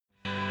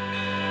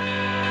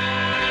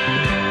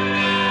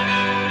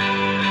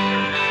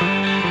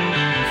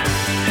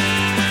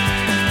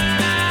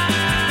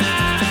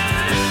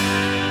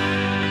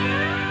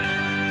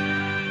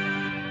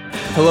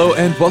Hello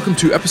and welcome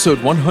to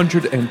episode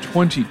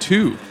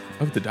 122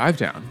 of The Dive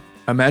Down,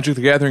 a Magic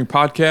the Gathering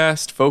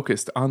podcast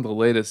focused on the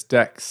latest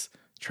decks,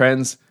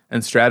 trends,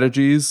 and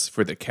strategies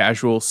for the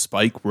casual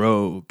spike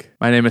rogue.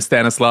 My name is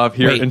Stanislav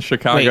here in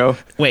Chicago.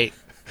 Wait.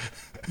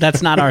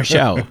 That's not our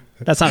show.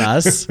 That's not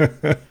us.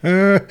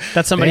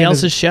 That's somebody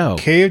else's show.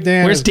 Cave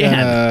Dan Where's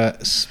Dan?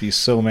 Be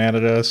so mad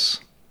at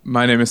us.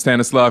 My name is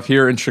Stanislav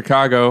here in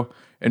Chicago,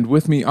 and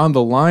with me on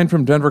the line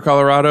from Denver,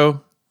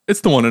 Colorado,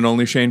 it's the one and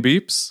only Shane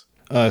Beeps.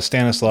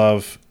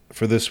 Stanislav,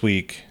 for this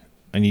week,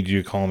 I need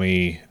you to call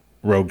me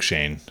Rogue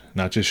Shane,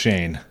 not just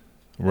Shane.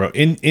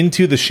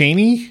 Into the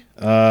Shaney?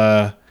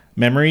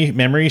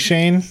 Memory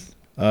Shane?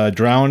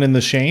 Drown in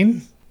the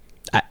Shane?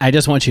 I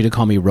just want you to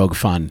call me Rogue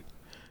Fun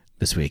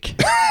this week.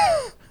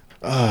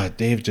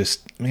 Dave, the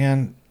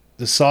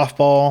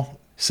softball.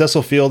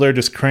 Cecil Fielder,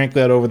 just crank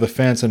that over the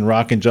fence and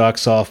rock and jock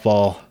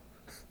softball.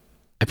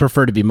 I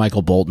prefer to be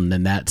Michael Bolton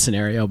in that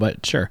scenario,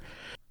 but sure.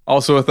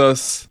 Also with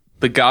us,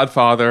 the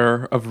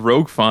godfather of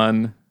Rogue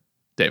Fun,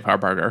 Dave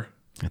Harbarger.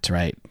 That's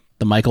right.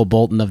 The Michael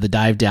Bolton of the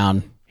Dive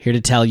Down. Here to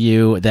tell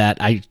you that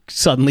I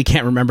suddenly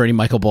can't remember any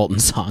Michael Bolton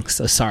songs,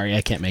 so sorry, I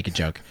can't make a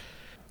joke.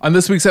 On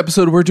this week's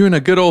episode, we're doing a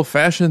good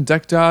old-fashioned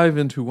deck dive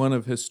into one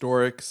of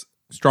Historic's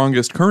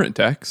strongest current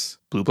decks,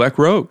 Blue-Black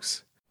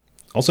Rogues.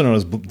 Also known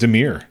as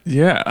Dimir.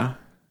 Yeah.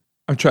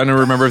 I'm trying to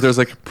remember if there's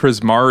like a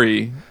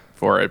Prismari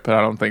for it, but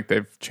I don't think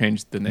they've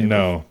changed the name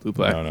of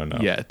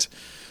Blue-Black yet.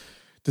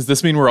 Does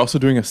this mean we're also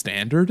doing a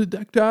standard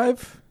deck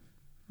dive?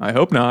 I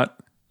hope not.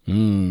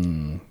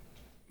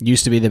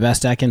 Used to be the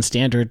best deck in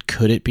standard.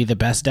 Could it be the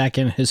best deck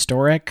in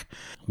historic?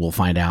 We'll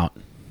find out.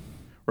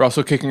 We're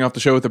also kicking off the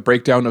show with a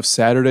breakdown of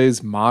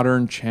Saturday's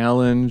Modern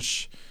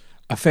Challenge,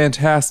 a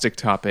fantastic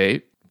top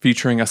 8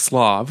 featuring a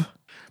Slav.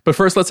 But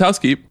first, let's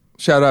housekeep.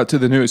 Shout out to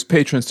the newest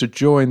patrons to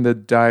join the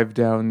Dive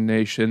Down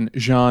Nation,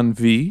 Jean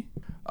V.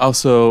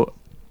 Also,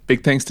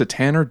 big thanks to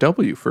Tanner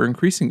W. for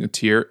increasing the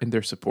tier in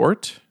their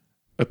support.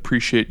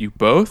 Appreciate you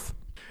both.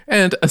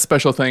 And a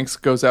special thanks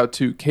goes out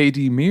to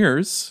KD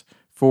Mears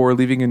for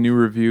leaving a new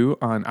review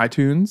on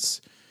iTunes.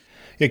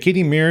 Yeah,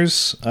 KD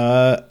Mears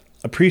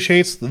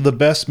appreciates the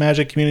best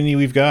Magic community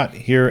we've got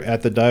here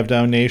at the Dive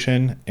Down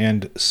Nation,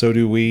 and so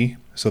do we.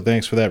 So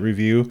thanks for that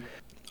review.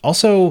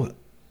 Also,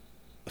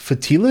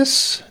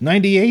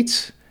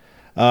 Fatilis98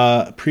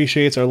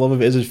 appreciates our love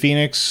of Izzet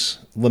Phoenix,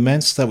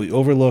 laments that we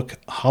overlook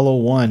Hollow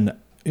 1.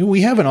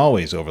 We haven't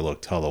always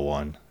overlooked Hollow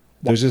 1.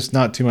 There's just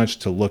not too much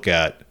to look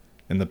at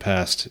in the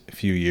past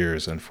few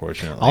years,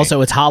 unfortunately. Also,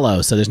 it's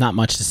hollow, so there's not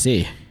much to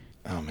see.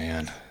 Oh,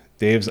 man.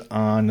 Dave's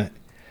on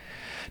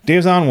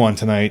one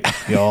tonight,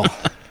 y'all.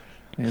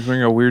 He's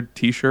wearing a weird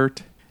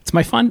t-shirt. It's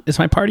my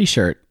party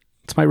shirt.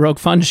 It's my Rogue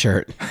Fun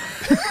shirt.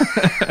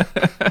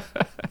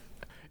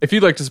 If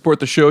you'd like to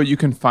support the show, you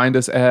can find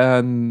us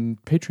on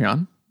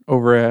Patreon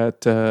over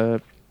at,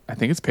 I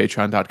think it's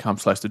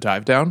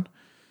patreon.com/thedivedown.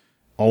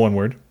 All one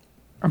word.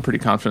 I'm pretty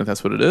confident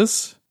that's what it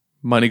is.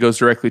 Money goes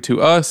directly to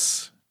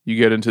us. You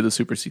get into the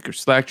Super Seeker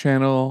Slack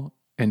channel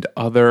and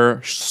other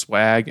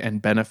swag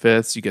and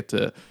benefits. You get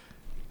to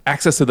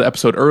access to the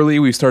episode early.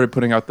 We started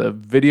putting out the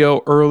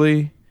video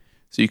early,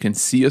 so you can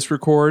see us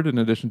record in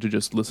addition to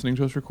just listening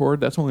to us record.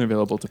 That's only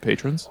available to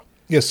patrons.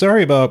 Yeah,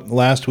 sorry about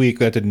last week.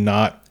 That did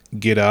not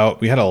get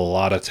out. We had a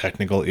lot of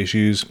technical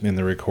issues in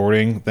the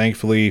recording.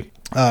 Thankfully,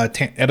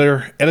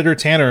 editor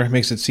Tanner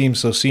makes it seem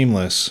so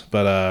seamless.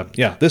 But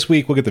yeah, this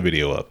week we'll get the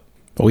video up.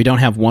 But we don't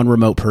have one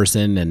remote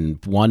person and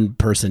one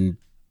person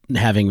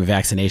having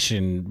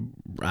vaccination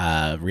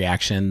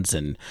reactions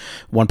and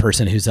one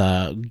person who's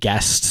a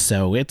guest.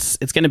 So it's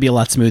going to be a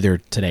lot smoother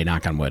today,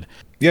 knock on wood.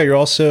 Yeah, we're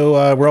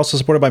also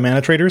supported by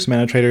ManaTraders,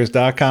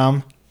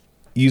 manatraders.com.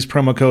 Use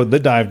promo code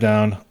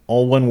TheDiveDown,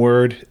 all one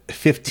word,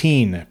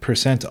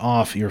 15%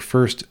 off your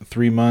first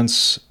 3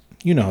 months.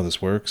 You know how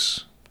this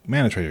works.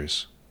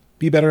 ManaTraders,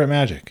 be better at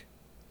Magic.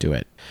 Do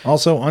it.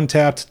 Also,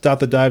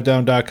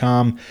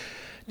 untapped.thedivedown.com.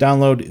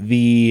 Download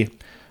the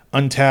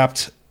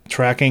Untapped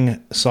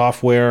tracking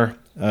software.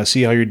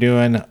 See how you're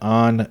doing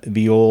on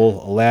the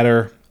old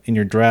ladder in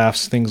your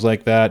drafts, things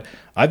like that.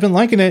 I've been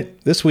liking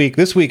it this week.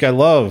 This week I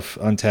love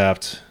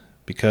Untapped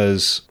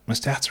because my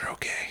stats are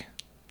okay.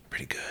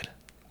 Pretty good.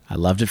 I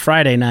loved it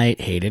Friday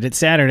night, hated it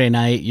Saturday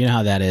night. You know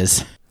how that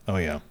is. Oh,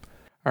 yeah.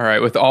 All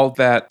right, with all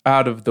that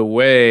out of the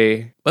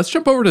way, let's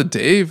jump over to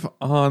Dave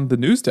on the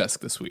news desk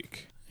this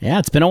week. Yeah,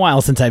 it's been a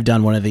while since I've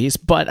done one of these,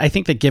 but I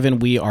think that given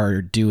we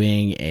are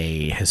doing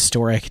a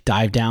historic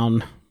dive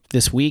down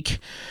this week,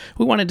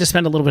 we wanted to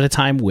spend a little bit of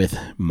time with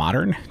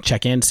Modern,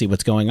 check in, see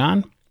what's going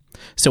on.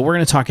 So we're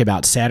going to talk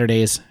about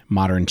Saturday's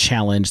Modern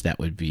Challenge. That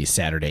would be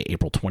Saturday,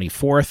 April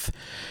 24th.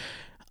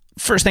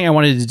 First thing I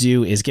wanted to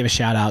do is give a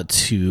shout out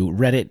to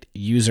Reddit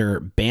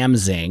user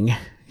Bamzing,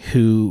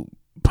 who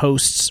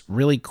posts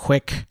really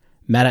quick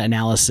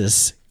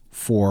meta-analysis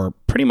for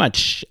pretty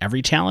much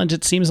every challenge,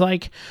 it seems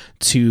like,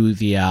 to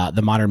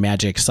the Modern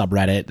Magic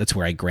subreddit. That's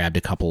where I grabbed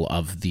a couple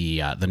of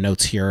the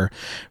notes here.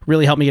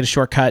 Really helped me get a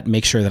shortcut,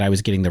 make sure that I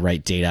was getting the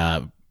right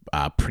data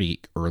pretty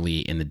early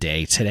in the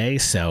day today.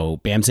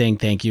 So Bamzing,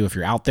 thank you if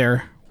you're out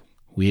there.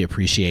 We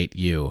appreciate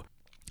you.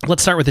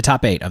 Let's start with the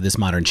top 8 of this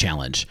Modern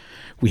Challenge.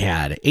 We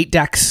had 8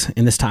 decks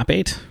in this top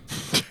 8.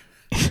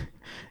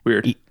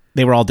 Weird.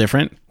 They were all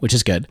different, which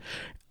is good.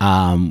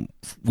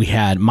 We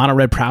had Mono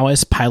Red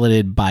Prowess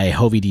piloted by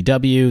Hovey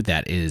DW.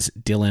 That is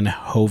Dylan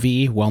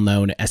Hovey,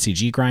 well-known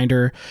SCG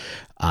grinder.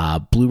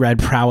 Blue Red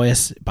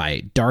Prowess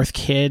by Darth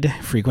Kid,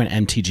 frequent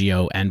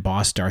MTGO and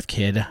boss Darth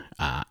Kid,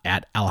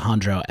 at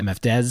Alejandro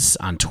MFDez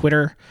on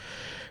Twitter.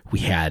 We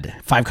had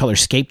 5-color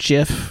Scape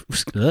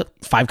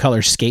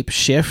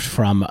Shift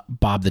from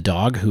Bob the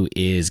Dog, who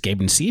is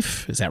Gabe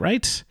Nassif. Is that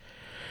right?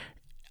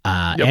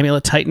 Yep.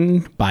 Amulet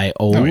Titan by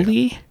Oli. Oh,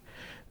 yeah.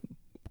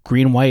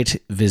 Green White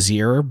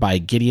Vizier by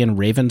Gideon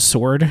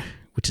Ravensword,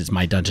 which is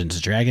my Dungeons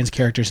 & Dragons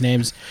characters'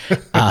 names.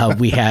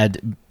 We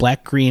had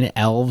Black Green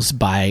Elves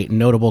by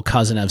notable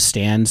cousin of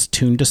Stan's,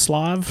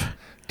 Tundaslav.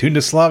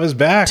 Tundaslav is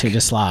back.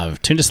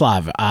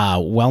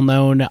 Tundaslav,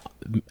 well-known,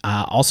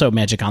 also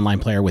Magic Online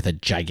player with a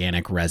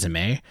gigantic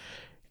resume.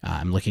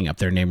 I'm looking up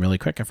their name really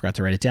quick. I forgot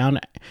to write it down.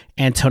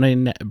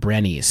 Antonin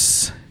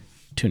Branis,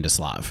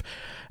 Tundaslav.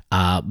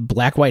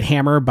 Black White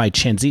Hammer by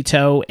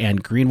Chanzito,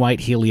 and Green White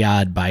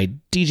Heliod by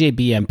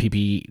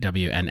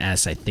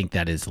DJBMPPWNS. I think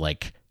that is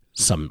like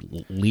some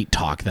elite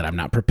talk that I'm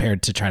not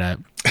prepared to try to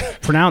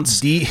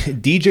pronounce.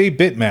 DJ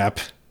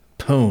Bitmap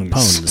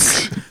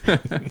Pones.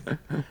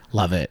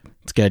 Love it.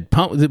 It's good.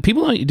 Do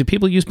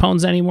people use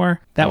Pones anymore?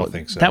 I don't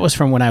think so. That was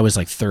from when I was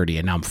like 30,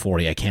 and now I'm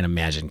 40. I can't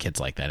imagine kids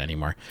like that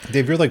anymore.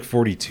 Dave, you're like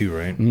 42,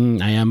 right?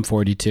 I am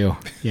 42.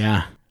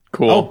 Yeah.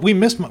 Cool. Oh, we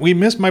missed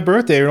my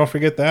birthday. Don't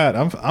forget that.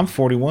 I'm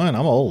 41.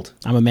 I'm old.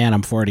 I'm a man.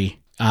 I'm 40.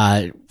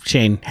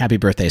 Shane, happy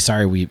birthday.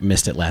 Sorry we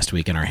missed it last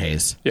week in our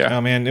haze. Yeah.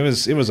 Oh man, it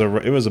was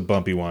a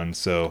bumpy one.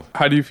 So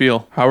how do you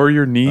feel? How are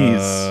your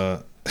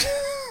knees?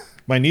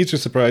 My knees are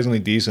surprisingly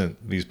decent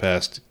this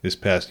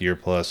past year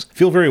plus.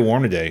 Feel very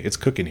warm today. It's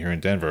cooking here in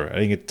Denver. I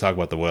didn't get to talk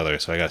about the weather,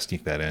 so I got to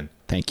sneak that in.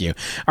 Thank you.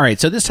 All right,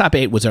 so this top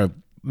 8 was a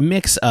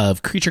mix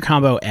of creature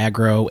combo,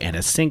 aggro, and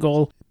a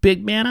single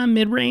big mana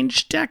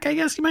mid-range deck, I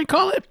guess you might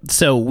call it.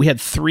 So we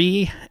had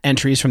 3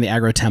 entries from the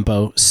aggro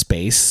tempo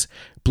space: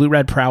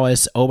 Blue-Red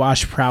Prowess,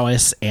 Obosh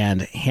Prowess,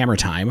 and Hammer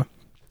Time.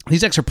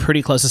 These decks are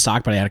pretty close to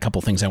stock, but I had a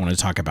couple things I wanted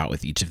to talk about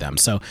with each of them.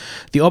 So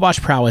the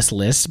Obosh Prowess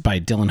list by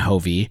Dylan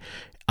Hovey,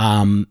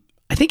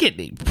 I think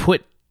it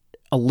put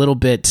a little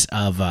bit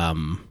of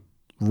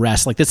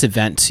rest, like this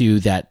event too,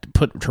 that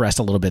put to rest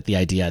a little bit the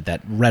idea that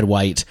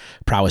red-white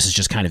prowess has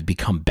just kind of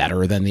become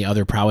better than the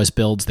other prowess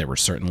builds. There were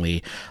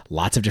certainly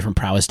lots of different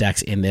prowess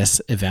decks in this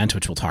event,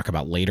 which we'll talk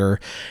about later.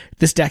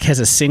 This deck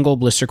has a single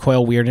Blister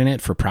Coil Weird in it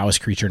for prowess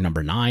creature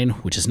number 9,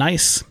 which is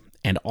nice,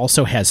 and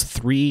also has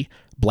 3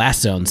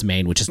 Blast Zones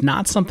main, which is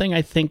not something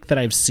I think that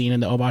I've seen in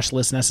the Obosh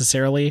list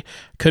necessarily.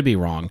 Could be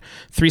wrong.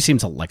 3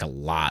 seems like a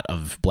lot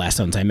of Blast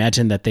Zones. I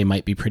imagine that they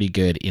might be pretty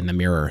good in the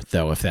mirror,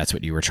 though, if that's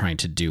what you were trying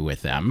to do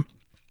with them.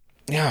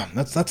 Yeah,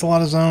 that's a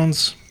lot of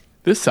zones.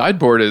 This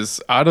sideboard is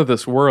out of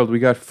this world. We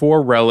got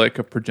 4 Relic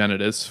of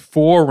Progenitus,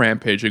 4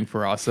 Rampaging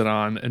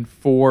Ferocidon, and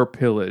 4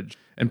 Pillage,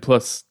 and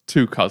plus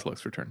 2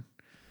 Kozilek's Return.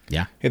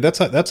 Yeah. Hey, that's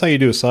how you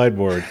do a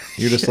sideboard.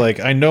 You're just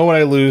like, I know what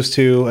I lose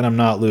to, and I'm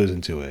not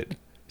losing to it.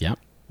 Yep.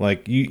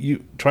 Like,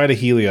 you try to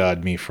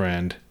Heliod me,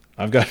 friend.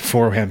 I've got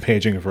 4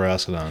 Rampaging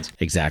Ferocidons.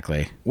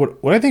 Exactly. What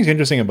I think is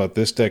interesting about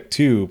this deck,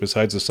 too,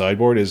 besides the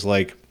sideboard, is,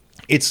 like,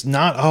 it's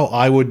not how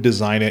I would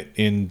design it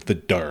in the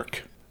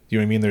dark. You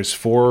know what I mean? There's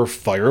 4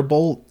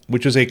 Firebolt,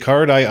 which is a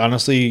card I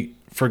honestly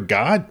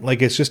forgot.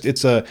 Like,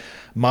 it's a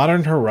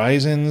Modern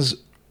Horizons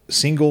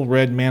single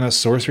red mana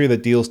sorcery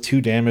that deals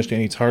 2 damage to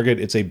any target.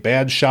 It's a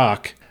bad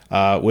shock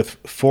with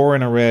 4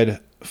 and a red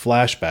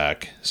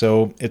flashback.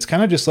 So it's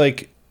kind of just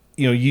like,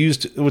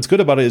 what's good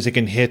about it is it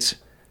can hit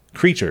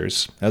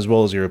creatures as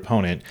well as your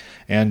opponent,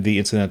 and the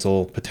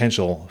incidental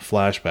potential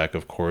flashback,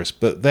 of course.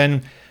 But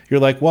then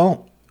you're like,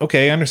 well,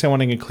 okay, I understand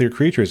wanting to clear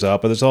creatures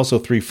out, but there's also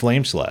 3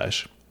 Flame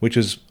Slash, which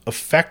is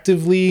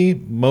effectively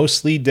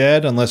mostly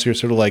dead unless you're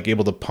sort of like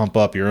able to pump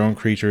up your own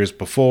creatures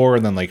before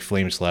and then like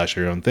Flame Slash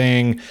your own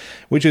thing,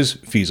 which is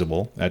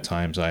feasible at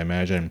times, I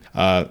imagine.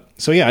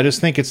 So yeah, I just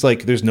think it's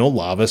like there's no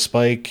Lava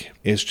Spike.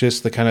 It's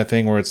just the kind of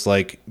thing where it's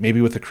like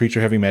maybe with a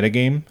creature-heavy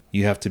metagame,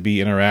 you have to be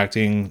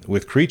interacting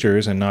with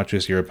creatures and not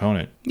just your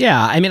opponent.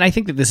 Yeah, I mean, I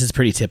think that this is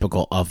pretty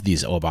typical of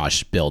these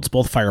Obosh builds.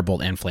 Both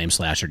Firebolt and Flame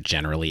Slash are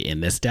generally in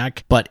this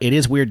deck, but it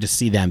is weird to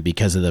see them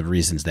because of the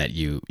reasons that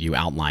you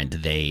outlined.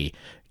 They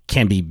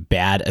can be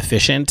bad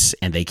efficient,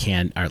 and they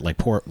are like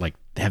poor, like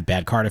have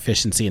bad card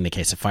efficiency in the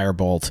case of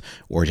Firebolt,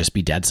 or just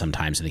be dead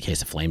sometimes in the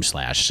case of Flame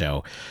Slash.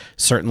 So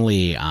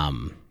certainly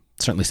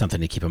something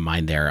to keep in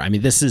mind there. I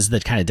mean, this is the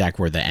kind of deck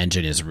where the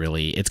engine is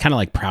really, it's kind of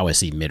like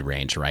prowessy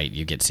mid-range, right?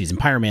 You get Seasoned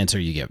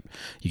Pyromancer, you get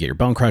your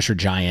Bone Crusher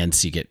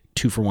Giants, you get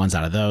 2-for-1s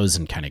out of those,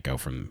 and kind of go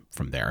from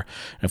there.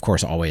 And of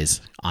course, always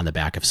on the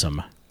back of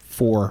some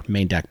 4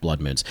 main deck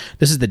Blood Moons.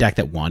 This is the deck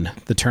that won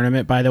the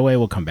tournament, by the way.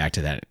 We'll come back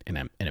to that in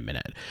a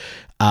minute.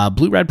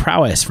 Blue-Red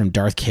Prowess from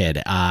Darth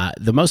Kid.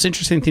 The most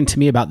interesting thing to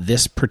me about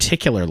this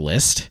particular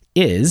list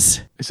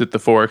is it the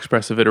 4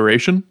 Expressive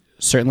Iteration?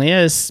 Certainly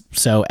is.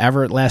 So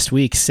Everett last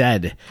week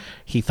said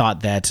he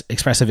thought that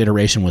Expressive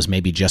Iteration was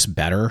maybe just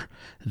better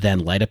than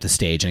Light Up the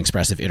Stage and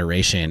Expressive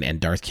Iteration, and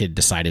Darth Kid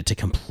decided to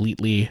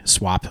completely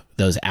swap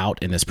those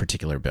out in this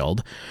particular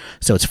build.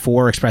 So it's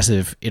 4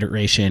 Expressive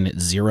Iteration,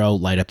 0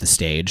 Light Up the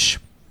Stage,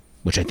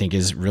 which I think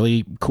is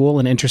really cool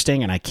and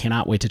interesting, and I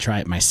cannot wait to try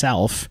it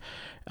myself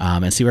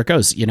and see where it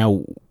goes. You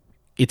know,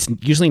 it's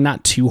usually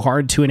not too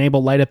hard to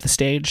enable Light Up the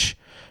Stage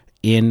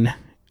in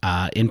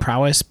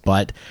Prowess,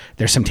 but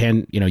there's some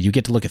you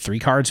get to look at 3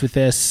 cards with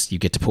this. You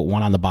get to put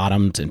 1 on the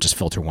bottom and just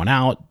filter 1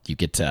 out. You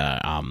get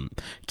to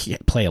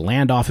play a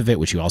land off of it,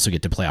 which you also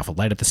get to play off of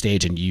Light Up the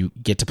Stage, and you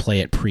get to play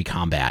it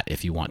pre-combat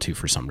if you want to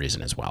for some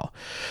reason as well.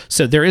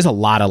 So there is a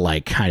lot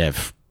of kind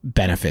of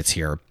benefits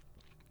here.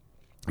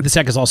 This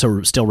deck is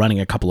also still running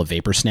a couple of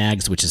Vapor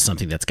Snags, which is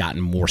something that's gotten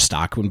more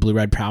stock in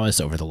Blue-Red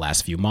Prowess over the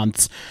last few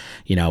months.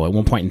 You know, at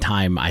one point in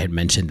time, I had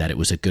mentioned that it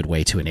was a good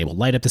way to enable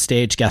Light Up the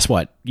Stage. Guess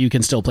what? You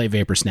can still play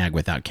Vapor Snag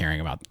without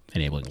caring about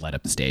enabling Light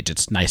Up the Stage.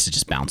 It's nice to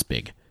just bounce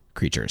big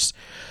creatures.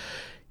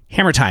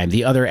 Hammer Time,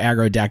 the other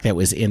aggro deck that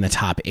was in the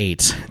top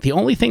 8. The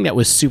only thing that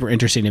was super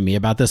interesting to me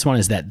about this one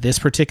is that this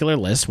particular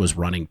list was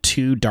running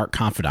 2 Dark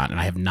Confidant, and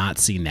I have not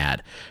seen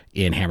that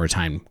in Hammer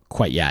Time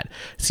quite yet.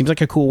 Seems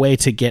like a cool way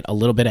to get a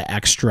little bit of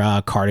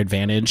extra card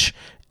advantage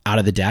out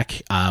of the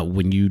deck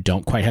when you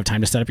don't quite have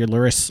time to set up your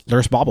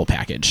Lurrus Bauble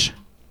package.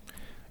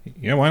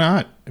 Yeah, why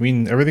not? I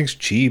mean, everything's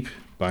cheap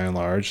by and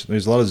large.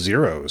 There's a lot of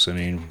zeros. I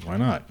mean, why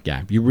not?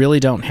 Yeah, you really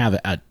don't have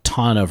a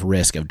ton of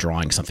risk of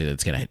drawing something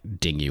that's going to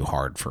ding you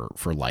hard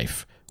for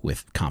life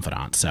with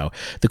Confidant. So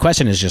the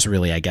question is just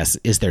really, I guess,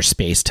 is there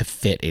space to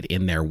fit it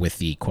in there with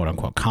the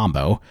quote-unquote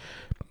combo?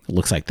 It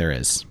looks like there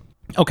is.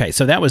 Okay,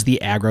 so that was the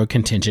aggro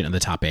contingent in the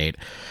top 8.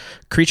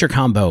 Creature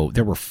combo,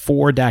 there were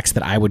 4 decks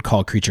that I would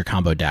call creature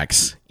combo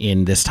decks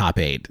in this top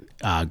 8.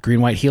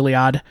 Green-White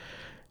Heliod.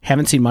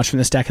 Haven't seen much from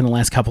this deck in the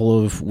last couple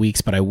of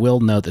weeks, but I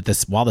will note that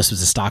while this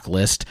was a stock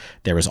list,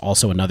 there was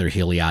also another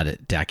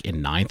Heliod deck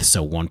in 9th,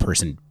 so one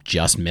person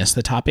just missed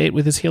the top 8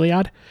 with his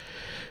Heliod.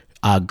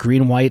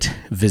 Green-White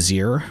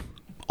Vizier,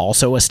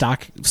 also a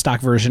stock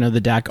version of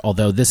the deck,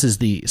 although this is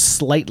the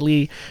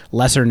slightly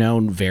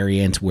lesser-known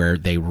variant where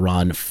they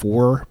run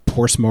 4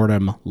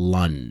 Postmortem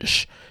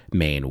Lunge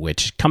main,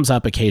 which comes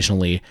up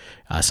occasionally.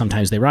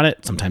 Sometimes they run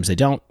it, sometimes they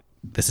don't.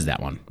 This is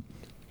that one.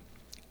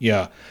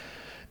 Yeah.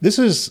 This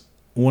is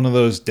one of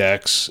those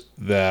decks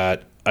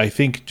that I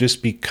think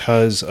just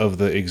because of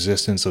the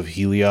existence of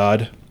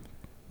Heliod,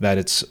 that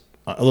it's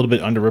a little bit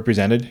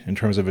underrepresented in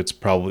terms of its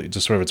probably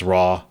just sort of its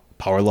raw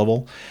power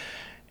level.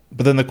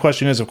 But then the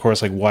question is, of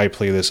course, like, why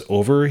play this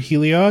over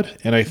Heliod?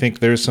 And I think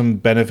there's some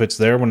benefits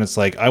there when it's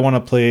like, I want to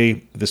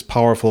play this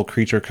powerful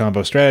creature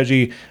combo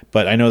strategy,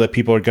 but I know that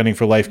people are gunning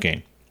for life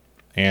gain.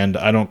 And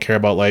I don't care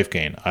about life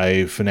gain.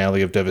 I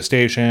Finale of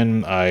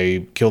Devastation,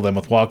 I kill them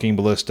with Walking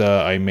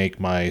Ballista, I make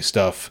my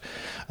stuff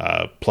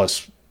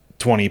plus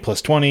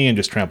 20 and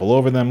just trample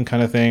over them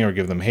kind of thing, or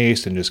give them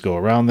haste and just go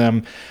around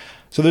them.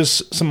 So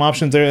there's some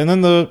options there. And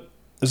then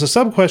there's a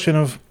sub question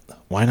of,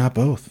 why not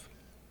both?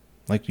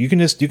 Like, you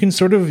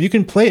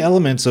can play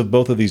elements of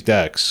both of these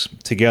decks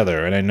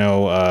together. And I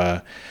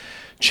know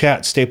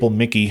Chat Staple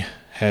Mickey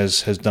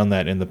has done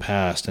that in the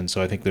past, and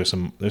so I think there's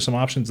some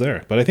options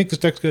there. But I think this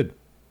deck's good.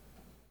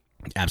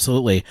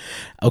 Absolutely.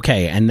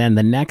 Okay, and then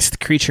the next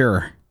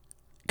creature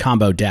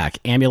combo deck,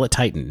 Amulet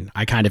Titan.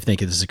 I kind of think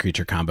this is a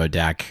creature combo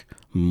deck,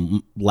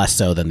 less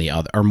so than the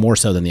other, or more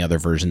so than the other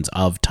versions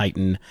of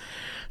Titan.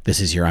 This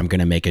is your I'm going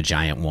to make a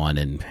giant one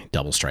and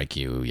double strike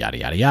you, yada,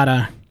 yada,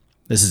 yada.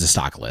 This is a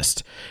stock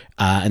list.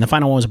 And the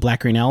final one was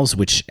Black-Green Elves,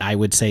 which I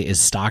would say is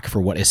stock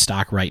for what is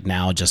stock right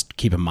now. Just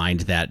keep in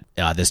mind that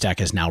this deck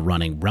is now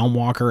running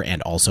Realmwalker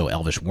and also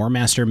Elvish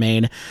Warmaster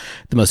main.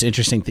 The most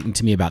interesting thing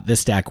to me about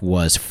this deck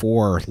was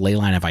 4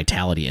 Leyline of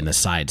Vitality in the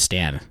side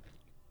stand.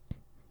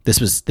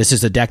 This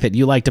is a deck that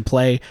you like to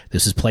play.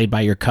 This is played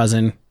by your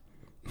cousin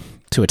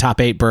to a top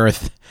 8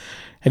 berth.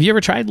 Have you ever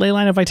tried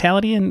Leyline of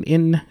Vitality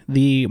in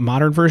the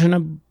modern version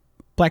of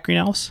Black-Green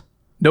Elves?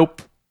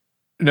 Nope.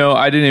 No,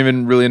 I didn't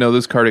even really know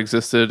this card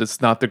existed.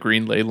 It's not the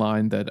green ley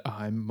line that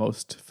I'm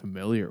most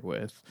familiar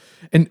with.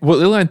 And what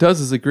ley line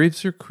does is it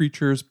grades your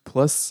creatures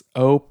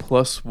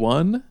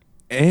 +0/+1,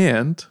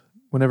 and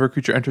whenever a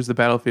creature enters the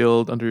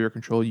battlefield under your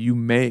control, you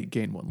may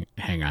gain 1.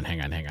 Hang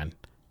on.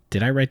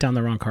 Did I write down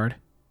the wrong card?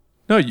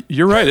 No,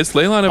 you're right. It's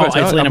Leyline of Vitality.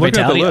 It's Leyline of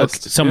Vitality.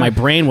 Okay. So my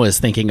brain was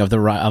thinking of the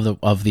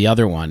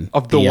other one,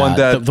 the one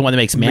that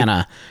makes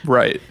mana.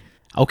 Right.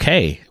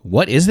 Okay,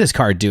 what is this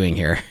card doing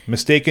here?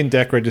 Mistaken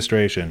deck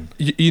registration.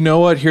 You know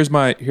what? Here's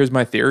my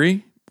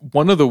theory.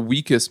 One of the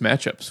weakest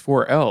matchups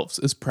for elves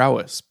is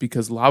Prowess,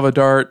 because Lava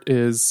Dart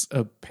is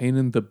a pain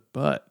in the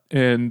butt,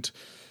 and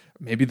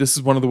maybe this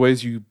is one of the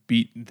ways you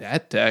beat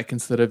that deck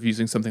instead of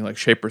using something like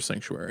Shaper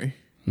Sanctuary.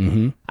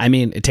 Mm-hmm. I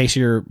mean, it takes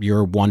your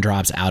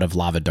 1-drops out of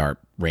Lava Dart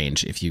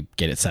range if you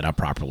get it set up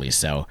properly.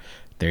 So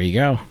there you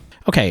go.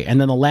 Okay, and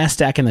then the last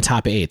deck in the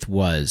top 8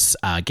 was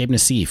Gabe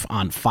Nassif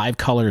on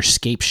 5-color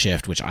Scape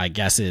Shift, which I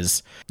guess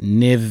is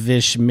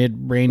Niv-ish,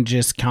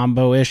 mid-range-ish,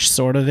 combo-ish,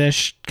 sort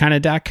of-ish kind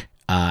of deck.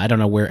 I don't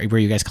know where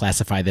you guys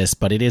classify this,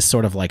 but it is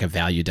sort of like a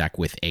value deck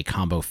with a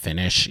combo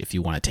finish, if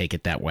you want to take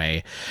it that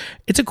way.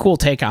 It's a cool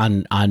take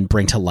on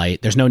Bring to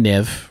Light. There's no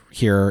Niv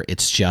here.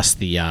 It's just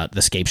the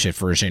Scapeshift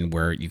version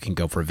where you can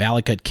go for a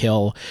Valakut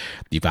kill.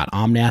 You've got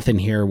Omnath in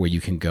here where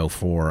you can go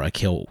for a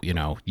kill,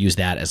 use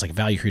that as like a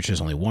value creature.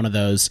 There's only one of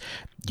those.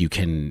 You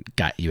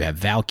have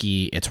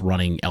Valky. It's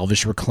running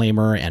Elvish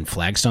Reclaimer and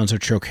Flagstones of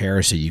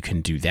Trocare, so you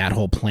can do that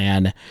whole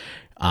plan.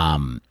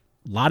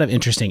 A lot of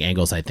interesting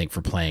angles, I think,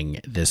 for playing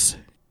this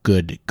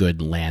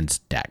good lands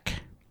deck.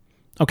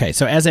 Okay,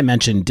 so as I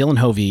mentioned, Dylan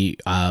Hovey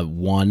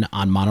won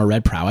on Mono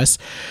Red Prowess.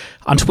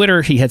 On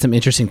Twitter, he had some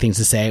interesting things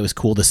to say. It was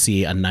cool to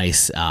see a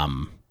nice,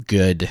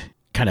 good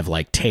kind of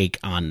like take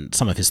on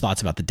some of his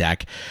thoughts about the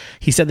deck.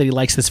 He said that he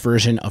likes this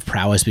version of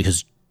Prowess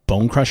because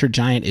Bonecrusher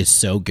Giant is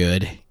so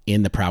good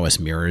in the Prowess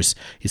mirrors.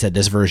 He said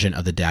this version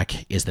of the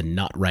deck is the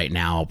nut right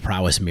now.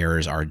 Prowess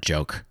mirrors are a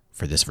joke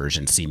for this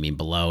version. See meme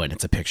below, and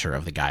it's a picture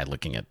of the guy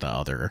looking at the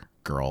other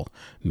girl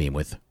meme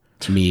with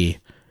me,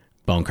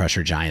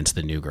 Bonecrusher Giant's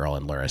the new girl,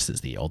 and Luris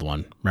is the old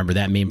one. Remember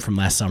that meme from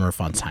last summer?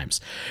 Fun times.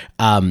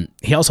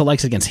 He also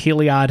likes against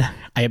Heliod.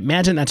 I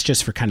imagine that's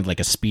just for kind of like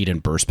a speed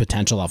and burst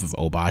potential off of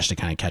Obosh to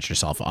kind of catch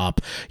yourself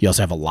up. You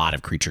also have a lot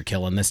of creature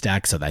kill in this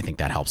deck, so I think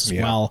that helps as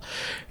well.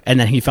 And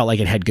then he felt like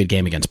it had good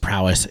game against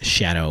Prowess,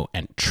 Shadow,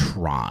 and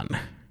Tron.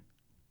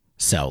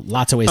 So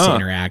lots of ways to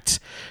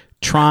interact.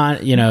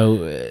 Tron, you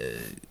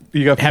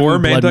got 4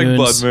 Mantine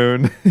Blood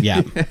Moon.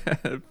 Yeah.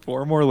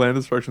 4 more land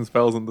destruction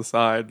spells on the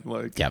side.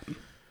 Yep.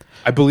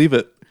 I believe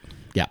it.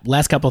 Yeah.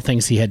 Last couple of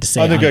things he had to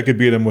say. I think I could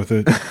beat him with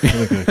it.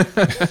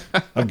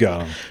 I've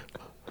got him.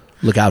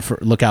 Look out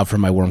for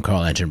my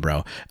Wormcoil Engine,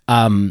 bro.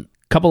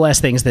 Couple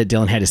last things that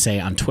Dylan had to say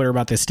on Twitter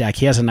about this deck.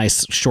 He has a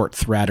nice short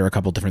thread or a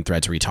couple different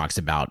threads where he talks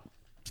about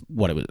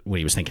what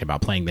he was thinking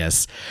about playing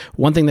this.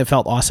 One thing that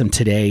felt awesome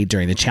today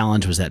during the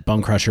challenge was that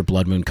Bonecrusher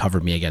Blood Moon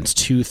covered me against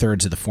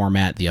 2/3 of the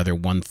format. The other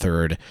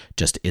 1/3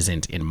 just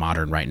isn't in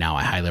Modern right now.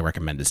 I highly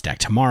recommend this deck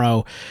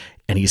tomorrow.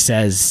 And he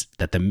says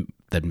that the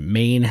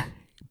main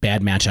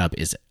bad matchup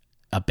is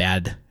a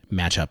bad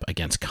matchup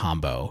against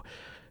combo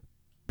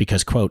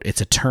because, quote,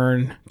 it's a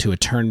turn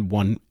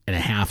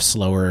 1.5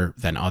 slower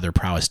than other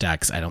Prowess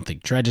decks. I don't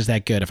think Dredge is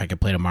that good. If I could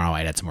play tomorrow,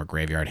 I'd add some more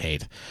Graveyard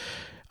Hate.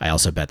 I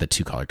also bet the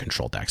 2-color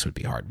control decks would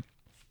be hard.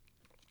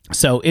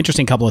 So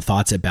interesting couple of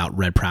thoughts about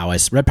Red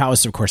Prowess. Red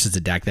Prowess, of course, is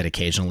a deck that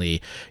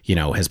occasionally,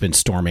 has been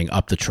storming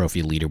up the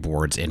trophy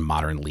leaderboards in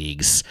Modern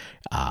leagues.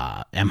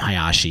 M.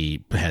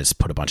 Hayashi has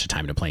put a bunch of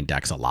time into playing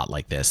decks a lot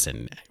like this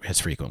and has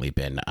frequently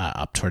been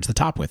up towards the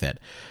top with it.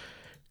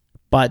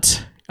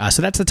 But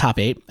so that's the top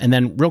 8. And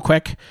then real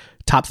quick,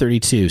 top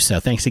 32.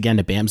 So thanks again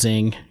to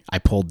Bamzing. I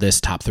pulled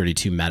this top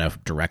 32 meta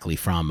directly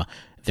from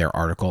their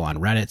article on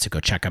Reddit, so go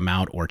check them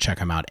out or check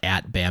them out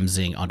at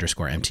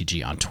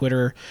Bamzing_MTG on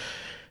Twitter.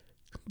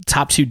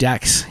 Top 2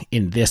 decks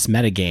in this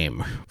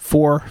metagame: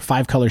 4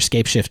 5-color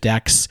Scapeshift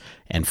decks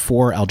and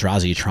 4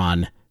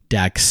 Eldrazi-tron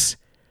decks.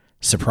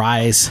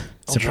 Surprise.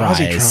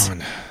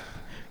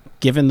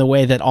 Given the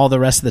way that all the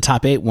rest of the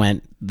top 8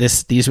 went,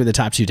 these were the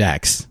top 2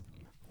 decks.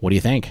 What do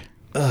you think?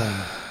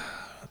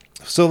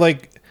 So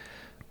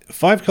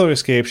 5-color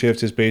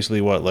Scapeshift is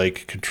basically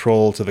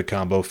control to the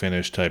combo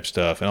finish type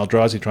stuff, and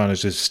Eldrazi-tron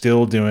is just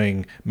still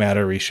doing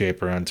Matter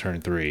Reshaper on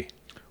turn 3.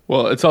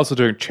 Well, it's also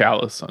doing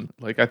Chalice on,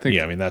 I think.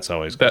 Yeah, I mean, that's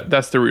always good.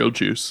 That's the real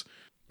juice.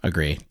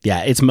 Agree.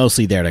 Yeah, it's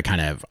mostly there to kind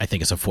of, I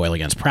think it's a foil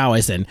against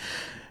Prowess, and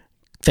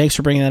thanks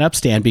for bringing that up,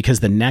 Stan, because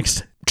the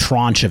next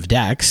tranche of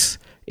decks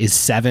is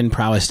 7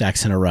 Prowess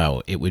decks in a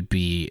row. It would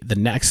be the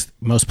next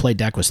most played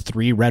deck was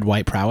 3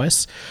 red-white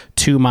Prowess,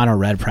 2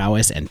 mono-red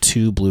Prowess, and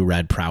 2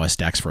 blue-red Prowess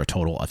decks for a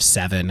total of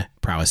 7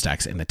 Prowess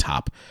decks in the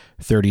top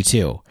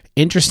 32.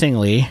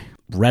 Interestingly,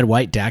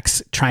 red-white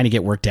decks trying to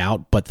get worked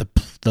out, but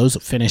those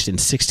finished in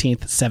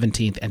 16th,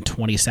 17th, and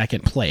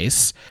 22nd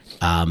place.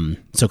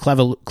 So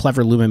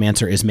Clever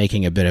Lumimancer is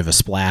making a bit of a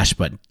splash,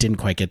 but didn't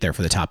quite get there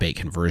for the top 8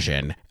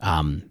 conversion.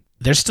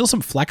 There's still some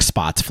flex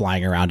spots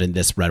flying around in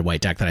this red-white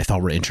deck that I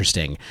thought were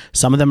interesting.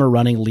 Some of them are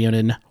running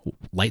Leonin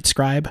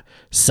Lightscribe.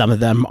 Some of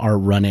them are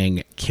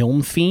running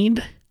Kiln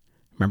Fiend.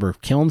 Remember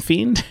Kiln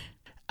Fiend?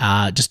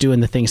 Just doing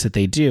the things that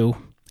they do.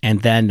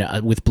 And then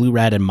with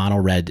blue-red and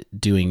mono-red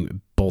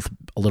doing both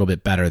a little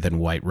bit better than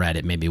white-red,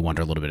 it made me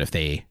wonder a little bit if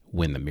they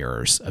win the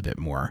mirrors a bit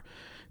more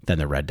than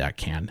the red deck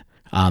can.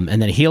 And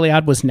then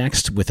Heliod was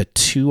next with a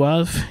 2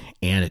 of,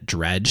 and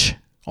Dredge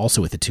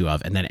also with a 2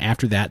 of. And then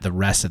after that, the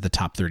rest of the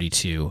top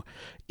 32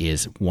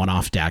 is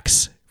one-off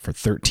decks for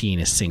 13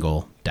 is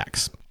single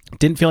decks.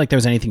 Didn't feel like there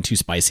was anything too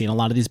spicy in a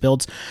lot of these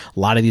builds. A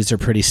lot of these are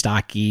pretty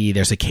stocky.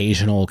 There's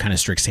occasional kind of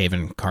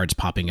Strixhaven cards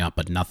popping up,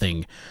 but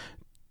nothing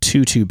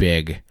too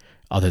big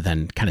other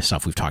than kind of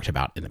stuff we've talked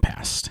about in the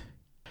past.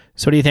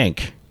 So what do you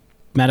think?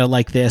 Meta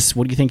like this,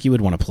 what do you think you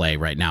would want to play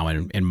right now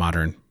in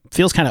Modern?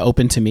 Feels kind of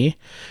open to me.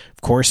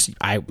 Of course,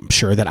 I'm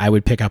sure that I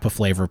would pick up a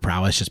Flavor of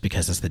Prowess just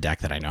because it's the deck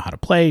that I know how to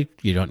play.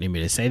 You don't need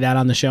me to say that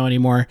on the show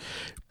anymore.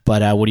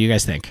 But what do you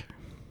guys think?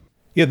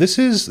 Yeah, this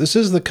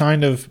is the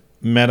kind of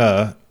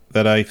meta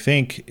that I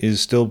think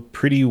is still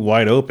pretty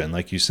wide open,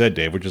 like you said,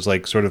 Dave, which is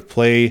like sort of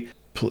play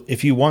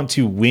if you want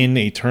to win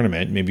a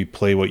tournament, maybe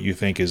play what you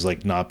think is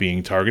like not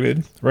being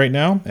targeted right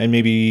now. And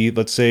maybe,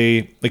 let's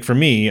say, like for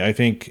me, I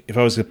think if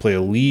I was to play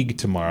a league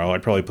tomorrow,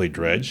 I'd probably play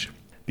Dredge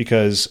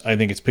because I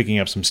think it's picking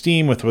up some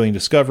steam with Thrilling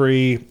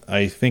Discovery.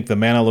 I think the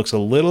mana looks a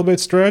little bit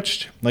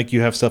stretched. Like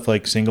you have stuff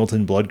like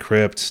Singleton Blood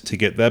Crypt. To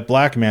get that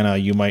black mana,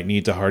 you might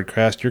need to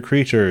hardcast your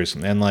creatures,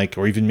 and like,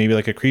 or even maybe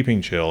like a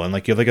Creeping Chill, and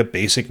like you have like a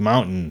basic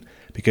mountain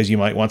because you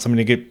might want someone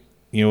to get,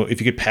 you know,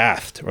 if you get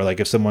pathed, or like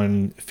if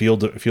someone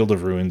Field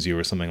of Ruins you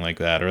or something like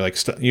that, or like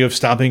you have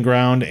Stomping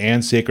Ground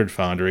and Sacred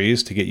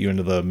Foundries to get you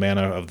into the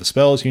mana of the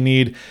spells you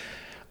need.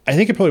 I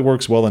think it probably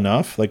works well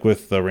enough, like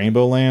with the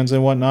Rainbow Lands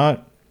and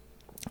whatnot.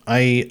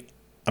 I'm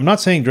not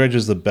saying Dredge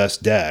is the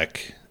best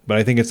deck, but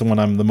I think it's the one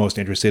I'm the most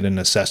interested in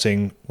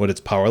assessing what its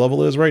power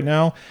level is right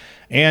now.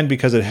 And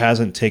because it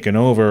hasn't taken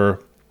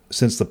over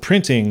since the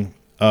printing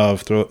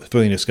of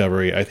Thrilling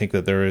Discovery, I think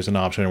that there is an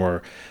option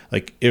where,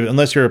 like,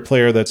 unless you're a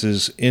player that's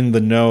as in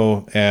the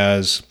know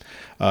as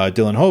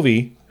Dylan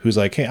Hovey, who's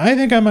like, hey, I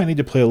think I might need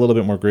to play a little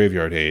bit more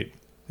Graveyard Hate,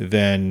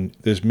 then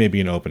there's maybe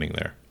an opening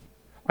there.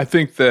 I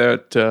think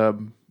that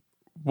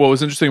what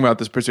was interesting about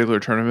this particular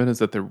tournament is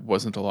that there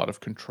wasn't a lot of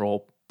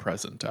control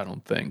present, I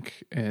don't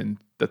think. And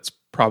that's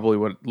probably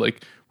what,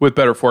 like, with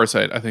better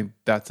foresight, I think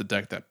that's a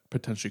deck that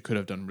potentially could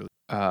have done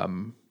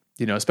really,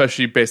 you know,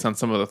 especially based on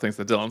some of the things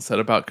that Dylan said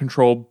about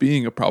control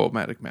being a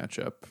problematic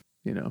matchup,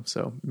 you know.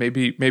 So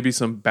maybe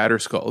some Batter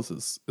Skulls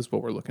is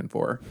what we're looking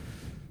for.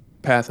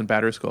 Path and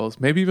Batter Skulls.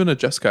 Maybe even a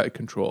Jeskai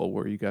control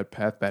where you got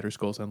Path, Batter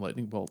Skulls, and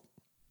Lightning Bolt.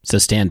 So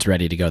Stan's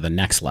ready to go the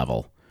next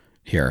level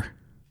here.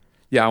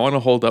 Yeah, I want to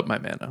hold up my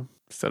mana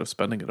instead of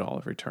spending it all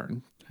every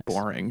turn.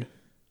 Boring.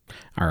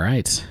 All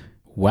right.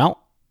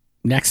 Well,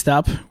 next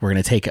up, we're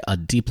going to take a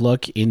deep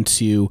look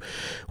into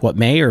what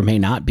may or may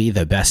not be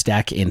the best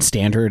deck in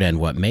Standard and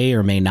what may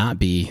or may not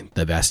be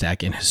the best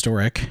deck in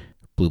Historic,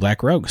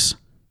 Blue-Black Rogues.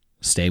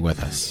 Stay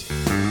with us.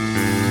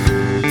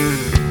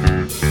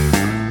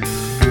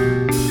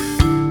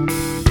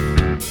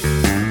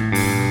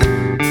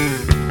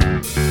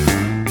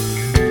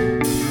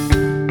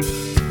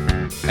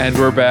 And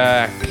we're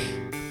back.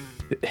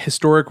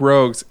 Historic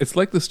Rogues. It's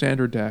like the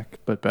Standard deck,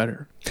 but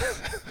better.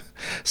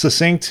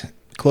 Succinct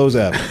close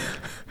out.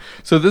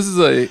 So this is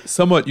a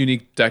somewhat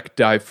unique deck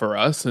dive for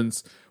us,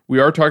 since we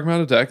are talking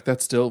about a deck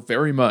that's still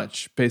very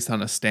much based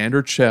on a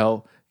Standard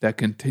shell that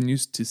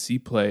continues to see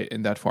play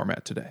in that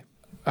format today.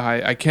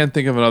 I can't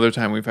think of another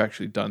time we've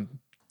actually done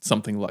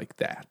something like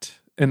that.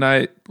 And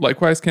I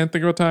likewise can't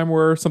think of a time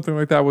where something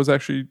like that was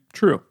actually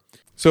true.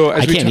 So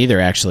I can't either,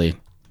 actually.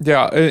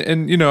 Yeah,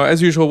 and you know,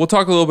 as usual, we'll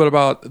talk a little bit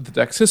about the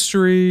deck's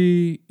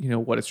history, you know,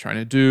 what it's trying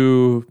to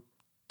do,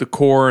 the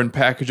core and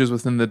packages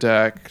within the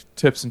deck,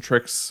 tips and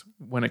tricks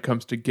when it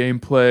comes to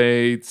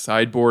gameplay,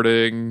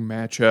 sideboarding,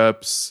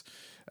 matchups,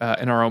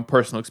 and our own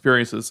personal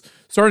experiences,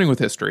 starting with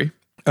history.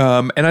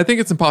 And I think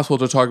it's impossible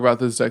to talk about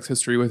this deck's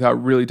history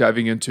without really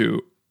diving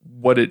into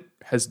what it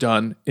has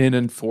done in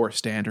and for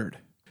Standard.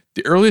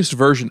 The earliest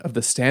version of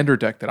the Standard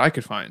deck that I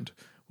could find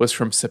was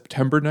from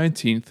September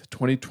 19th,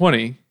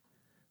 2020,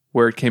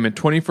 where it came in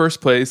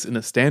 21st place in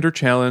a Standard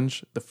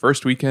Challenge the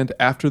first weekend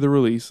after the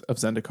release of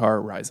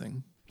Zendikar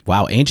Rising.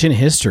 Wow, ancient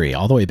history,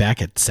 all the way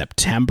back at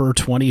September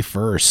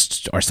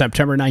 21st, or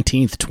September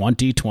 19th,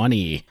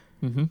 2020.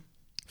 Mm-hmm.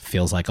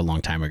 Feels like a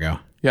long time ago.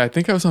 Yeah, I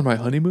think I was on my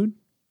honeymoon.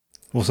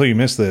 Well, so you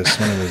missed this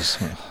when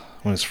it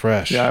was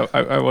fresh. Yeah,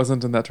 I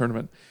wasn't in that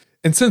tournament.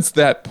 And since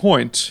that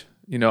point,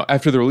 you know,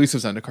 after the release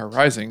of Zendikar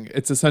Rising,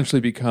 it's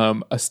essentially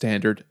become a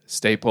Standard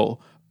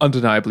staple,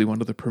 undeniably one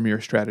of the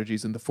premier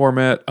strategies in the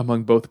format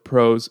among both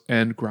pros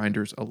and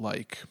grinders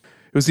alike.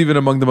 It was even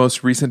among the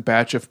most recent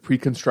batch of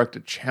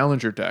pre-constructed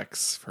challenger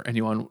decks for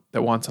anyone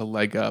that wants a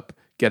leg up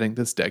getting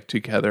this deck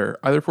together,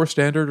 either for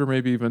Standard or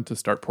maybe even to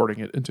start porting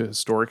it into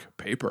Historic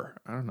paper.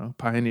 I don't know,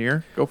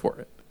 Pioneer, go for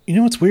it. You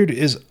know what's weird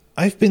is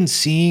I've been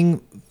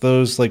seeing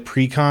those like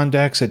pre-con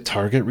decks at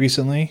Target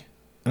recently,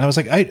 and I was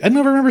like, I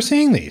never remember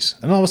seeing these.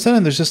 And all of a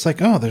sudden, there's just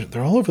like, oh,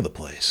 they're all over the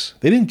place.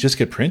 They didn't just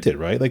get printed,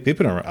 right? Like they've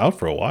been out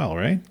for a while,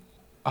 right?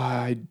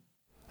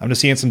 I'm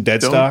just seeing some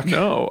dead stock.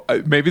 No,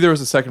 maybe there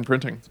was a second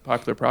printing. It's a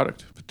popular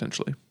product,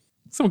 potentially.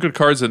 Some good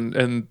cards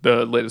in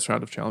the latest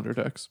round of Challenger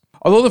decks.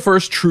 Although the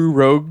first true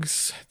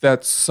rogues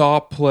that saw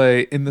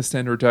play in the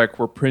Standard deck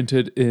were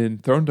printed in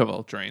Throne of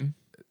Eldraine,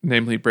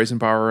 namely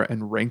Brazenbauer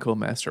and Rankle,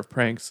 Master of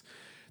Pranks,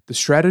 the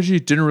strategy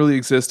didn't really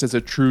exist as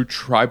a true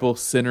tribal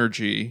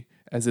synergy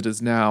as it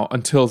is now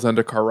until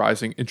Zendikar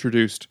Rising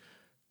introduced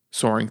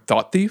Soaring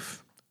Thought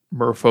Thief,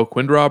 Merfolk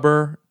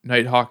Windrobber,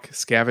 Nighthawk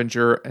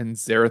Scavenger, and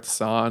Zareth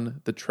San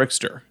the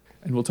Trickster.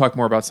 And we'll talk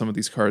more about some of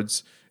these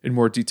cards in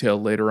more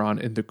detail later on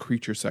in the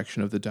creature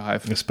section of the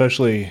dive.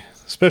 Especially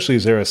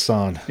Zareth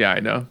San. Yeah, I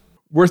know.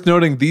 Worth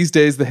noting, these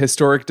days the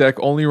Historic deck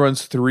only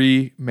runs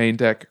 3 main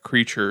deck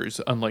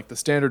creatures, unlike the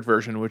Standard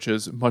version, which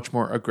is much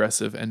more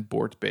aggressive and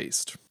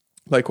board-based.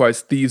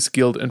 Likewise, Thieves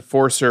Guild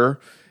Enforcer,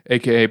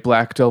 aka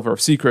Black Delver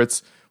of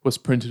Secrets, was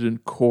printed in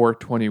Core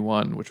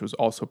 21, which was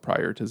also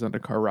prior to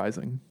Zendikar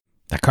Rising.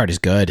 That card is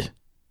good.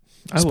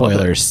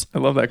 Spoilers. I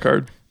love that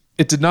card.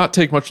 It did not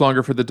take much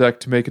longer for the deck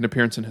to make an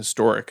appearance in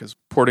Historic, as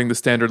porting the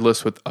standard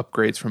list with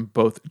upgrades from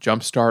both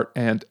Jumpstart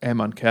and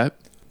Amonkhet.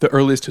 The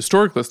earliest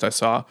Historic list I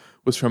saw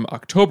was from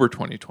October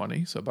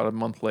 2020, so about a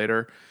month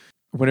later,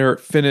 when it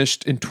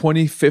finished in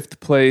 25th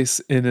place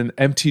in an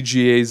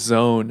MTGA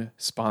Zone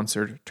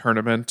sponsored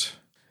tournament.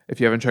 If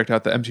you haven't checked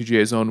out the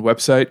MTGA Zone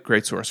website,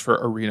 great source for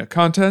arena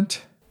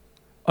content.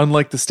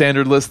 Unlike the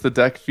standard list, the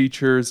deck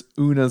features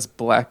Una's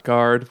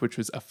Blackguard, which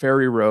was a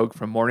fairy rogue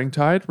from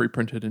Morningtide,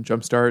 reprinted in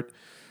Jumpstart,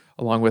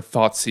 along with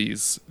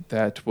Thoughtseize,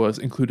 that was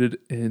included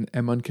in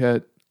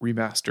Amonkhet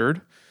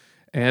Remastered,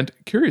 and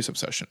Curious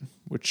Obsession,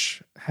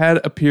 which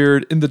had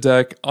appeared in the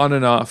deck on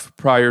and off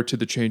prior to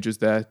the changes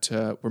that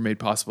were made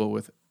possible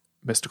with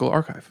Mystical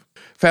Archive.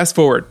 Fast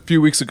forward a few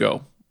weeks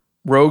ago,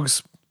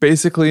 rogues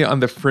basically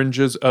on the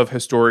fringes of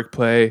Historic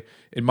play,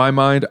 in my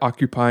mind,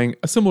 occupying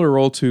a similar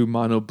role to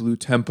Mono Blue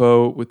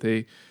Tempo with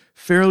a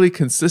fairly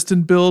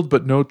consistent build,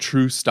 but no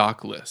true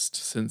stock list,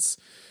 since,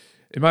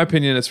 in my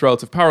opinion, its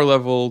relative power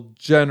level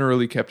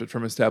generally kept it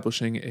from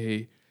establishing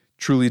a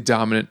truly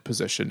dominant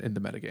position in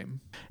the metagame.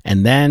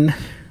 And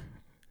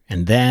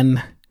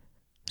then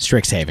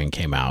Strixhaven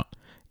came out,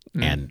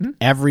 and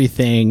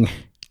everything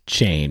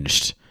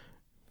changed.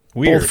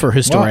 Weird. Both for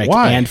Historic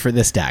Why? and for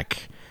this deck.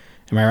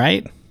 Am I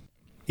right?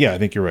 Yeah, I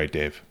think you're right,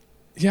 Dave.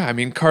 Yeah, I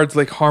mean, cards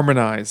like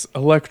Harmonize,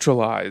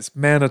 Electrolyze,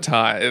 Mana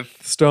Tithe,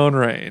 Stone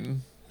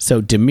Rain.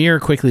 So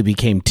Dimir quickly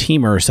became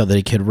Teamer so that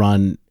he could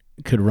run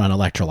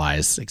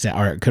Electrolyze,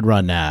 or could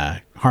run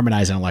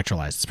Harmonize and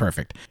Electrolyze. It's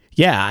perfect.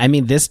 Yeah, I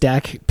mean, this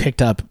deck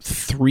picked up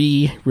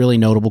 3 really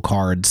notable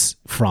cards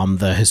from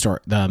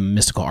the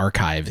Mystical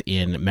Archive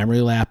in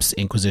Memory Lapse,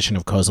 Inquisition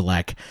of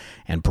Kozilek,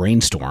 and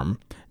Brainstorm.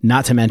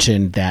 Not to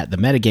mention that the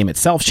metagame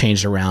itself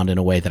changed around in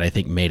a way that I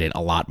think made it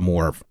a lot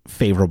more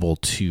favorable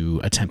to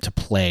attempt to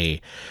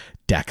play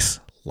decks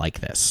like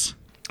this.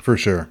 For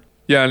sure.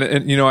 Yeah,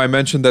 and you know, I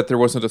mentioned that there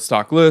wasn't a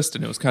stock list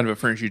and it was kind of a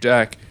fringy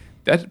deck.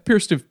 That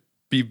appears to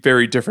be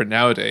very different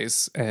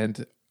nowadays.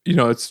 And, you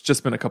know, it's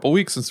just been a couple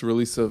weeks since the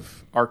release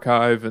of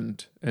Archive,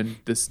 and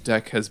this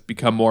deck has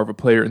become more of a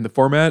player in the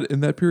format in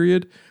that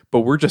period.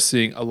 But we're just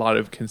seeing a lot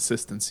of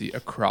consistency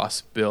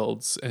across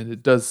builds, and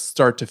it does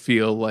start to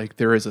feel like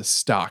there is a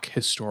stock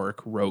Historic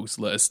rogues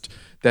list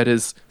that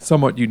is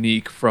somewhat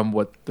unique from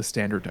what the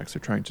standard decks are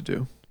trying to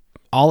do.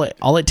 All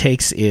it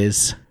takes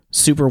is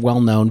super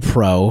well-known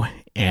pro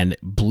and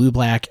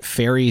blue-black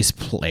fairies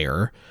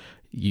player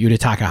Yuta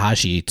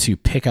Takahashi to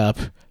pick up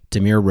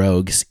Dimir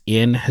Rogues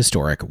in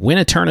Historic, win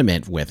a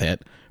tournament with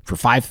it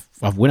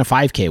win a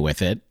 5K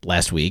with it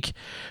last week,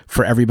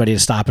 for everybody to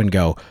stop and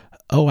go,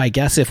 oh, I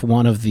guess if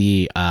one of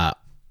the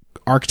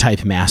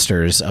archetype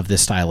masters of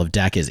this style of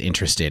deck is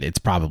interested, it's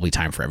probably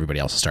time for everybody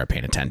else to start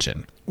paying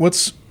attention.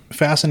 What's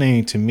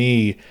fascinating to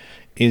me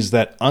is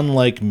that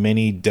unlike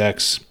many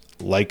decks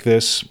like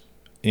this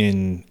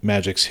in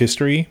Magic's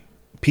history,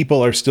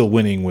 people are still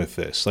winning with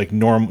this. Like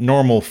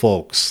normal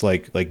folks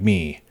like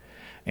me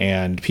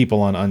and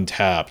people on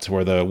Untapped,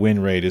 where the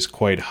win rate is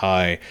quite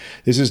high.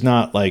 This is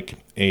not like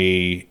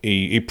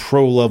a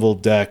pro level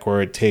deck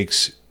where it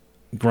takes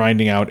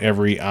grinding out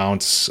every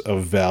ounce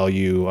of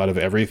value out of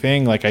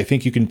everything. Like, I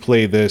think you can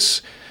play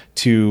this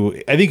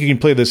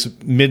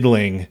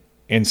middling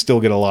and still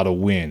get a lot of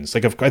wins.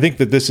 Like, I think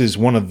that this is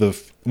one of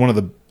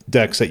the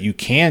decks that you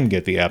can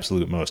get the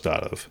absolute most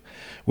out of,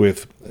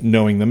 with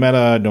knowing the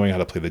meta, knowing how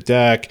to play the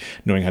deck,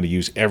 knowing how to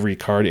use every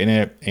card in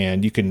it,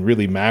 and you can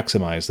really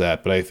maximize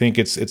that. But I think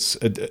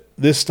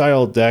this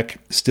style deck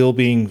still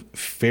being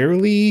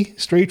fairly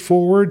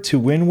straightforward to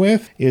win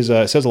with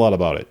says a lot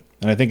about it.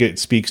 And I think it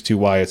speaks to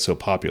why it's so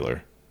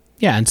popular.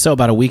 Yeah, and so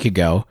about a week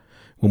ago,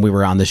 when we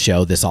were on the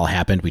show, this all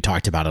happened. We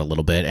talked about it a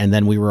little bit, and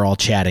then we were all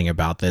chatting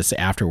about this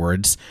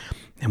afterwards,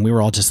 and we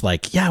were all just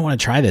like, yeah, I want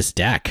to try this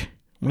deck.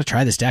 I'm going to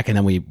try this deck. And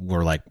then we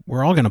were like,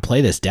 we're all going to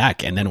play this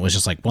deck. And then it was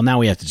just like, well, now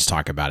we have to just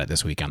talk about it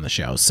this week on the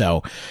show.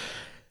 So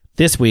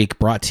this week,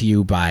 brought to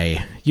you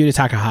by Yuta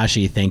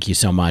Takahashi. Thank you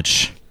so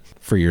much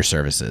for your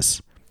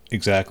services.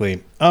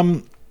 Exactly.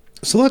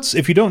 So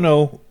if you don't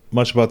know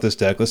much about this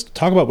deck, let's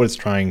talk about what it's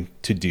trying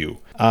to do.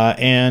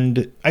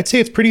 And I'd say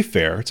it's pretty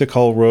fair to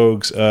call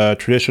Rogues a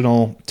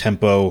traditional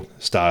tempo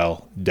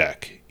style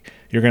deck.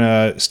 You're going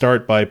to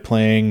start by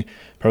playing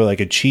probably like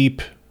a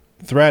cheap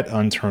threat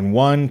on turn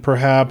 1,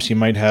 perhaps. You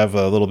might have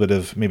a little bit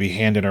of maybe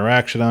hand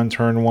interaction on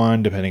turn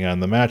 1, depending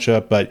on the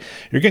matchup, but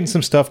you're getting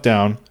some stuff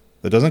down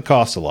that doesn't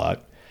cost a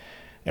lot.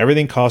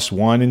 Everything costs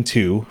 1 and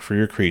 2 for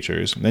your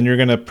creatures. And then you're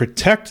going to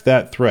protect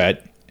that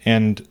threat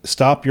and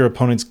stop your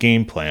opponent's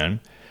game plan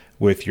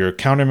with your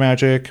counter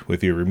magic,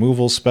 with your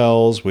removal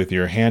spells, with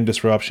your hand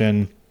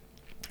disruption.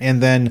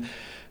 And then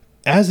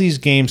as these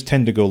games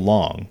tend to go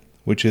long,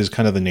 which is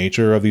kind of the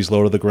nature of these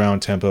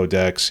low-to-the-ground tempo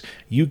decks,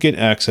 you get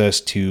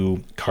access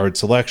to card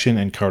selection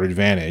and card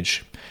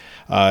advantage.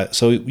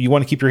 So you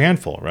want to keep your hand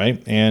full,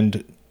 right?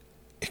 And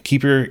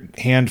keep your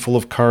hand full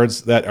of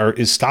cards that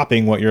is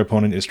stopping what your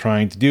opponent is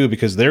trying to do,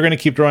 because they're going to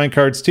keep drawing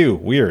cards too.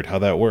 Weird how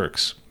that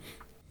works.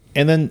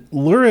 And then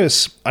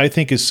Lurrus, I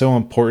think, is so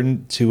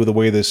important to the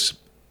way this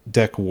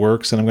deck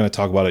works, and I'm going to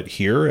talk about it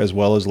here as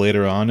well as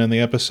later on in the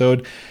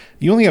episode.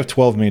 You only have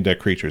 12 main deck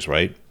creatures,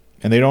 right?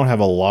 And they don't have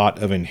a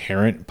lot of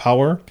inherent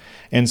power.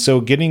 And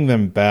so getting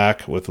them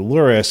back with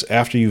Lurrus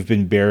after you've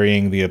been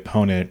burying the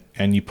opponent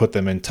and you put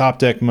them in top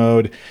deck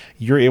mode,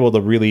 you're able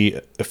to really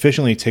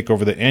efficiently take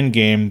over the end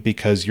game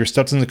because your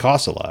stuff doesn't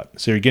cost a lot.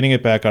 So you're getting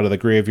it back out of the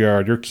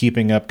graveyard, you're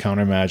keeping up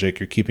counter magic,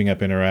 you're keeping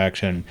up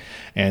interaction,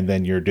 and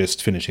then you're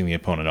just finishing the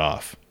opponent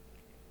off.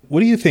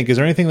 What do you think? Is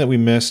there anything that we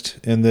missed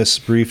in this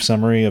brief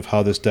summary of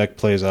how this deck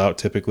plays out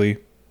typically?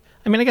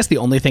 I mean, I guess the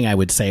only thing I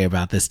would say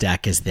about this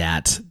deck is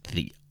that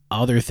the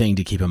other thing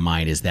to keep in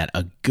mind is that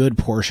a good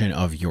portion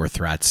of your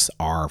threats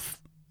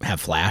have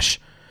flash.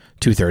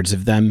 2/3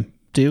 of them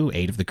do.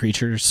 8 of the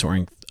creatures.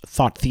 Soaring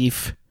Thought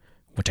Thief,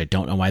 which I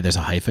don't know why there's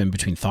a hyphen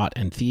between Thought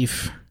and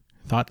Thief.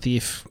 Thought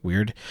Thief,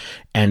 weird.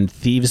 And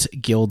Thieves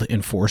Guild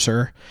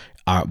Enforcer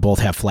both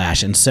have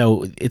flash. And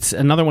so it's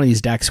another one of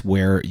these decks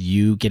where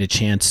you get a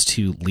chance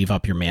to leave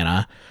up your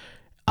mana,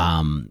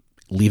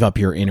 leave up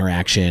your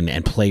interaction,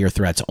 and play your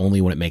threats only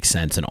when it makes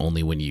sense and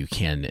only when you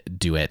can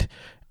do it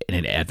in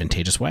an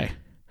advantageous way.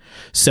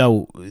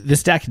 So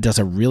this deck does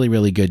a really,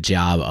 really good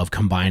job of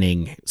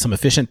combining some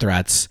efficient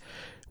threats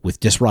with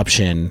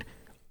disruption,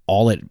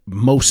 all at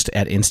most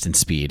at instant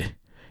speed,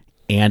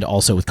 and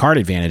also with card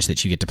advantage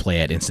that you get to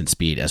play at instant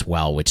speed as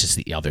well, which is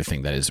the other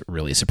thing that is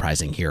really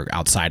surprising here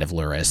outside of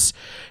Lurrus.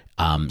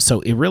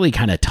 So it really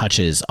kind of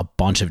touches a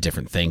bunch of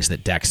different things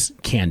that decks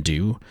can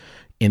do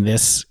in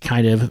this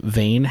kind of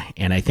vein.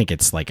 And I think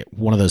it's like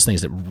one of those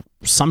things that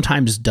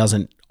sometimes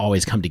doesn't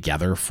always come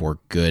together for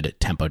good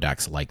tempo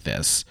decks like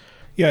this.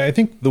 Yeah, I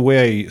think the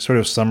way I sort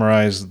of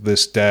summarize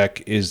this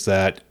deck is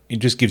that it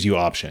just gives you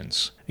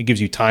options. It gives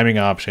you timing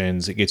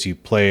options, it gives you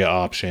play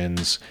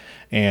options,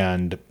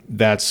 and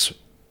that's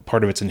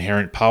part of its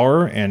inherent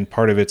power and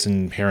part of its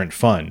inherent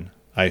fun,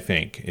 I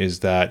think, is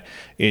that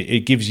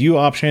it gives you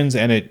options,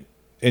 and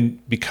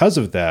because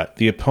of that,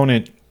 the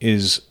opponent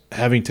is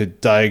having to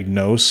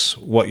diagnose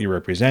what you're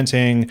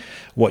representing,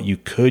 what you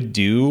could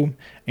do.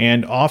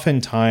 And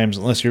oftentimes,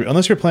 unless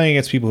you're playing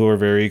against people who are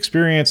very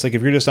experienced, like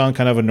if you're just on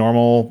kind of a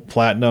normal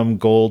platinum,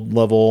 gold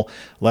level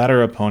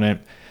ladder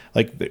opponent,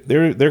 like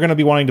they're going to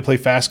be wanting to play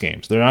fast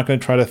games. They're not going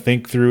to try to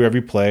think through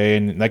every play,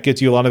 and that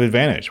gets you a lot of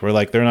advantage. Where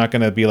like they're not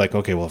going to be like,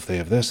 okay, well if they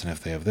have this and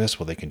if they have this,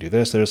 well they can do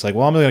this. They're just like,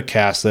 well I'm going to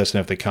cast this, and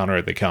if they counter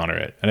it, they counter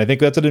it. And I think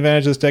that's an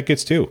advantage this deck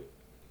gets too.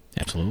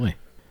 Absolutely.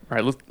 All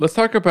right, let's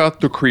talk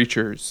about the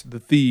creatures, the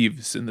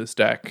thieves in this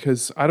deck,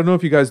 because I don't know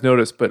if you guys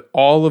noticed, but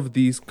all of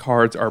these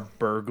cards are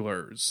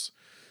burglars.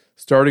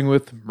 Starting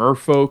with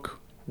Merfolk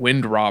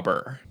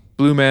Windrobber.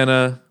 Blue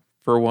mana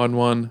for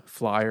 1/1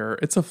 flyer.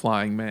 It's a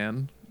flying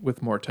man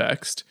with more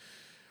text.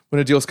 When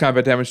it deals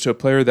combat damage to a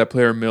player, that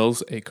player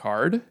mills a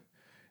card.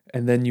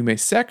 And then you may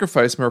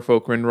sacrifice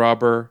Merfolk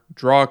Windrobber,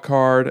 draw a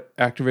card,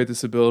 activate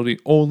this ability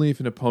only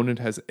if an opponent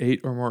has 8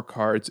 or more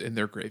cards in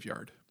their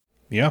graveyard.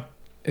 Yeah.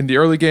 In the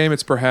early game,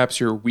 it's perhaps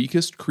your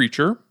weakest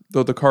creature,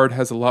 though the card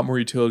has a lot more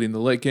utility in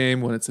the late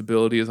game when its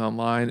ability is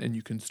online and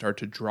you can start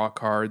to draw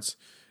cards,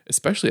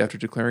 especially after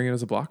declaring it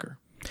as a blocker.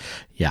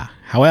 Yeah.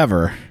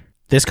 However,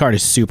 this card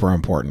is super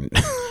important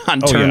on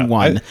turn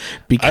one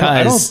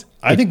because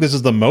I think this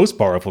is the most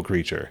powerful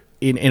creature.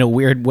 In a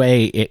weird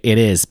way, it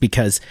is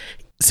because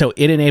so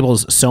it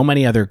enables so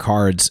many other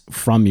cards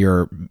from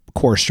your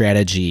core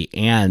strategy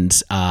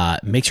and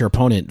makes your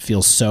opponent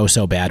feel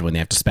so bad when they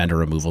have to spend a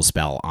removal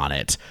spell on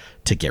it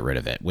to get rid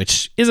of it,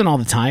 which isn't all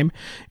the time,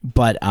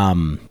 but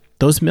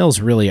those mills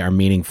really are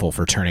meaningful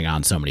for turning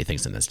on so many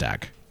things in this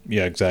deck.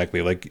 Yeah,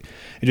 exactly. Like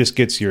it just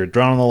gets your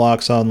Drawn on the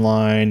Locks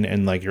online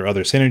and like your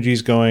other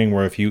synergies going,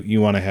 where if you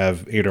want to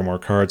have 8 or more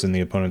cards in the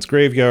opponent's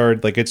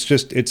graveyard, like it's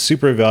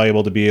super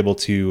valuable to be able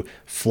to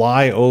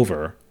fly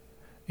over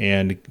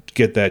and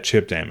get that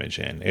chip damage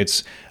in.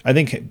 I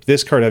think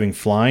this card having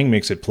flying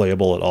makes it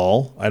playable at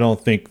all. I don't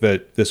think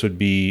that this would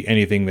be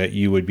anything that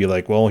you would be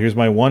like, well, here's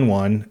my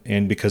 1/1,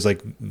 and because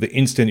like the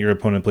instant your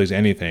opponent plays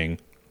anything,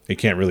 it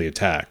can't really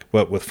attack.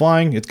 But with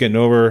flying, it's getting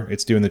over,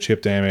 it's doing the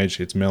chip damage,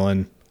 it's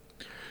milling.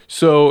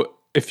 So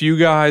if you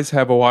guys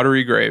have a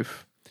Watery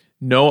Grave,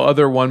 no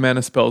other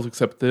 1-mana spells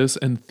except this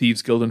and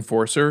Thieves Guild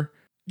Enforcer,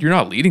 you're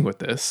not leading with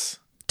this.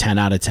 10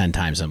 out of 10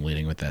 times I'm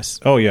leading with this.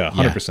 Oh yeah,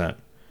 100%. Yeah.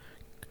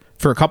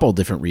 For a couple of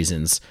different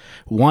reasons.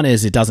 One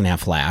is it doesn't have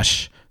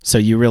flash, so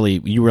you really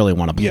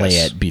want to play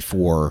it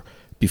before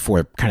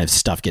kind of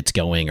stuff gets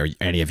going or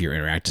any of your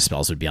interactive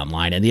spells would be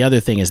online. And the other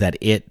thing is that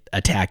it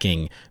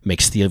attacking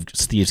makes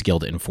Thieves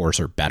Guild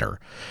Enforcer better.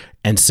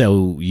 And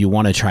so you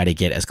want to try to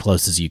get as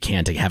close as you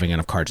can to having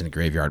enough cards in the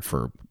graveyard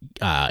for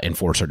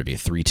Enforcer to be a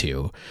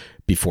 3/2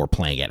 before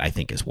playing it, I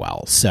think, as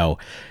well. So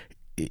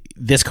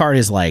this card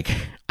is like,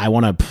 I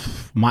want to,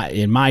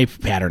 in my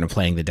pattern of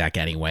playing the deck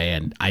anyway,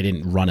 and I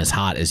didn't run as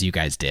hot as you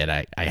guys did.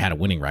 I had a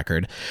winning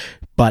record,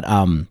 but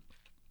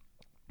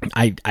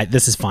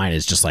this is fine.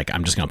 It's just like,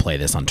 I'm just going to play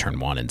this on turn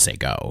 1 and say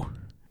go.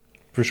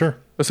 For sure.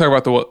 Let's talk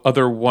about the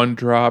other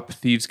 1-drop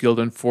Thieves Guild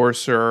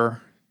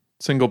Enforcer.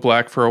 Single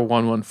black for a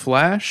 1/1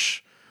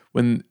 flash.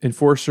 When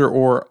Enforcer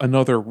or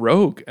another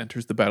rogue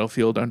enters the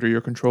battlefield under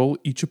your control,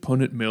 each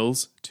opponent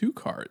mills 2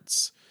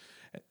 cards.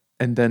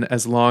 And then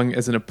as long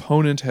as an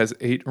opponent has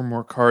 8 or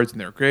more cards in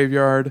their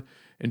graveyard,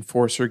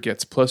 Enforcer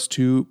gets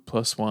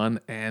 +2/+1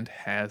 and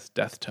has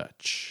Death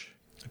Touch.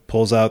 It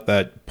pulls out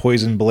that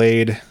poison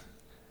blade.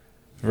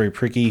 Very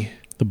pricky.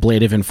 The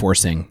Blade of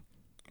Enforcing.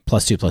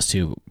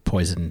 +2/+2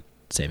 poison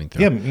saving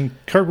throw. Yeah, I mean,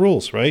 card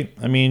rules, right?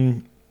 I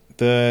mean,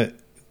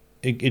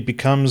 it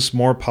becomes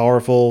more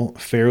powerful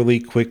fairly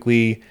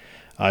quickly.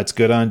 It's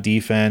good on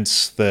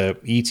defense. The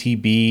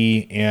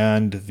ETB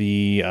and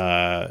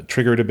the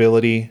triggered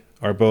ability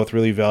are both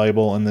really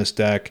valuable in this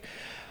deck.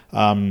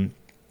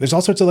 There's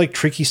all sorts of like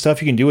tricky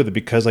stuff you can do with it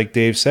because, like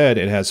Dave said,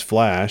 it has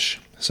flash.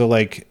 So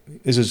like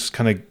this is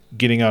kind of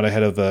getting out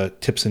ahead of the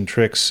tips and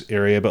tricks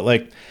area. But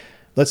like,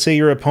 let's say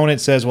your opponent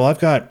says, "Well, I've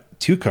got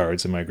 2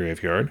 cards in my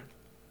graveyard,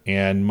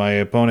 and my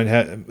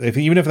opponent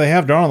even if they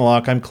have Drawn on the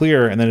Lock, I'm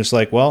clear." And then it's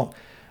like, "Well,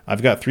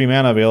 I've got 3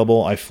 mana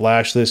available. I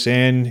flash this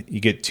in. You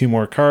get 2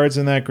 more cards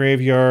in that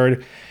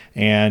graveyard,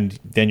 and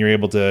then you're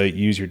able to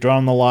use your Draw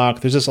on the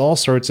Lock." There's just all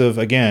sorts of,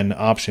 again,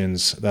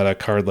 options that a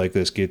card like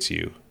this gets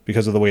you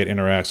because of the way it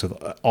interacts with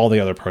all the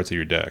other parts of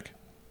your deck.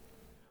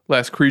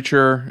 Last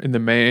creature in the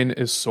main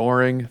is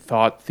Soaring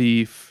Thought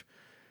Thief.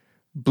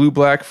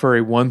 Blue-black for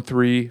a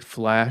 1/3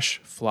 flash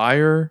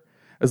flyer.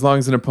 As long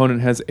as an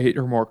opponent has 8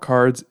 or more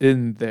cards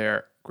in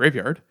their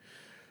graveyard.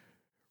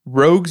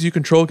 Rogues you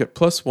control get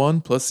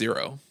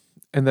 +1/+0.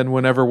 And then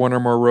whenever 1 or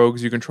more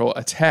rogues you control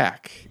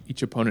attack,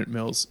 each opponent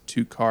mills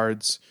 2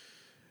 cards.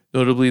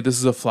 Notably, this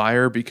is a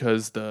flyer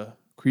because the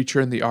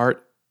creature in the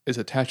art is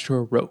attached to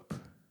a rope.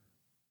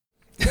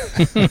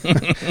 Is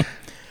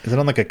it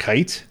on like a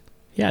kite?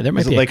 Yeah, there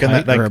might Is be it like a in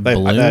kite that, or a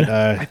balloon.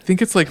 I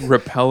think it's like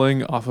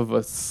rappelling off of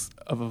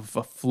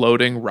a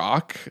floating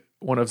rock.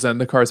 One of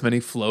Zendikar's many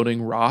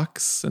floating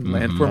rocks and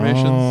land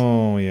formations.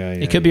 Oh, yeah.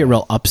 It could be a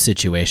real up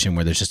situation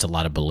where there's just a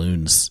lot of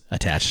balloons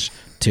attached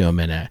to him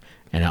and an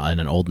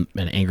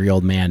angry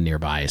old man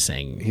nearby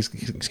saying, He's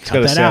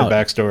got a sad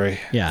backstory.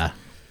 Yeah.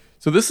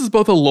 So this is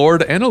both a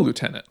lord and a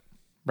lieutenant,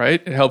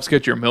 right? It helps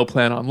get your mill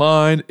plan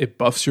online. It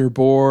buffs your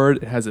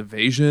board. It has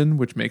evasion,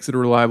 which makes it a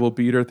reliable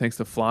beater thanks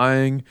to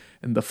flying.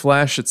 And the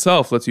flash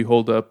itself lets you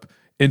hold up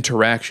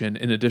interaction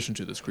in addition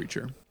to this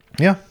creature.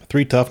 Yeah,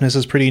 3 toughness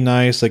is pretty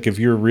nice. Like if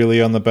you're really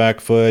on the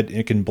back foot,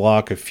 it can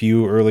block a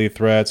few early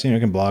threats. You know, it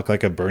can block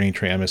like a Burning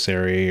Tree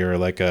Emissary or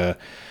like the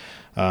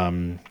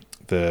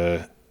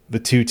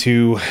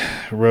 2/2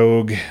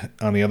 rogue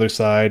on the other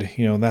side.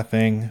 You know, that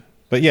thing.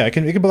 But yeah, it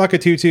can block a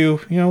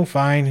 2/2. You know,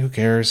 fine. Who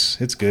cares?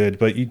 It's good.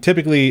 But you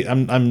typically,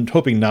 I'm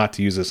hoping not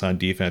to use this on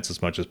defense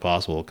as much as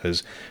possible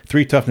because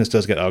 3 toughness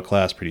does get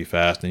outclassed pretty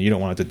fast, and you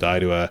don't want it to die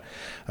to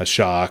a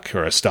shock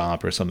or a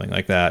stomp or something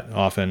like that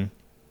often.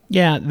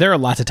 Yeah, there are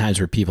lots of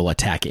times where people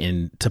attack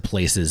into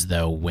places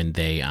though when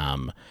they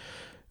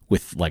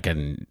with like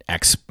an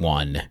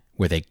X1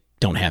 where they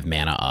don't have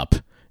mana up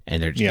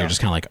and they're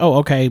just kind of like, "Oh,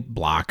 okay,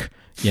 block,"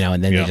 you know,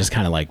 and then they just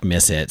kind of like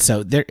miss it.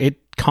 So it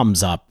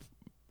comes up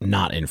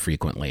not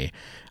infrequently,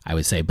 I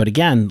would say. But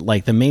again,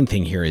 like the main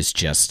thing here is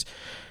just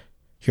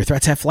your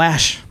threats have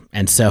flash,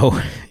 and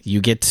so you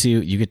get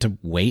to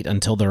wait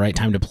until the right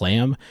time to play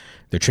them.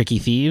 They're tricky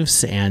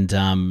thieves, and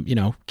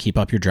keep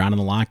up your Drawn on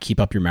the Lock, keep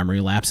up your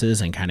memory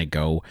lapses, and kind of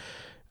go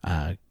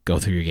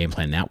through your game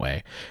plan that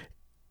way.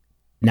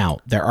 Now,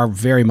 there are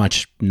very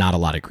much not a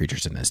lot of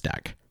creatures in this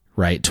deck,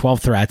 right?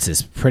 12 threats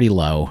is pretty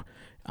low,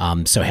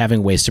 so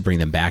having ways to bring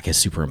them back is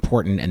super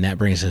important, and that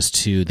brings us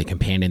to the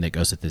companion that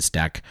goes with this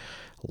deck,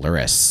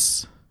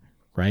 Lurrus,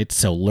 right?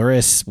 So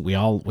Lurrus, we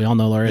all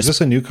know Lurrus. Is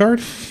this a new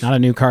card? Not a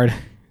new card.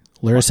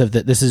 This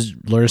is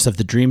Lurrus of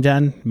the Dream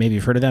Den. Maybe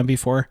you've heard of them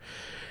before.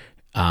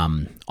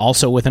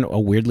 Also with a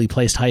weirdly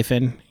placed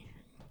hyphen.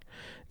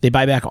 They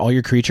buy back all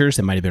your creatures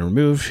that might have been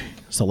removed,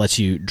 so it lets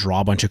you draw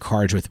a bunch of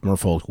cards with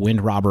Merfolk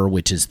Windrobber,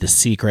 which is the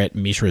secret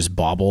Mishra's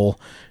Bauble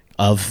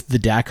of the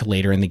deck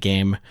later in the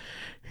game,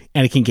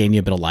 and it can gain you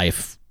a bit of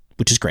life,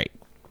 which is great.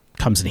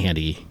 Comes in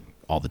handy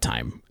all the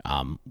time.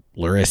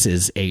 Lurrus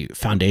is a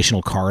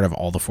foundational card of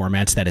all the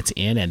formats that it's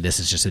in, and this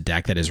is just a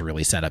deck that is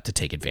really set up to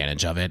take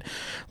advantage of it.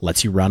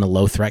 Lets you run a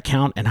low threat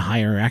count and a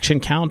higher action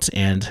count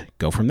and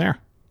go from there.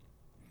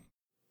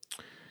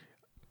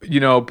 You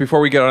know,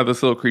 before we get out of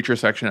this little creature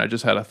section, I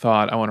just had a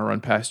thought I want to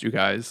run past you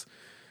guys.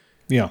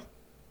 Yeah.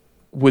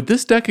 Would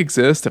this deck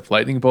exist if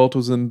Lightning Bolt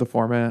was in the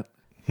format?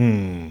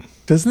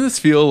 Doesn't this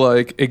feel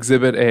like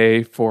Exhibit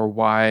A for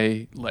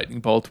why Lightning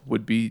Bolt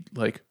would be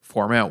like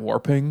format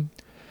warping?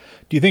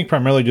 Do you think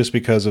primarily just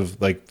because of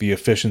like the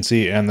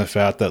efficiency and the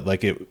fact that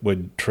like it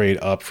would trade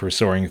up for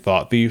Soaring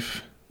Thought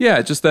Thief?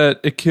 Yeah, just that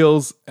it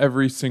kills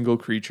every single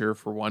creature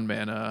for 1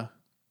 mana.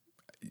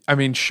 I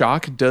mean,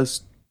 Shock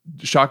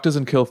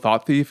doesn't kill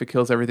Thought Thief, it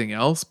kills everything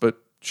else, but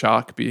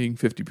Shock being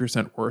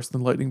 50% worse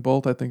than Lightning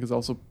Bolt, I think is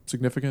also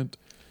significant.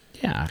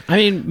 Yeah. I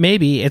mean,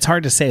 maybe it's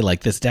hard to say.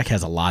 Like, this deck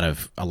has a lot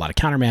of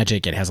counter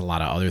magic. It has a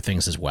lot of other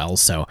things as well.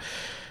 So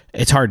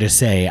it's hard to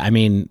say. I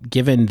mean,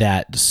 given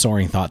that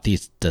Soaring Thought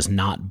Thief does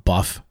not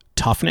buff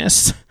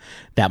toughness,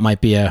 that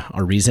might be a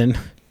reason.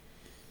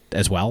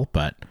 as well,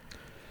 but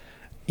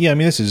yeah, I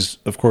mean, this is,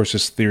 of course,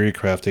 just theory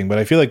crafting, but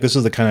I feel like this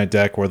is the kind of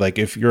deck where, like,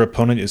 if your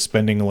opponent is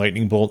spending a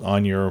lightning bolt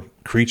on your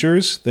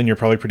creatures, then you're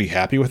probably pretty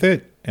happy with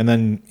it. And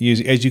then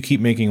as you keep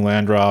making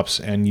land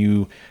drops and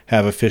you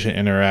have efficient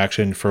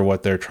interaction for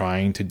what they're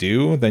trying to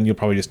do, then you'll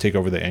probably just take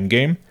over the end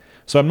game.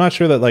 So I'm not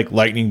sure that, like,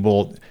 lightning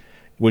bolt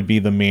would be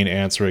the main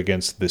answer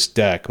against this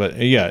deck, but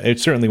yeah, it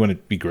certainly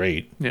wouldn't be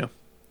great. Yeah.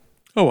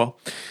 Oh, well.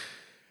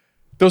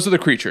 Those are the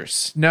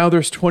creatures. Now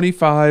there's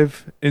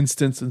 25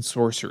 instants and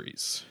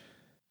sorceries.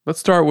 Let's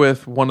start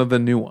with one of the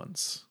new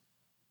ones.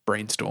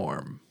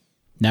 Brainstorm.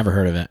 never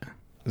heard of it.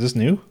 Is this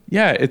new?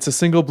 Yeah, it's a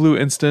single blue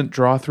instant,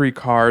 draw 3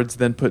 cards,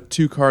 then put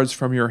 2 cards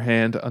from your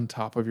hand on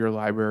top of your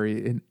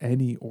library in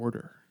any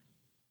order.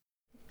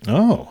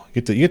 Oh,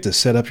 you get to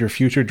set up your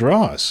future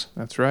draws.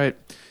 That's right.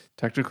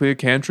 Technically a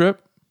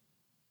cantrip.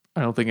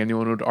 I don't think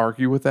anyone would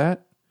argue with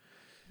that.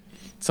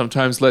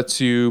 Sometimes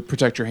lets you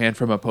protect your hand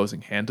from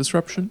opposing hand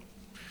disruption.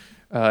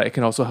 It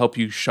can also help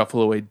you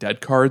shuffle away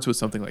dead cards with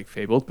something like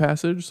Fabled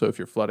Passage. So if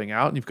you're flooding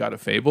out and you've got a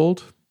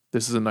Fabled,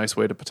 this is a nice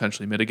way to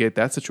potentially mitigate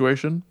that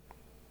situation.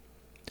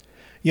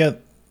 Yeah,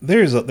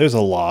 there's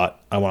a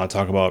lot I want to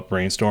talk about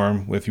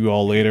Brainstorm with you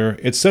all later.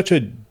 It's such a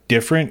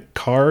different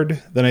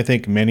card than I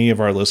think many of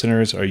our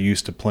listeners are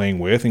used to playing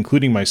with,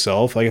 including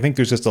myself. Like, I think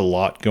there's just a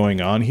lot going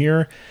on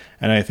here,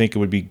 and I think it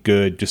would be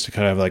good just to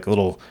kind of have like a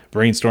little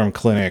brainstorm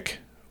clinic.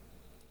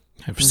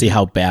 I see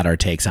how bad our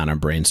takes on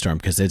Brainstorm,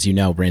 because as you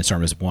know,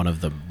 Brainstorm is one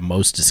of the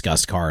most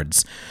discussed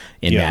cards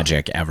in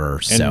Magic ever.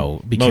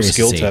 So be curious most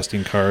skill to see.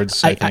 testing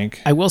cards, I think.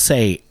 I will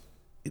say,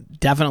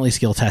 definitely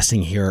skill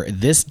testing here.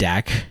 This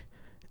deck,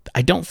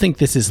 I don't think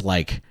this is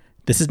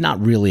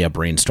not really a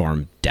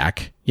Brainstorm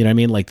deck. You know what I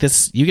mean? Like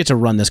this, you get to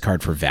run this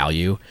card for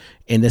value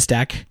in this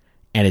deck,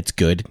 and it's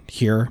good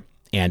here.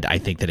 And I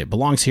think that it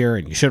belongs here,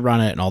 and you should run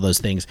it, and all those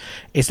things.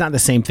 It's not the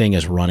same thing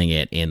as running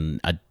it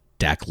in a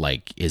deck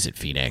like Izzet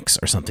Phoenix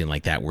or something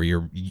like that, where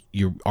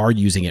you are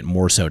using it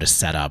more so to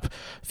set up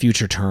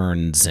future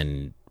turns.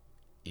 And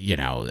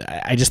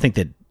I just think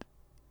that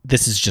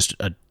this is just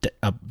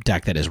a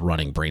deck that is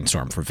running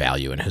Brainstorm for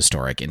value and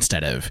historic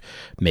instead of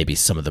maybe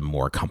some of the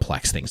more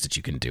complex things that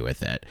you can do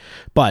with it.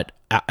 But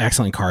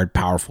excellent card,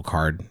 powerful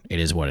card.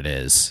 It is what it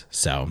is.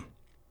 So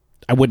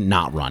I would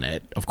not run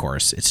it. Of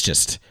course, it's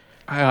just,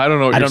 I don't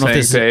know what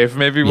you're saying, Dave.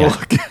 Maybe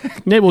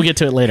we'll get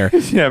to it later.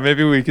 Yeah,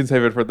 maybe we can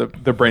save it for the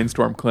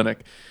Brainstorm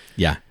clinic.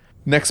 Yeah.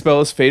 Next spell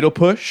is Fatal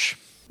Push.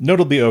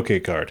 Notably okay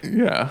card.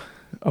 Yeah,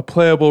 a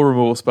playable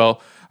removal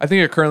spell. I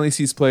think it currently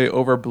sees play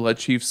over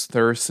Bloodchief's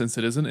Thirst since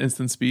it is an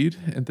instant speed,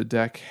 and the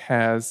deck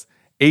has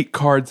 8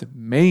 cards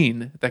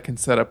main that can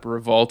set up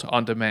Revolt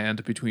on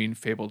demand between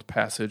Fabled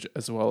Passage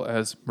as well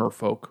as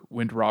Merfolk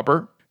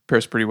Windrobber.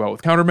 Pairs pretty well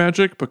with counter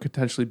magic, but could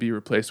potentially be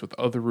replaced with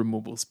other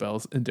removal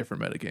spells in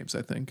different metagames,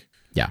 I think.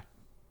 Yeah.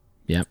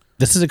 Yeah.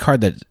 This is a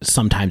card that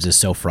sometimes is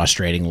so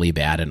frustratingly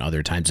bad and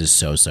other times is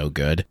so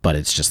good, but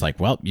it's just like,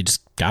 well, you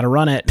just got to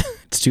run it.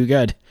 It's too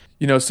good.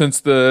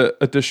 Since the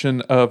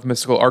addition of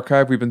Mystical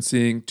Archive, we've been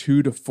seeing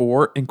 2 to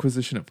 4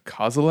 Inquisition of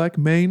Kozilek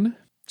main.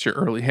 It's your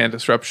early hand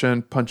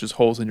disruption, punches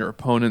holes in your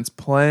opponent's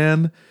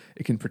plan.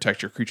 It can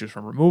protect your creatures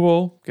from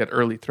removal, get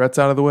early threats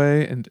out of the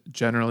way, and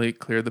generally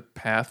clear the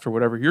path for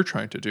whatever you're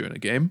trying to do in a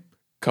game.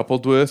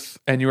 Coupled with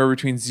anywhere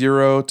between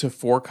 0 to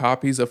 4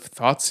 copies of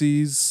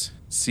Thoughtseize.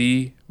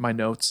 See my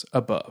notes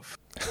above.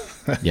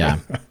 Yeah.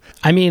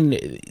 I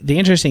mean, the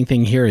interesting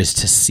thing here is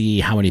to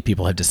see how many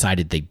people have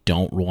decided they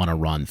don't want to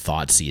run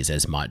Thoughtseize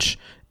as much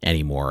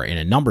anymore in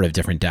a number of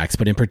different decks,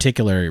 but in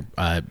particular,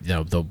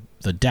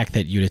 the deck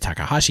that Yuta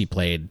Takahashi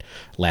played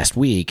last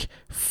week,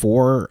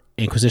 4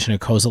 Inquisition of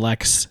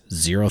Kozilek's,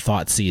 0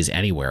 Thoughtseize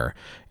anywhere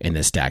in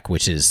this deck,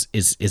 which is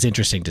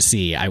interesting to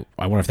see. I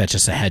wonder if that's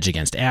just a hedge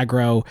against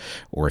aggro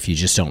or if you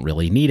just don't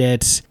really need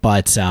it.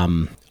 But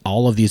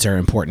all of these are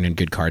important and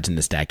good cards in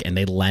this deck, and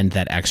they lend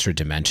that extra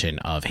dimension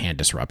of hand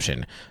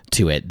disruption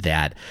to it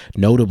that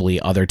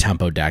notably other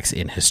tempo decks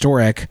in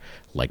Historic,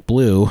 like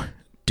Blue,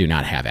 do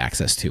not have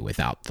access to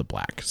without the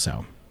black.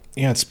 So,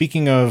 yeah,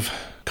 speaking of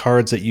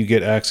cards that you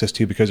get access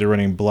to because you're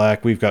running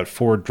black, we've got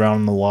 4 Drown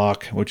in the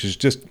Loch, which is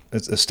just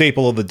it's a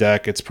staple of the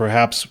deck. It's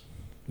perhaps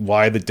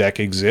why the deck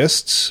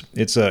exists.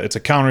 It's a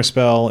counter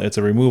spell. It's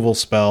a removal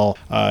spell.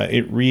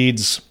 It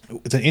reads,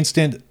 it's an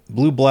instant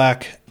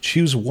blue-black,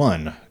 choose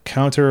 1.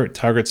 Counter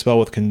target spell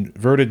with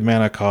converted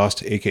mana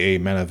cost, aka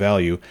mana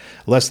value,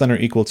 less than or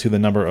equal to the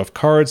number of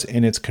cards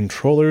in its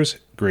controller's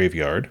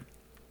graveyard.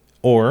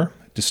 Or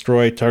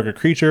destroy target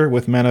creature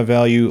with mana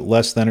value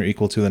less than or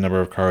equal to the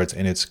number of cards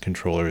in its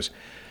controller's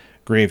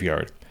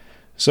graveyard.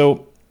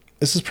 So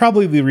this is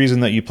probably the reason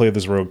that you play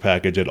this rogue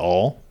package at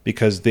all,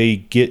 because they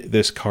get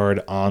this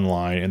card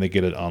online and they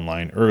get it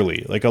online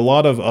early. Like a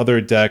lot of other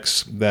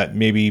decks that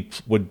maybe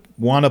would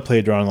want to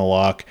play Drawn in the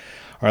Loch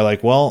are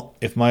like, well,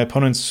 if my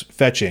opponent's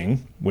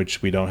fetching,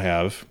 which we don't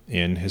have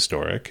in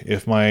Historic,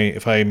 if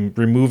I'm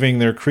removing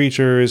their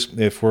creatures,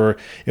 if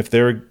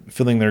they're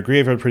filling their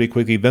graveyard pretty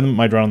quickly, then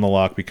my Drawn in the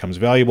Loch becomes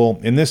valuable.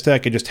 In this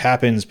deck, it just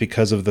happens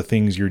because of the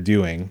things you're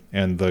doing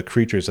and the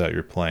creatures that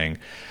you're playing.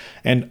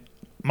 And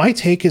My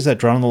take is that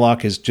Drown in the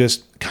Loch is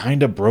just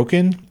kind of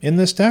broken in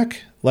this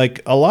deck.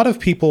 Like, a lot of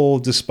people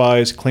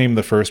despise Claim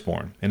the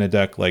Firstborn in a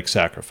deck like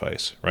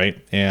Sacrifice,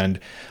 right? And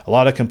a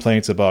lot of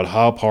complaints about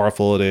how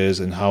powerful it is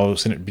and how,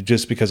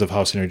 just because of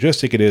how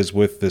synergistic it is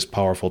with this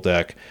powerful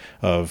deck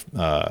of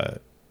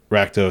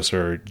Rakdos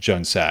or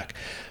Jund Sak.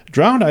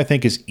 Drowned, I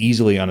think, is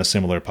easily on a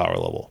similar power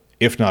level,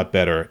 if not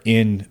better,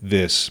 in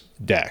this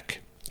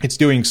deck. It's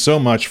doing so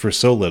much for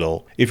so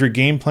little. If your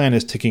game plan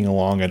is ticking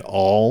along at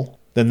all,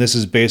 then this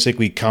is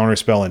basically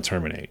Counterspell and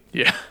Terminate.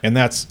 Yeah. And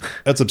that's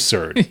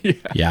absurd.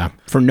 Yeah.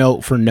 For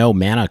no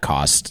mana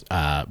cost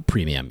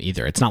premium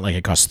either. It's not like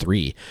it costs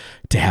 3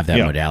 to have that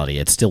modality.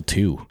 It's still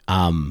 2.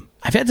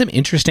 I've had some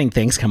interesting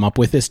things come up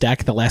with this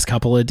deck the last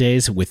couple of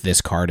days, with this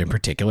card in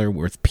particular,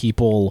 with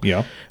people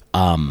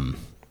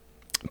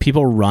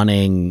people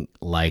running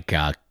like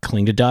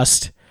Cling to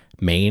Dust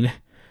main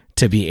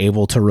to be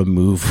able to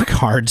remove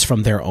cards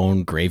from their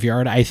own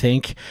graveyard, I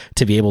think,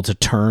 to be able to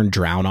turn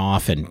Drown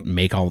off and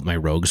make all of my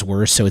rogues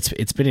worse. So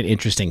it's been an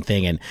interesting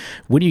thing. And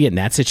when you get in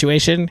that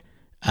situation,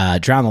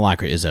 Drown the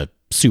Loch is a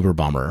super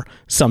bummer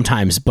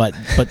sometimes, but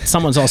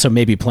someone's also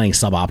maybe playing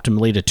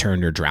suboptimally to turn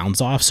your Drowns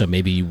off, so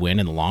maybe you win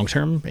in the long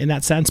term in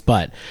that sense.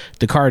 But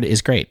the card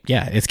is great.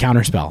 Yeah, it's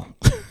Counterspell,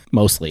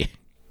 mostly.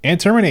 And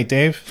Terminate,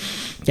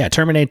 Dave. Yeah,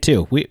 Terminate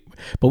too.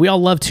 But we all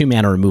love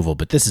 2-mana removal,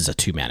 but this is a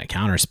 2-mana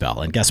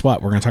counterspell. And guess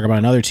what? We're going to talk about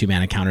another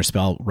 2-mana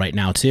counterspell right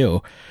now,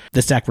 too.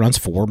 This deck runs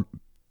 4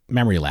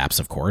 Memory Lapse,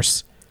 of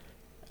course,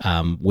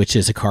 which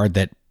is a card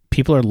that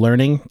people are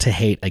learning to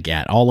hate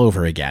again, all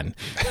over again.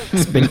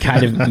 It's been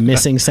kind of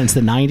missing since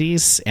the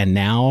 90s, and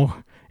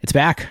now it's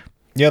back.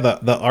 Yeah,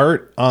 the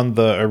art on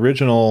the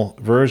original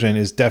version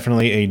is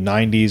definitely a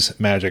 90s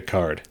Magic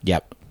card.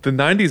 Yep. The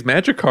 90s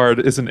Magic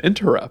card is an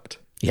interrupt.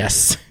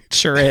 Yes, it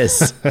sure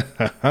is.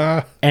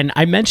 And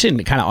I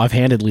mentioned kind of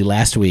offhandedly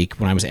last week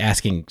when I was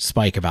asking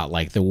Spike about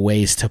like the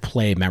ways to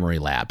play Memory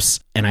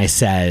Lapse. And I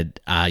said,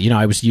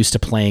 I was used to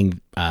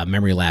playing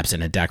Memory Lapse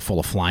in a deck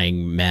full of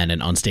flying men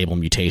and unstable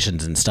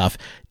mutations and stuff.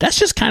 That's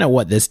just kind of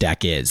what this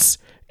deck is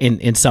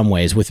in some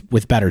ways,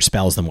 with better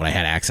spells than what I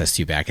had access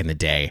to back in the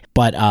day.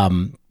 But,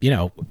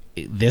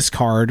 this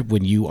card,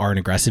 when you are an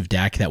aggressive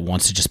deck that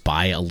wants to just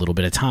buy a little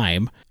bit of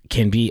time,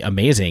 can be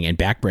amazing and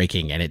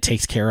backbreaking, and it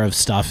takes care of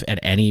stuff at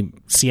any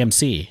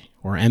CMC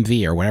or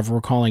MV or whatever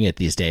we're calling it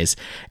these days,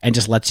 and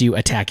just lets you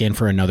attack in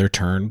for another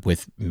turn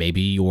with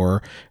maybe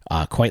your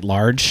quite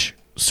large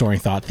Soaring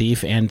Thought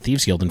Thief and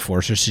Thieves Guild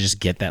Enforcers to just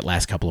get that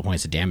last couple of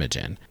points of damage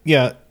in.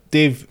 Yeah,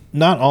 Dave,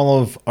 not all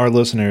of our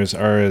listeners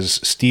are as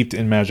steeped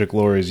in Magic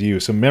lore as you.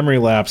 So Memory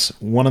Lapse,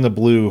 1 in the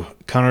blue,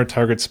 counter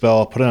target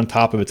spell, put it on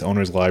top of its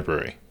owner's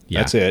library. Yeah.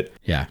 That's it.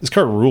 Yeah. This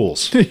card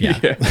rules. Yeah.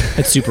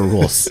 It super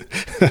rules.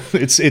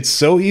 It's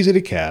so easy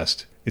to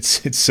cast.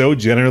 It's so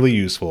generally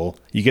useful.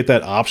 You get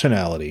that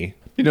optionality.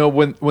 You know,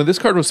 when this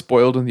card was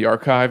spoiled in the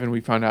archive and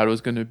we found out it was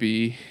going to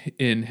be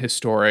in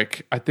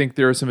Historic, I think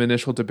there was some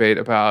initial debate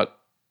about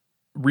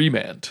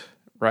Remand,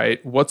 right?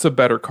 What's a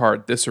better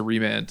card, this or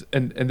Remand?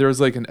 And there was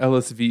like an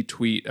LSV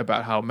tweet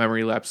about how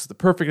Memory Lapse is the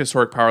perfect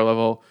Historic power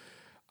level.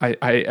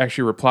 I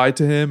actually replied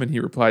to him, and he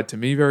replied to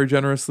me very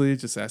generously,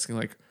 just asking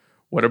like,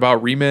 what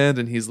about Remand?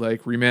 And he's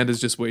like, Remand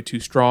is just way too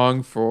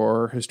strong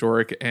for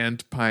Historic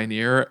and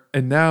Pioneer.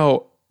 And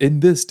now in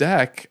this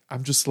deck,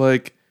 I'm just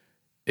like,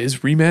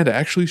 is Remand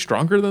actually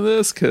stronger than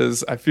this?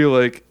 Because I feel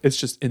like it's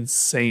just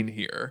insane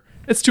here.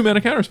 It's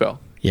 2-mana counterspell.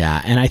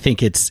 Yeah, and I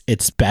think it's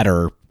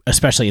better,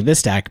 especially in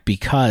this deck,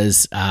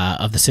 because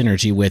of the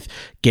synergy with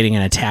getting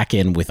an attack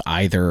in with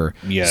either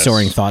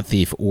Soaring Thought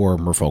Thief or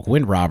Merfolk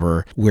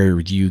Windrobber, where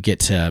you get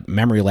to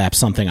Memory Lapse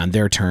something on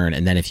their turn,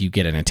 and then if you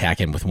get an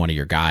attack in with one of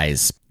your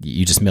guys,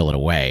 you just mill it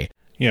away.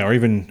 Yeah, or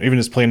even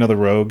just play another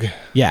rogue.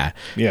 Yeah.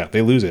 Yeah,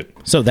 they lose it.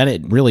 So then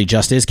it really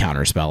just is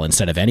counterspell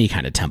instead of any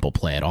kind of temple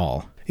play at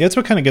all. Yeah, that's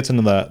what kind of gets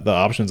into the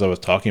options I was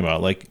talking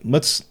about. Like,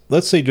 let's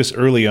say just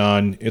early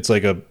on, it's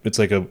like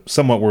a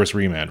somewhat worse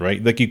Remand,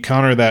 right? Like, you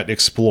counter that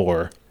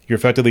Explore. You're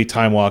effectively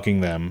time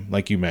walking them,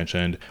 like you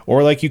mentioned,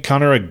 or like you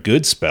counter a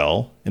good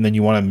spell and then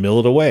you want to mill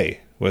it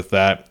away with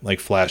that like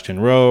Flashed in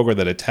Rogue or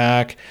that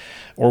attack.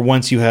 Or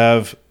once you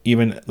have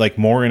even like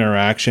more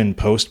interaction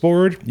post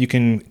board, you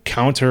can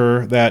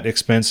counter that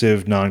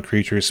expensive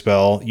non-creature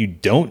spell. You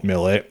don't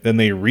mill it, then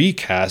they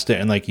recast it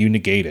and like you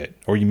negate it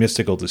or you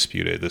Mystical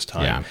Dispute it this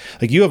time. Yeah.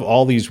 Like you have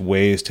all these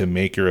ways to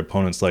make your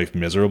opponent's life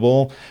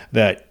miserable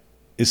that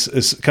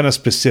is kind of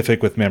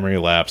specific with Memory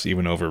Lapse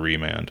even over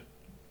Remand.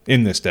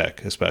 In this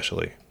deck,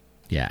 especially.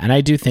 Yeah, and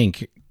I do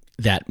think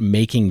that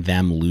making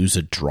them lose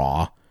a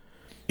draw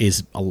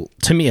is,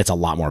 to me, it's a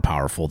lot more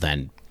powerful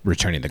than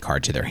returning the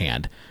card to their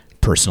hand,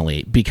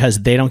 personally,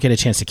 because they don't get a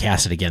chance to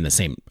cast it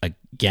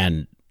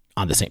again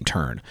on the same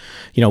turn.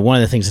 One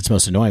of the things that's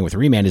most annoying with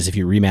remand is if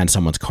you remand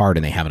someone's card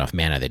and they have enough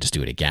mana, they just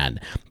do it again.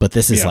 But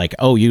this is like,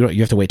 oh, you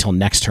have to wait till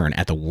next turn.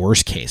 At the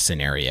worst case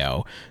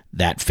scenario,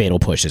 that Fatal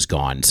Push is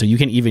gone. So you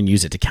can even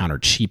use it to counter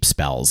cheap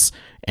spells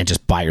and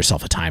just buy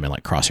yourself a time and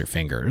like cross your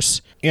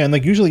fingers. Yeah, and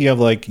like usually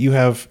you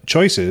have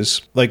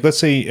choices. Like let's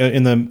say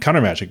in the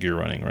counter magic you're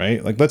running,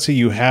 right? Like let's say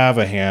you have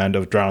a hand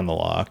of Drown in the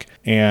Loch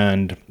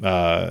and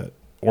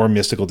or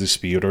Mystical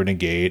Dispute or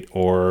Negate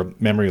or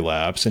Memory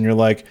Lapse, and you're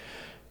like,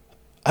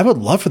 I would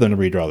love for them to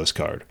redraw this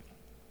card.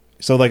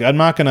 So like I'm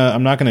not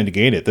gonna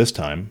negate it this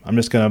time. I'm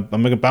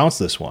gonna bounce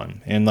this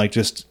one and like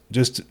just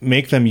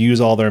make them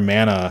use all their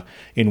mana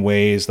in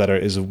ways that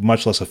is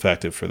much less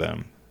effective for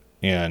them.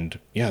 And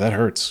yeah, that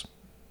hurts.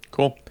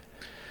 Cool.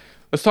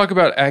 Let's talk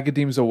about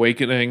Agadeem's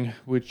Awakening,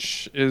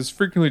 which is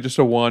frequently just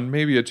a 1,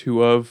 maybe a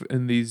 2 of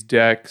in these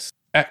decks.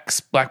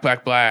 X,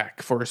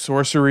 black. For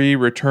sorcery,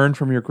 return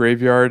from your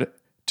graveyard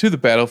to the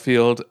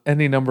battlefield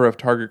any number of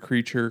target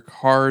creature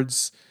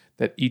cards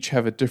that each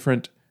have a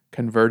different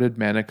converted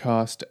mana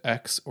cost,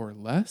 X or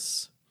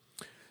less.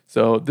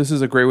 So this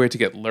is a great way to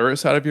get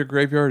Lurrus out of your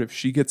graveyard if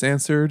she gets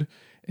answered,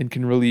 and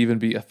can really even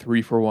be a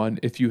 3-for-1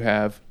 if you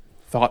have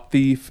Thought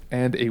Thief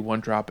and a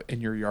 1-drop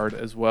in your yard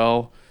as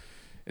well.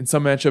 In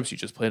some matchups, you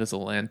just play it as a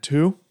land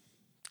too,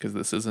 because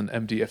this is an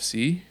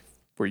MDFC,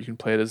 where you can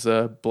play it as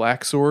a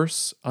black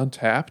source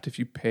untapped if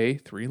you pay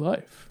 3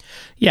 life.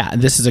 Yeah,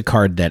 this is a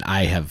card that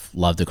I have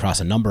loved across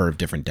a number of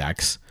different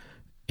decks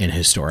in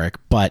Historic,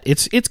 but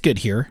it's good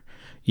here.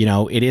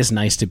 It is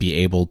nice to be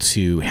able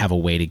to have a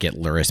way to get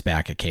Lurrus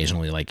back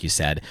occasionally, like you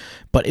said,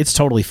 but it's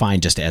totally fine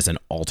just as an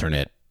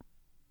alternate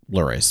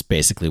Lurrus,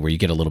 basically, where you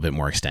get a little bit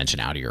more extension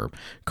out of your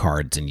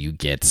cards and you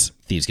get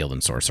Thieves Guild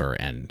and Sorcerer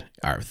and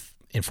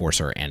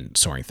Enforcer and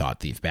Soaring Thought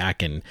Thief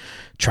back and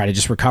try to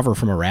just recover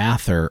from a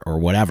Wrath or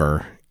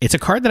whatever. It's a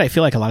card that I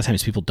feel like a lot of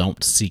times people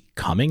don't see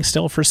coming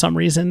still for some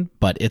reason,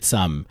 but it's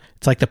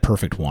like the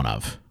perfect one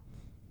of.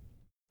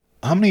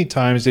 How many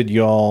times did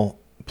y'all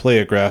play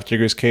a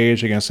Grafdigger's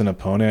Cage against an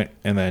opponent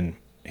and then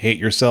hate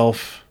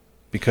yourself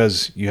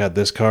because you had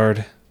this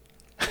card?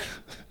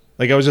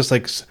 Like I was just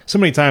like, so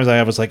many times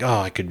I was like, oh,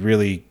 I could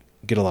really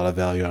get a lot of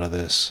value out of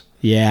this.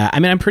 Yeah, I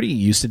mean, I'm pretty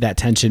used to that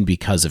tension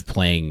because of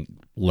playing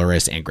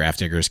Lurrus and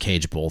Grafdigger's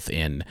Cage both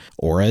in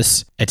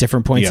Auras at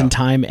different points in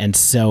time, and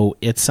so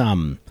it's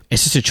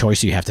just a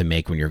choice you have to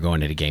make when you're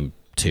going into game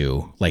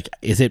 2. Like,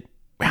 is it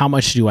how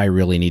much do I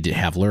really need to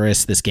have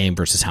Lurrus this game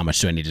versus how much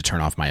do I need to turn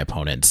off my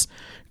opponent's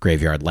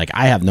graveyard? Like,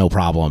 I have no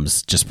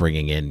problems just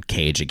bringing in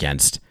Cage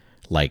against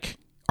like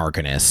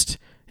Arcanist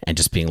and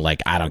just being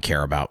like, I don't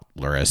care about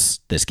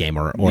Lurrus this game,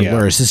 or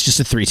Lurrus is just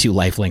a 3/2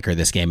 lifelinker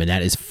this game, and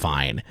that is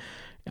fine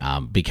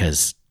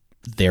because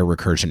their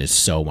recursion is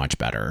so much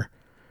better.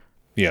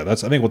 Yeah, I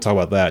think we'll talk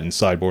about that in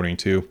sideboarding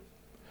too.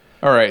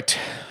 All right,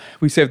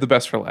 we saved the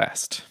best for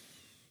last.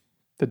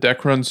 The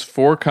deck runs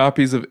 4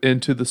 copies of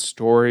Into the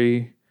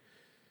Story,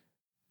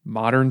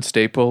 modern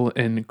staple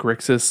in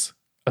Grixis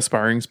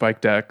Aspiring Spike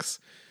decks.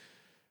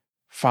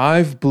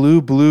 5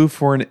 blue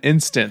for an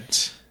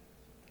instant.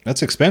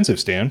 That's expensive,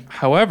 Stan.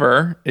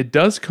 However, it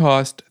does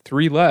cost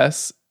 3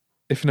 less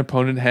if an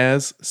opponent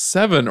has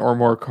 7 or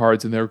more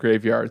cards in their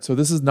graveyard. So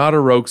this is not a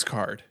rogue's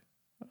card.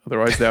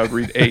 Otherwise, that would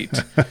read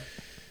 8.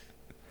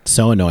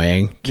 So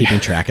annoying. Keeping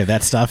track of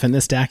that stuff in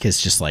this deck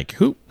is just like,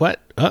 who, what?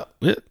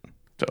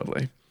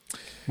 Totally.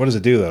 What does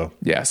it do, though?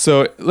 Yeah,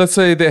 so let's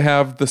say they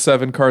have the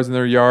 7 cards in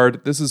their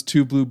yard. This is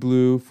 2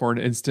 blue for an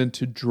instant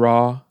to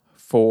draw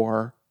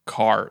 4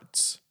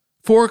 cards.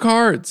 4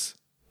 cards.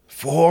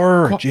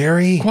 4,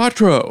 Jerry.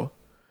 Quattro.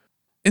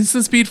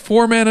 Instant speed,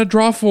 4 mana,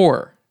 draw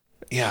 4.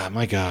 Yeah,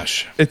 my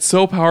gosh. It's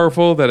so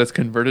powerful that it's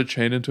converted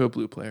Chain into a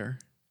blue player.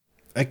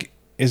 Like,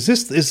 is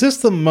this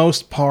the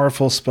most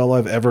powerful spell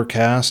I've ever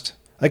cast?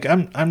 Like,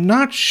 I'm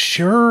not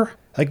sure.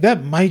 Like,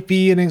 that might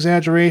be an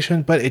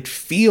exaggeration, but it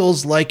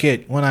feels like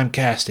it when I'm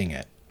casting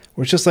it.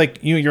 Where it's just like,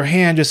 your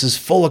hand just is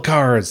full of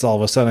cards all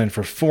of a sudden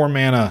for 4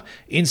 mana,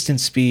 instant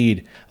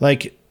speed.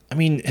 Like, I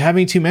mean,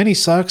 having too many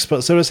sucks,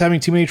 but so does having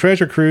too many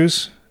treasure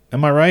crews.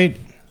 Am I right?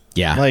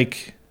 Yeah.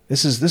 Like,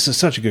 this is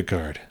such a good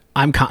card.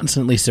 I'm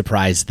constantly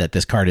surprised that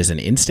this card is an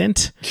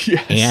instant.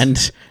 Yes.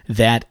 And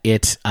that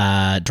it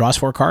draws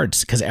 4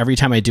 cards. Because every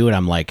time I do it,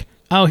 I'm like,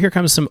 oh, here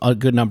comes a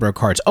good number of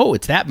cards. Oh,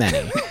 it's that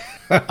many.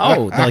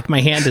 Oh, like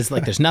my hand is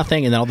like, there's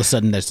nothing. And then all of a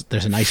sudden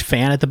there's a nice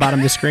fan at the bottom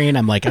of the screen.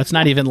 I'm like, it's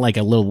not even like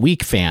a little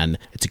weak fan.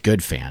 It's a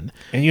good fan.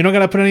 And you don't got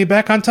to put any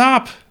back on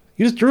top.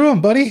 You just drew them,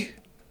 buddy.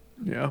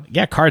 Yeah.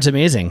 Yeah, card's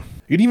amazing.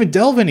 You didn't even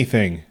delve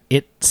anything.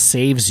 It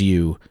saves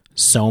you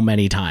so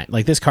many times.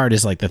 Like, this card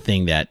is like the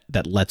thing that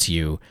lets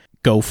you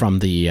go from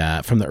the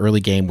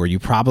early game where you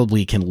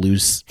probably can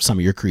lose some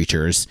of your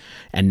creatures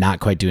and not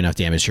quite do enough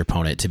damage to your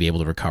opponent to be able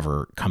to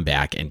recover, come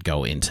back, and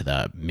go into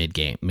the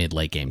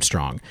mid-late game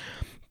strong.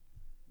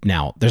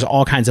 Now, there's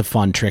all kinds of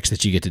fun tricks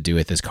that you get to do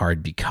with this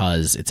card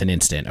because it's an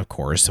instant, of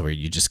course, where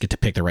you just get to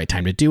pick the right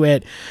time to do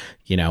it.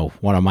 You know,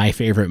 one of my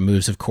favorite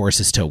moves, of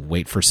course, is to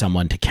wait for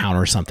someone to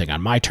counter something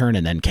on my turn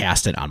and then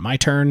cast it on my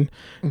turn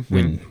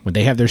when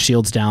they have their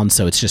shields down.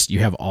 So it's just, you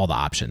have all the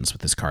options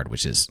with this card,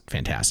 which is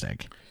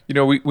fantastic. You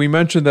know, we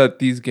mentioned that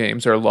these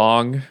games are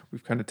long.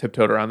 We've kind of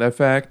tiptoed around that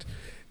fact.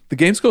 The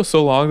games go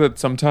so long that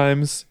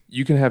sometimes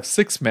you can have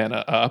 6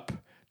 mana up.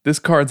 This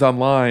card's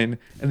online,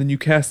 and then you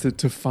cast it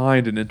to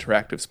find an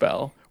interactive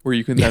spell where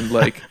you can then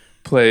like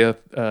play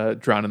a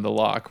Drown in the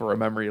Loch or a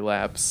Memory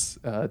Lapse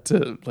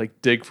to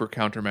like dig for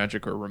counter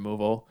magic or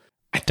removal.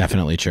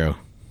 Definitely true.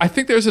 I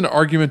think there's an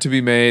argument to be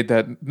made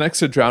that next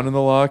to Drown in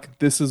the Loch,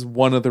 this is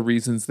one of the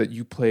reasons that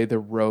you play the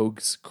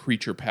Rogue's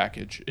creature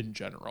package in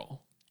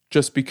general.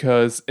 Just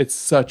because it's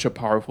such a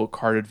powerful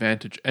card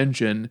advantage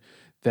engine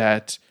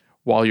that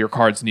while your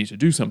cards need to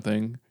do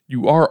something,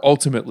 you are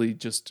ultimately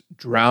just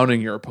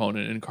drowning your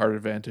opponent in card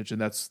advantage,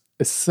 and that's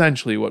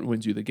essentially what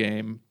wins you the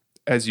game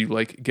as you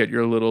like get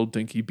your little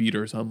dinky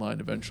beaters online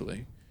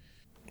eventually.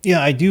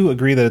 Yeah, I do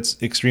agree that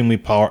it's extremely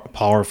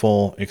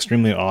powerful,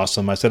 extremely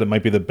awesome. I said it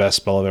might be the best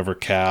spell I've ever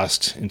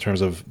cast in terms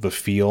of the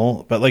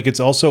feel, but like it's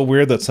also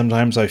weird that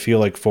sometimes I feel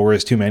like 4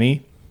 is too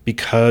many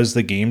because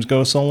the games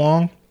go so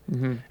long.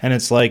 And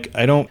it's like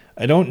I don't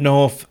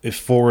know if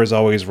 4 is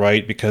always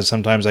right because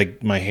sometimes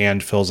my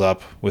hand fills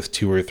up with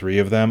 2 or 3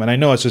 of them, and I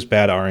know it's just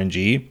bad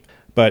RNG.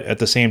 But at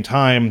the same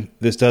time,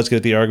 this does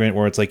get the argument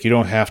where it's like you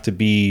don't have to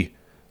be,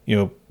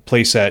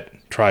 playset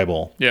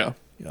tribal. Yeah.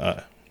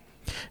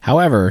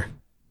 However,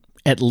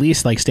 at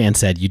least like Stan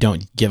said, you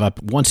don't give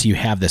up once you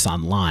have this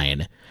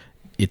online.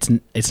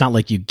 It's not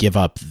like you give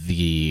up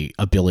the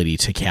ability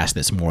to cast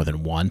this more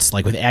than once.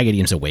 Like with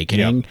Agadeem's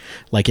Awakening,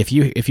 like if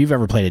you've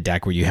ever played a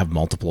deck where you have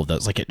multiple of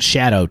those, like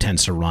Shadow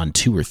tends to run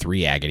 2 or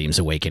 3 Agadeem's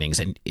Awakenings,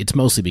 and it's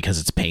mostly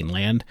because it's pain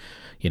land.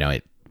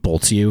 It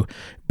bolts you.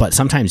 But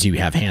sometimes you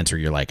have hands where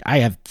you're like, I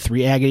have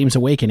 3 Agadeem's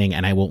Awakening,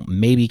 and I will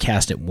maybe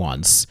cast it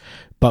once.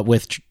 But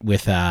with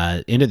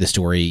End of the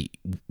Story,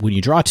 when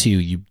you draw 2,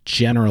 you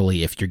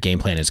generally, if your game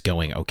plan is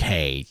going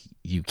okay,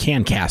 you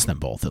can cast them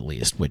both at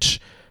least,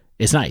 which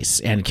is nice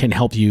and can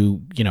help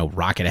you,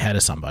 rocket ahead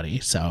of somebody.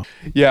 So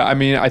yeah, I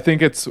mean, I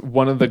think it's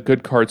one of the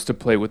good cards to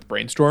play with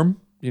Brainstorm.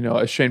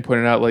 As Shane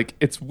pointed out, like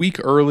it's weak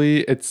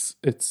early,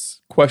 it's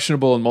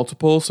questionable in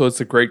multiple, so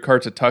it's a great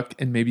card to tuck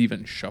and maybe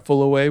even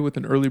shuffle away with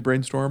an early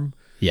Brainstorm.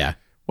 Yeah,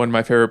 one of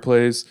my favorite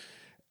plays.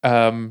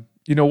 One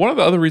of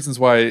the other reasons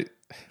why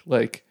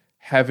like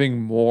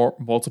having more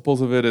multiples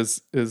of it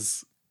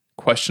is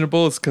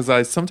questionable is because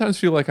I sometimes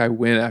feel like I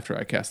win after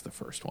I cast the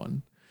first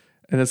one.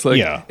 And it's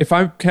like, if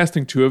I'm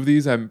casting 2 of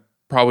these, I'm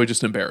probably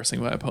just embarrassing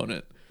my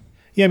opponent.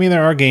 Yeah, I mean,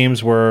 there are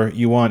games where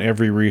you want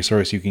every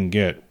resource you can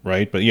get,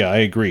 right? But yeah, I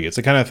agree. It's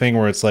the kind of thing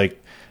where it's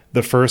like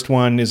the first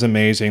one is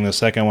amazing, the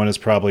second one is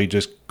probably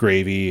just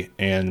gravy,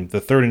 and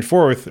the third and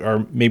fourth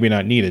are maybe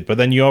not needed. But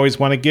then you always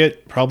want to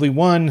get probably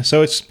 1.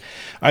 So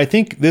I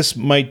think this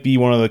might be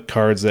one of the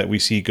cards that we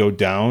see go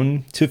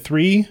down to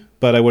 3,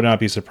 but I would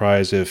not be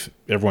surprised if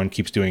everyone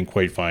keeps doing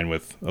quite fine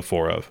with a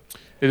 4 of.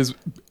 It is,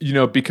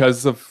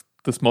 because of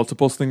this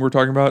multiples thing we're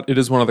talking about, it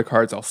is one of the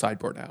cards I'll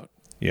sideboard out.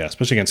 Yeah,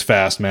 especially against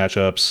fast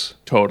matchups.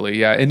 Totally,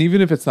 yeah. And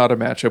even if it's not a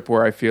matchup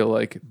where I feel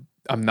like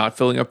I'm not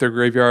filling up their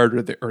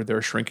graveyard or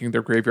they're shrinking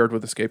their graveyard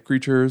with escape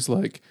creatures,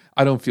 like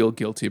I don't feel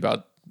guilty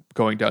about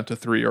going down to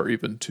 3 or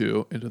even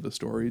 2 into the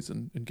stories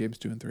in games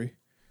 2 and 3.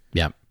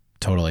 Yeah,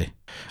 totally.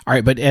 All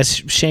right, but as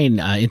Shane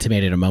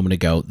intimated a moment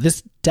ago,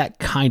 this deck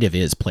kind of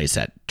is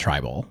playset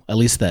tribal, at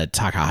least the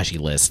Takahashi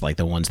list, like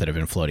the ones that have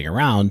been floating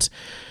around.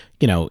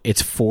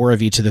 It's 4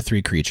 of each of the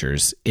 3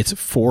 creatures. It's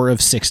 4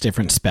 of 6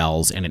 different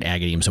spells and an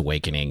Agadeem's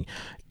Awakening.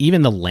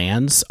 Even the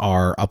lands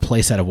are a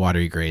playset of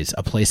Watery Graves,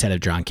 a playset of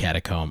Drawn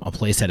Catacomb, a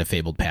playset of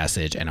Fabled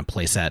Passage, and a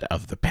playset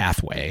of the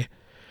Pathway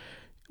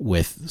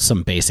with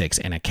some basics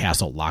and a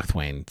Castle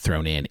Locthwain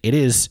thrown in. It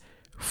is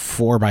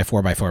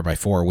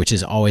 4x4x4x4, which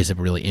is always a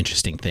really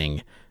interesting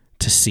thing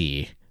to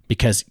see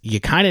because you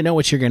kind of know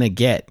what you're going to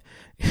get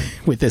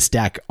with this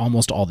deck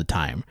almost all the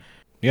time.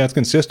 Yeah, it's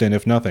consistent,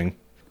 if nothing.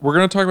 We're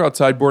going to talk about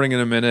sideboarding in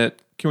a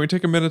minute. Can we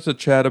take a minute to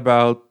chat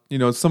about,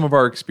 some of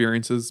our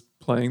experiences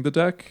playing the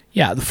deck?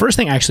 Yeah, the first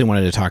thing I actually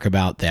wanted to talk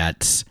about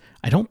that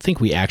I don't think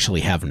we actually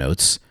have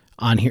notes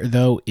on here,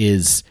 though,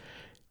 is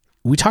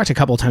we talked a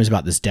couple of times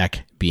about this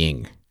deck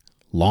being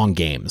long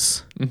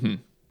games. Mm-hmm.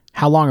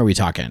 How long are we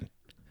talking?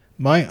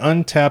 My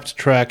Untapped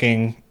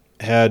tracking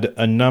had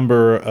a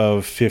number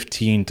of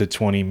 15 to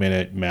 20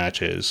 minute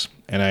matches,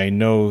 and I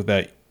know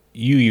that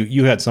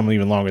you had some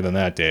even longer than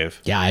that, Dave.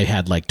 Yeah, I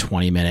had like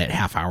 20-minute,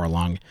 half-hour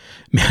long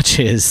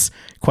matches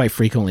quite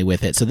frequently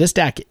with it. So this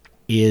deck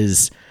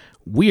is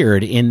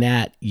weird in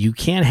that you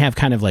can have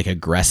kind of like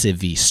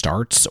aggressive-y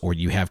starts, or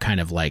you have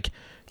kind of like,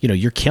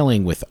 you're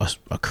killing with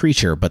a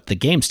creature, but the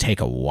games take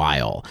a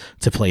while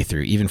to play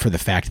through, even for the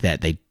fact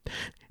that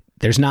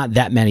there's not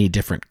that many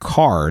different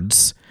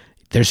cards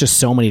there's just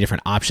so many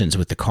different options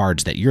with the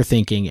cards that you're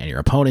thinking and your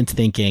opponent's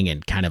thinking,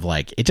 and kind of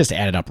like it just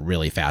added up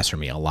really fast for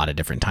me a lot of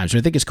different times,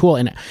 which I think is cool.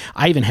 And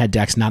I even had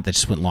decks not that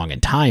just went long in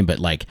time, but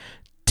like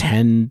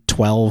 10,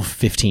 12,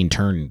 15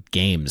 turn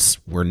games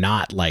were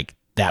not like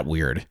that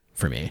weird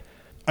for me.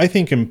 I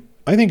think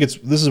this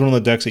is one of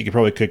the decks that you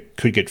probably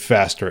could get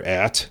faster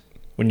at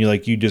when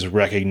you just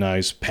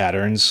recognize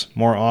patterns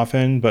more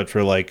often. But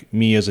for like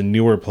me as a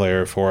newer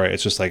player for it,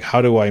 it's just like,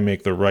 how do I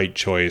make the right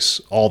choice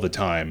all the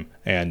time?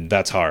 And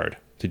that's hard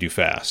to do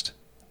fast.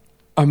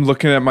 I'm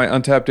looking at my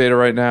untapped data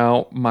right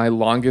now. My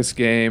longest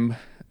game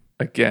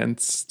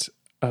against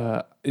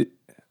I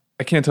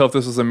can't tell if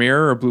this was a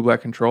mirror or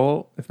blue-black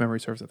control. If memory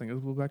serves, I think it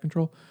was blue-black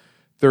control.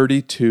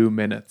 32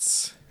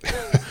 minutes.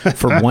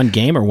 For one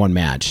game or one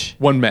match?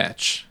 One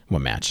match.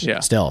 One match. Yeah.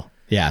 Still.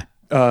 Yeah.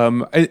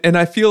 And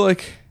I feel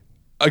like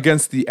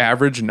against the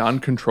average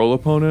non-control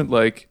opponent,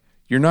 like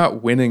you're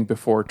not winning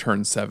before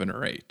turn 7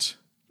 or 8.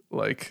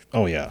 Like,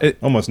 oh yeah,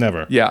 almost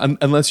never. Yeah,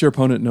 unless your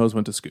opponent knows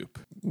when to scoop,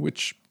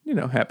 which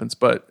happens.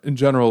 But in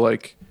general,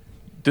 like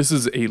this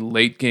is a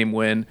late game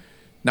win,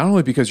 not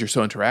only because you're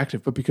so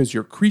interactive, but because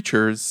your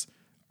creatures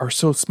are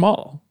so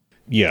small.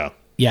 Yeah.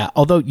 Yeah,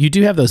 although you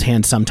do have those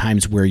hands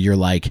sometimes where you're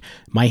like,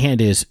 my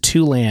hand is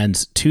 2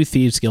 lands, 2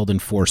 Thieves Guild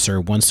Enforcer,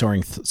 1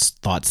 Soaring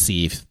Thought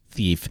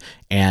Thief,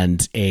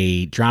 and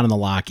a Drown in the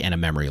Lock and a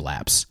Memory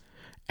Lapse.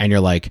 And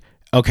you're like,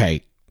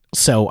 okay,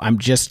 so I'm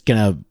just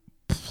going to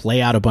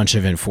play out a bunch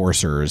of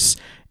Enforcers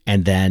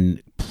and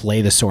then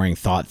play the Soaring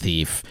Thought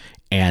Thief.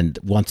 And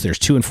once there's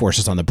 2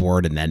 Enforcers on the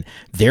board, and then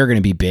they're going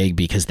to be big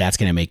because that's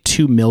going to make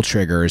 2 mill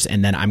triggers,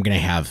 and then I'm going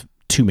to have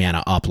 2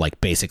 mana up like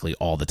basically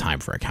all the time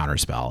for a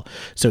counterspell.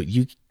 So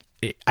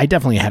I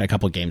definitely had a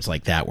couple games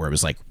like that where it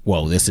was like,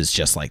 whoa, this is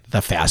just like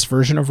the fast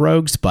version of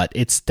Rogues, but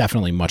it's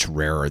definitely much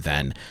rarer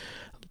than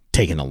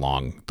taking the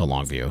long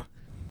view.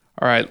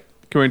 All right.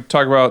 Can we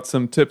talk about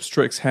some tips,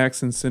 tricks,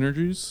 hacks, and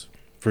synergies?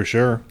 For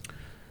sure.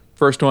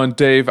 First one,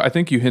 Dave, I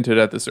think you hinted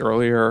at this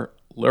earlier.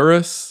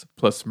 Lurrus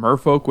plus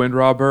Merfolk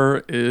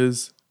Windrobber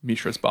is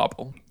Mishra's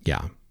Bauble.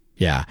 Yeah.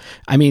 Yeah.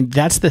 I mean,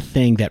 that's the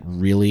thing that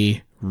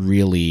really,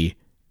 really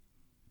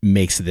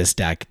makes this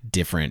deck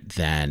different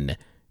than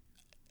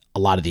a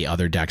lot of the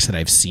other decks that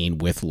I've seen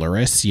with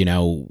Lurrus.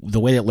 The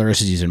way that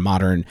Lurrus is used in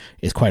Modern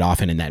is quite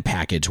often in that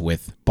package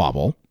with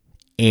Bauble.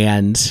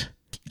 And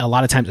a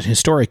lot of times in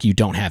Historic, you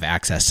don't have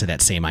access to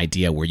that same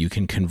idea where you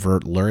can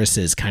convert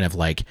Lurrus's kind of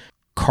like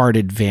card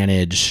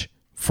advantage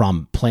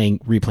from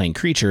replaying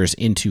creatures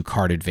into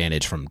card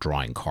advantage from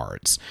drawing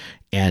cards.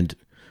 And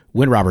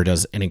Windrobber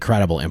does an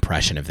incredible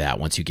impression of that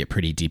once you get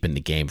pretty deep in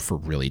the game for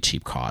really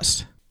cheap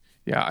cost.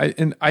 Yeah,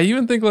 I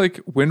even think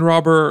like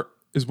Windrobber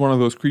is one of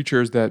those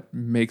creatures that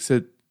makes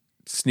it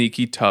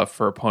sneaky tough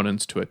for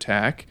opponents to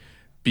attack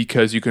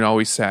because you can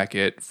always sack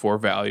it for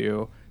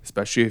value,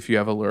 especially if you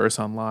have a Lurrus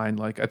online.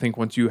 Like I think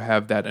once you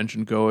have that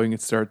engine going,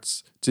 it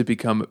starts to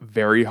become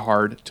very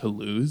hard to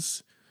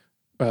lose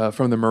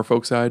from the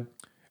Merfolk side.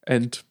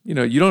 And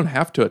you don't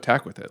have to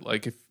attack with it.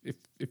 Like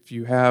if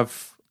you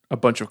have a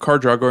bunch of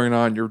card draw going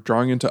on, you're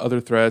drawing into other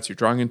threats, you're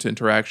drawing into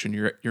interaction,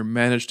 you're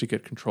managed to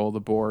get control of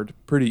the board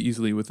pretty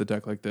easily with a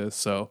deck like this.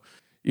 So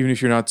even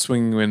if you're not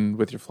swinging in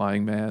with your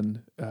flying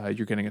man,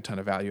 you're getting a ton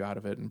of value out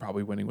of it and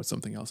probably winning with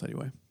something else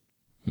anyway.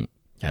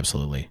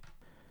 Absolutely.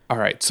 All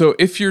right. So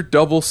if you're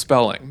double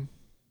spelling,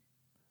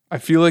 I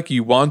feel like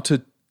you want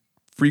to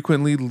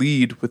frequently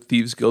lead with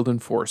Thieves Guild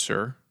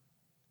Enforcer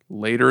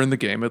later in the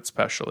game,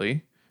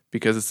 especially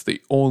because it's the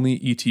only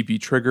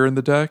ETB trigger in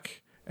the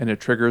deck, and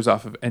it triggers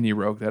off of any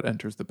rogue that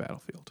enters the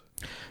battlefield.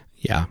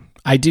 Yeah,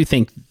 I do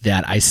think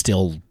that I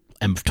still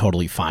am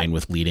totally fine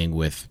with leading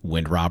with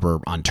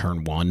Windrobber on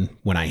turn 1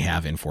 when I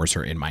have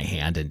Enforcer in my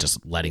hand and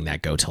just letting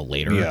that go till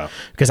later. Yeah.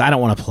 Because I don't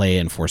want to play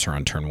Enforcer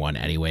on turn 1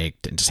 anyway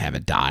and just have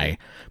it die.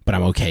 But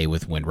I'm okay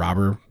with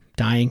Windrobber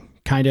dying,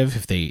 kind of,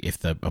 if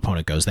the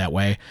opponent goes that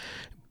way.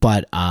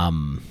 But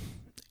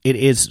it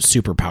is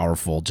super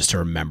powerful just to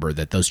remember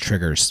that those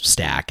triggers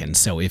stack. And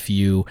so if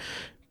you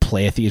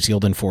play a Thieves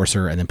Guild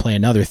Enforcer and then play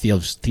another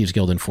Thieves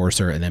Guild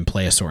Enforcer and then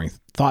play a Soaring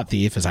Thought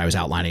Thief, as I was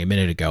outlining a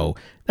minute ago,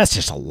 that's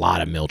just a lot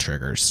of mill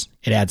triggers.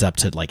 It adds up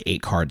to like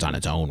 8 cards on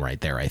its own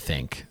right there, I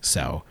think.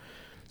 So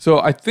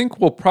I think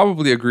we'll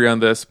probably agree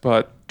on this,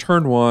 but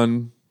turn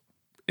 1,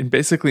 in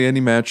basically any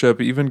matchup,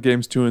 even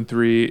games 2 and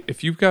 3,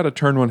 if you've got a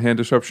turn 1 hand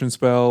disruption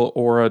spell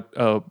or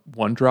a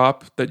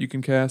 1-drop that you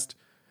can cast,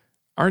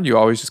 aren't you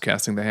always just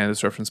casting the hand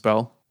disruption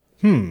spell?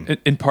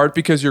 In part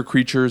because your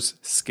creatures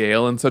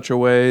scale in such a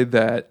way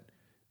that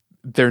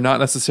they're not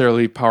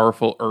necessarily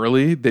powerful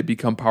early. They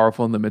become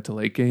powerful in the mid to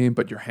late game,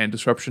 but your hand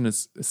disruption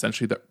is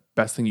essentially the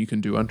best thing you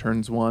can do on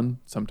turns 1,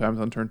 sometimes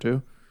on turn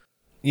 2.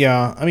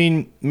 Yeah, I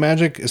mean,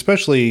 Magic,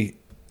 especially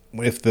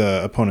if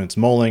the opponent's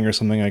mulling or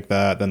something like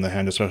that, then the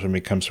hand disruption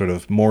becomes sort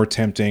of more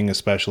tempting,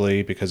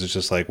 especially because it's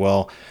just like,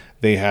 well,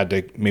 they had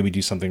to maybe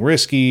do something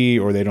risky,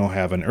 or they don't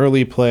have an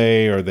early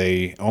play, or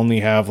they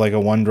only have like a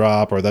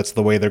 1-drop, or that's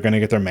the way they're going to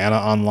get their mana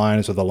online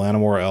is with the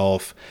Llanowar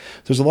Elf.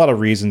 There's a lot of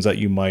reasons that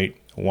you might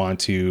want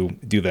to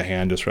do the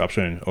hand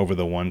disruption over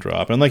the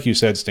 1-drop. And like you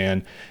said,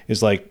 Stan,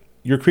 is like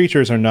your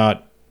creatures are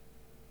not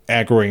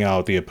aggroing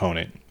out the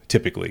opponent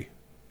typically.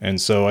 And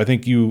so I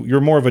think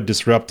you're more of a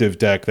disruptive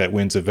deck that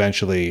wins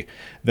eventually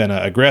than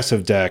an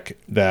aggressive deck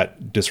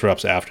that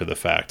disrupts after the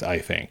fact, I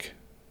think.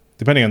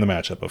 Depending on the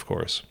matchup, of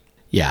course.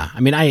 Yeah, I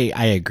mean,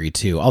 I agree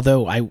too.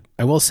 Although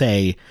I will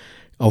say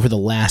over the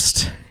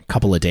last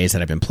couple of days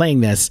that I've been playing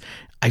this,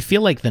 I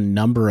feel like the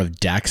number of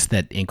decks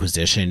that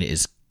Inquisition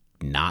is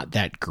not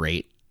that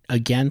great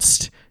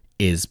against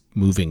is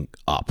moving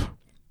up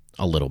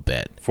a little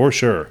bit. For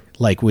sure.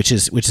 Like, which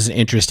is an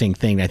interesting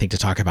thing, I think, to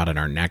talk about in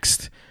our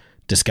next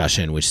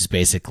discussion, which is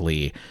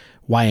basically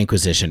why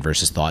Inquisition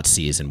versus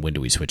Thoughtseize and when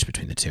do we switch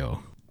between the two.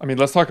 I mean,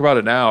 let's talk about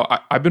it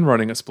now. I've been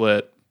running a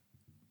split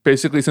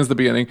basically since the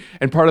beginning,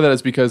 and part of that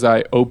is because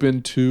I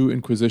opened to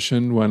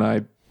Inquisition when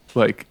I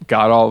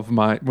got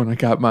my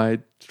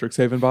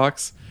Strixhaven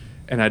box,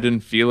 and I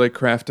didn't feel like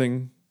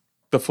crafting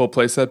the full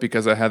playset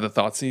because I had the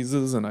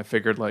Thoughtseizes, and I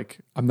figured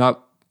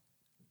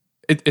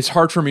it's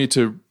hard for me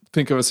to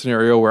think of a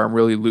scenario where I'm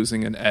really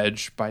losing an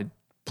edge by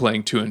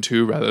playing 2 and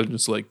 2 rather than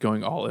just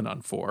going all in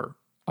on 4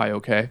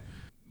 IOK.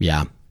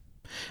 Yeah.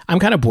 I'm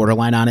kind of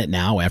borderline on it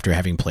now after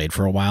having played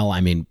for a while.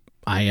 I mean,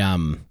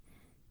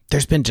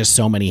 there's been just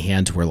so many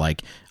hands where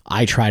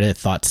I try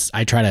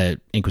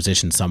to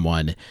Inquisition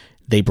someone,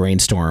 they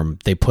brainstorm,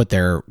 they put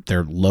their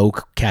low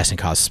casting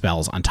cost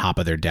spells on top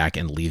of their deck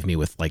and leave me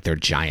with their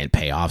giant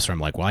payoffs where I'm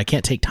like, well, I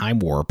can't take Time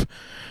Warp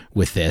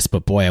with this,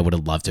 but boy, I would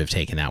have loved to have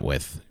taken that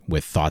with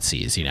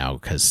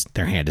Thoughtseize, because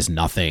their hand is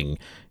nothing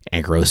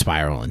and Growth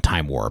Spiral and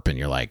Time Warp, and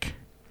you're like,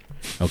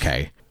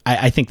 okay.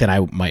 I think that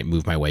I might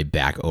move my way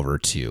back over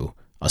to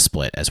a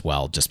split as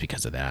well just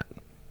because of that.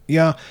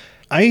 Yeah,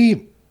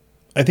 I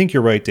think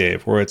you're right,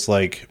 Dave, where it's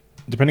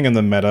depending on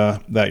the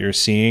meta that you're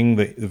seeing,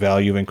 the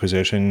value of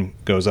Inquisition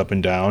goes up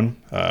and down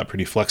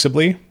pretty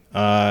flexibly.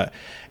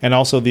 And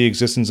also the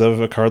existence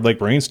of a card like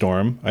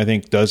Brainstorm, I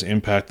think, does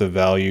impact the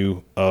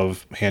value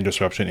of hand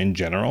disruption in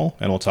general.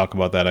 And we'll talk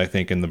about that, I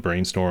think, in the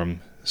Brainstorm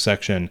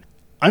section.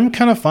 I'm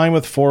kind of fine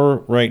with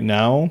 4 right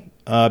now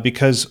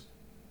because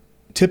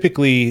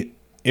typically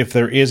if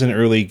there is an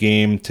early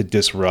game to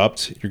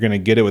disrupt, you're going to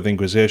get it with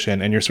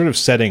Inquisition, and you're sort of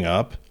setting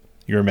up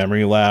your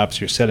memory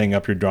lapse, you're setting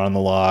up your Draw on the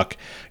Lock,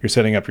 you're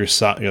setting up your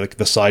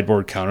the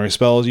sideboard counter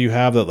spells you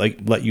have that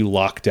let you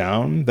lock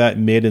down that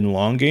mid and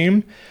long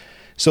game.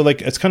 So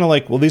it's kind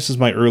of well, this is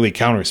my early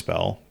counter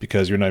spell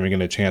because you're not even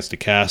getting a chance to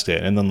cast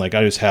it. And then I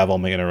just have all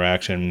my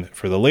interaction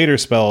for the later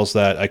spells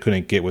that I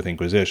couldn't get with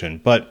Inquisition.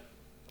 But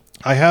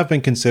I have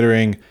been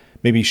considering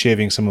maybe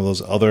shaving some of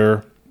those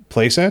other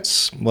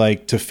playsets,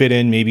 to fit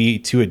in maybe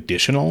 2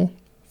 additional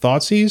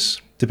Thoughtseize,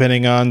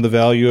 depending on the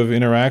value of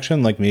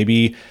interaction,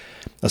 maybe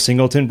a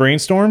singleton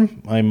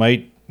Brainstorm. I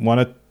might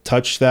want to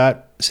touch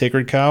that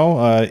Sacred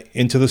Cow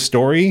into the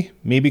story.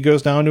 Maybe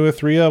goes down to a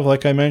 3 of,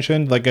 like I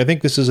mentioned. I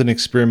think this is an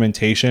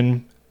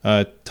experimentation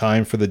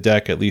time for the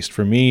deck, at least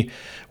for me,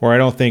 where I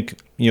don't think,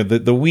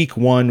 the week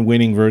 1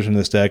 winning version of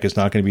this deck is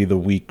not going to be the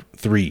week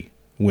 3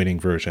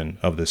 winning version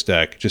of this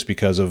deck just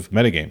because of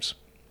metagames.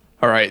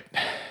 All right.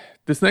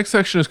 This next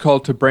section is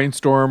called To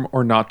Brainstorm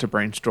or Not to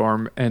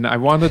Brainstorm, and I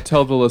want to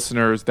tell the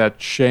listeners that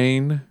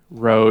Shane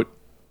wrote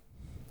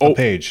a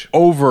page.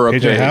 Over a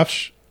page. And a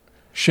half?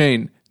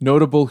 Shane,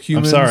 Notable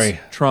Humans, I'm sorry.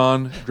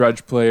 Tron,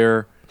 Dredge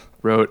Player,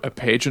 wrote a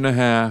page and a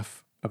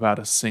half about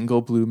a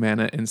single blue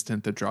mana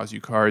instant that draws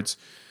you cards.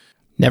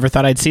 Never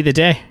thought I'd see the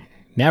day.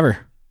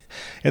 Never.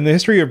 In the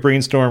history of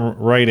Brainstorm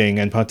writing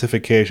and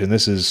pontification,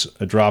 this is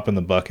a drop in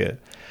the bucket.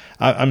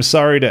 I'm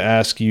sorry to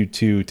ask you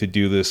to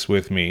do this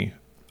with me.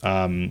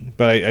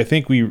 But I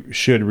think we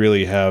should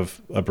really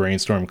have a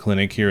Brainstorm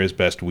clinic here as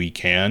best we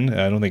can.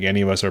 I don't think any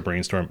of us are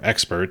Brainstorm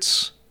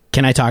experts.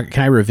 Can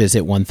I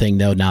revisit one thing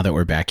though, now that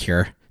we're back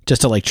here?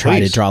 Just to try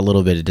Please. to draw a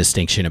little bit of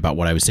distinction about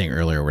what I was saying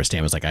earlier where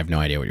Stan was like, I have no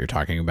idea what you're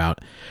talking about.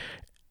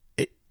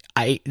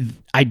 I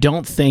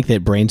don't think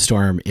that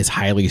Brainstorm is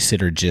highly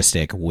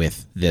synergistic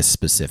with this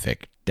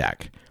specific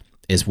deck,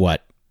 is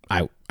what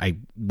I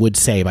would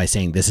say by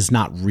saying this is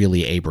not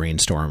really a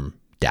Brainstorm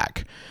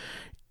deck.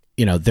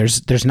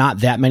 There's not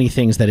that many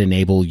things that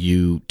enable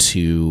you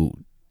to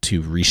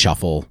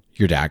reshuffle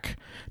your deck.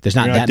 There's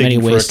not that many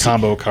ways for a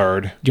combo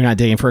card. You're not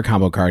digging for a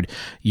combo card.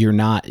 You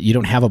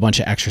don't have a bunch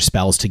of extra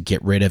spells to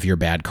get rid of your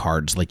bad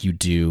cards like you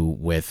do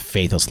with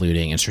Faithless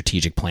Looting and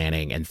Strategic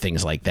Planning and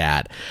things like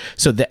that.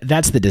 So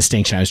that's the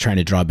distinction I was trying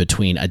to draw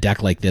between a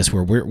deck like this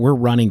where we're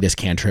running this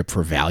cantrip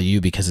for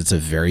value because it's a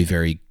very,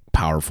 very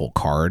powerful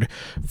card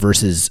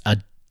versus a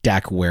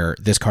deck where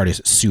this card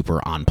is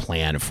super on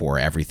plan for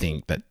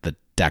everything that the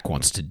deck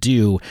wants to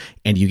do,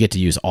 and you get to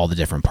use all the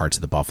different parts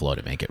of the Buffalo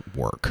to make it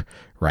work,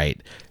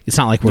 right? It's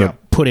not like we're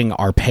putting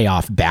our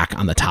payoff back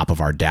on the top of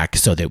our deck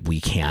so that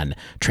we can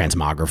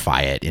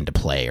transmogrify it into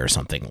play or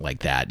something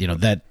like that.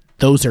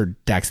 Those are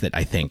decks that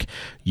I think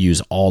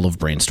use all of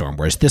Brainstorm,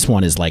 whereas this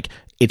one is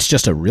it's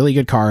just a really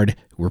good card.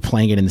 We're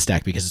playing it in this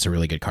deck because it's a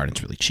really good card and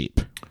it's really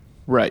cheap.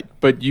 Right,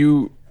 but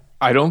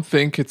I don't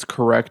think it's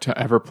correct to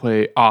ever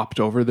play Opt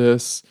over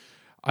this.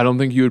 I don't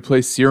think you would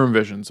play Serum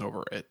Visions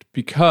over it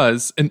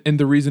because, and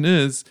the reason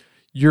is,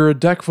 you're a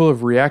deck full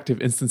of reactive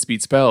instant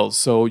speed spells,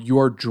 so you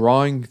are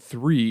drawing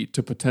 3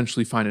 to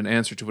potentially find an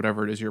answer to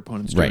whatever it is your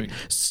opponent's doing. Right.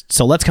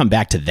 So let's come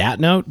back to that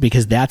note,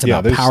 because that's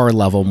about power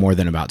level more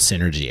than about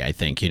synergy, I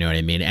think. You know what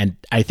I mean? And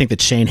I think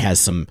that Shane has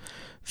some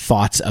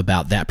thoughts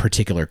about that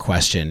particular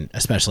question,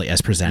 especially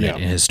as presented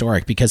in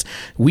Historic, because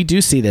we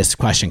do see this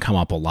question come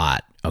up a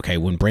lot. Okay,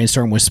 when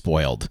Brainstorm was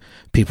spoiled,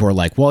 people were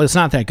like, well, it's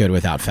not that good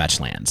without fetch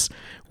lands.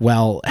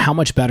 Well, how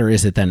much better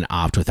is it than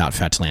Opt without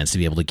fetch lands to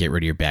be able to get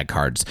rid of your bad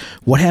cards?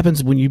 What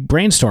happens when you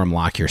Brainstorm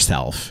lock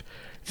yourself?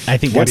 I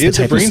think that's the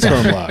type Brainstorm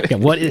of lock? Yeah,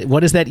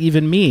 what does that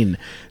even mean?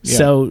 Yeah.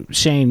 So,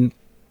 Shane,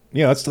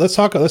 let's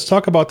talk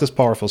about this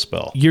powerful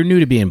spell. You're new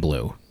to being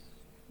blue.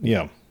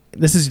 Yeah.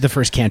 This is the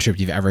first cantrip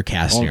you've ever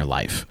cast in your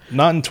life.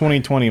 Not in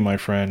 2020, my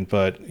friend,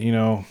 but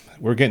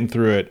we're getting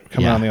through it,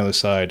 coming on the other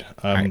side.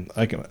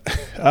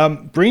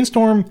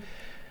 Brainstorm,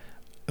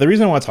 the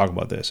reason I want to talk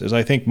about this is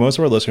I think most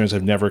of our listeners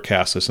have never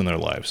cast this in their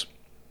lives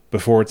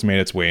before it's made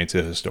its way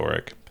into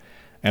Historic.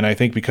 And I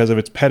think because of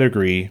its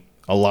pedigree,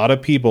 a lot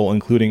of people,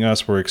 including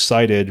us, were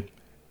excited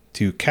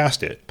to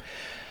cast it.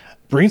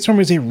 Brainstorm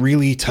is a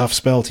really tough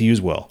spell to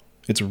use well.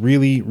 It's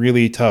really,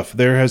 really tough.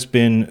 There has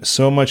been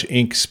so much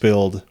ink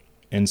spilled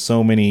and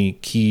so many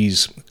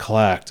keys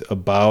clacked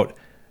about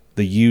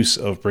the use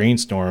of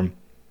Brainstorm,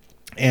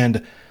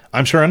 and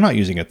I'm sure I'm not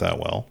using it that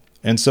well.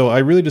 And so I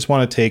really just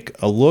want to take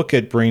a look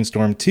at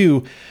Brainstorm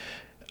 2.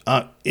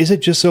 Is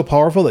it just so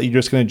powerful that you're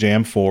just going to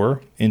jam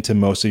 4 into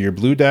most of your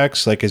blue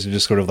decks? Like, is it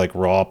just sort of like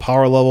raw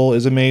power level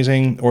is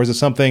amazing? Or is it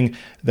something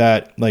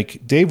that,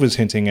 like Dave was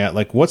hinting at,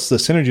 like what's the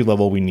synergy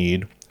level we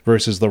need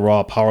versus the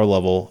raw power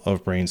level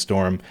of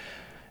Brainstorm?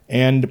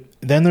 And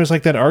then there's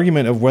like that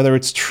argument of whether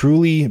it's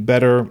truly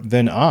better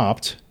than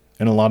Opt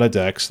in a lot of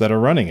decks that are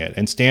running it.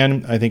 And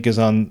Stan, I think,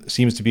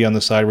 seems to be on the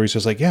side where he's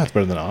just like, yeah, it's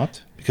better than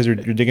Opt because you're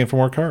digging for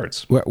more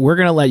cards. We're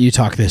going to let you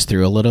talk this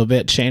through a little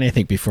bit, Shane, I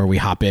think, before we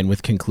hop in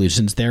with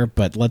conclusions there.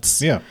 But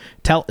let's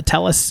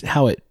tell us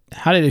how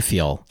did it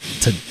feel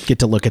to get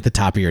to look at the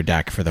top of your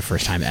deck for the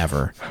first time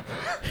ever?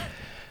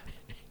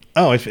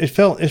 Oh,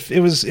 it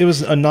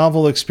was a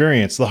novel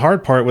experience. The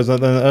hard part was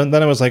that then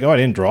I was like, oh, I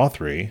didn't draw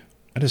 3.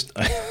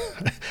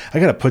 I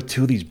got to put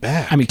 2 of these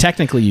back. I mean,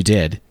 technically you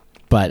did,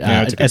 but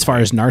as far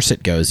as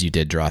Narset goes, you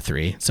did draw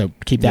 3. So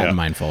keep that in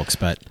mind, folks.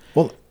 But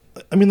well,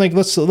 I mean, like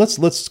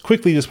let's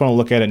quickly just want to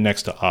look at it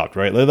next to Opt,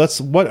 right?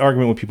 What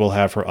argument would people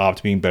have for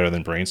Opt being better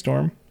than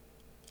Brainstorm?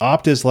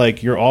 Opt is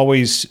like you're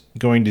always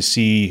going to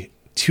see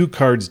 2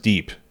 cards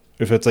deep.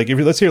 If let's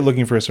say you're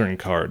looking for a certain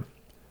card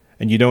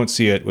and you don't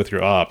see it with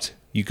your Opt,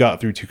 you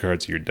got through 2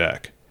 cards of your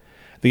deck.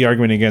 The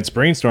argument against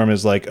Brainstorm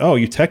is like, oh,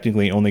 you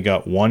technically only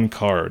got 1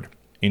 card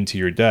into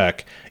your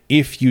deck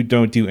if you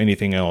don't do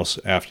anything else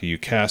after you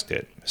cast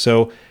it.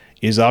 So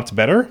is Opt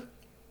better?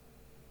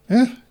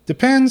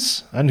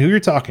 Depends on who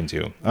you're talking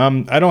to.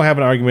 I don't have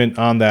an argument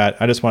on that.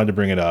 I just wanted to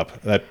bring it up.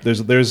 That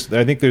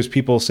I think there's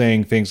people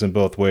saying things in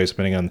both ways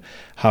depending on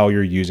how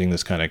you're using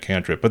this kind of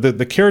cantrip. But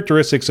the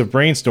characteristics of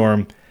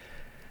Brainstorm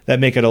that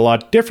make it a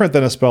lot different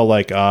than a spell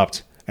like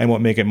Opt, and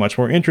what make it much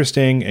more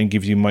interesting and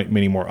gives you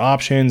many more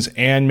options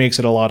and makes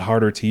it a lot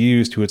harder to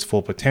use to its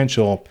full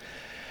potential.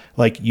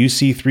 Like you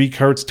see 3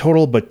 cards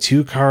total, but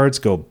 2 cards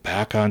go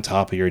back on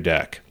top of your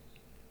deck.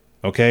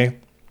 Okay?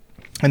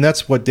 And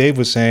that's what Dave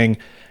was saying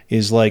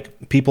is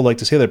like people like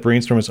to say that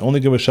Brainstorm is only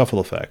good with shuffle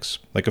effects,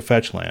 like a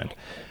fetch land.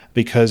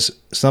 Because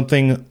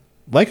something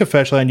like a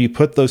fetch land, you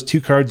put those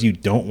 2 cards you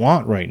don't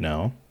want right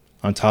now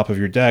on top of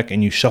your deck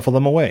and you shuffle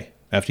them away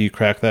after you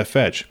crack that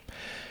fetch.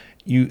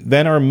 You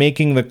then are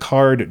making the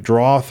card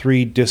draw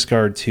 3,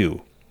 discard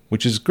 2,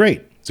 which is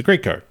great. It's a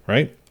great card,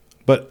 right?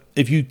 But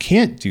if you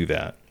can't do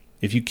that,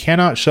 if you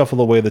cannot shuffle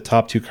away the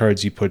top 2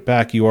 cards you put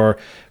back, you are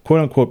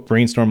quote-unquote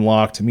Brainstorm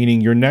locked, meaning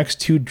your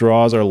next 2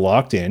 draws are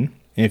locked in.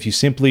 And if you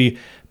simply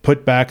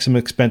put back some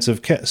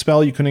expensive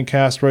spell you couldn't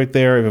cast right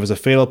there, if it was a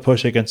fatal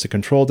push against a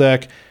control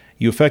deck,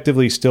 you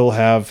effectively still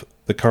have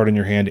the card in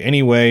your hand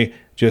anyway,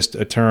 just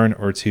a turn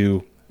or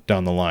 2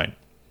 down the line.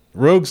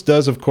 Rogues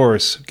does, of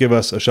course, give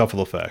us a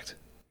shuffle effect.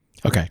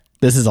 Okay,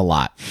 this is a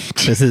lot.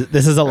 This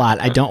is a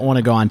lot. I don't want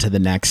to go on to the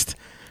next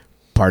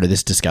part of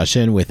this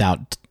discussion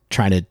without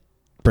trying to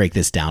break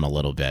this down a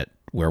little bit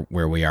where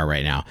we are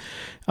right now.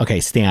 Okay,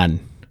 Stan.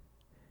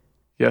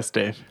 Yes,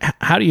 Dave.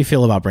 How do you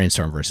feel about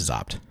Brainstorm versus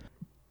Opt?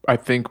 I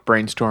think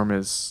Brainstorm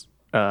is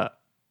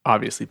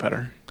obviously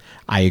better.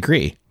 I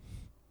agree.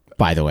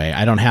 By the way,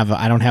 I don't have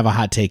a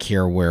hot take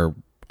here where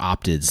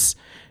Opt is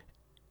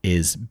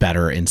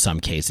better in some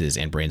cases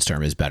and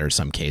Brainstorm is better in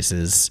some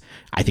cases.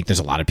 I think there's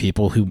a lot of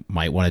people who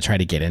might want to try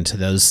to get into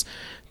those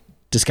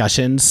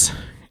discussions.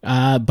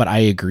 But I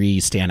agree,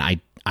 Stan.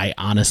 I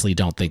honestly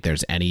don't think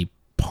there's any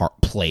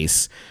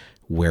place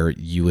where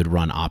you would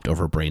run Opt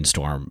over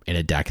Brainstorm in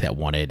a deck that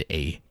wanted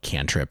a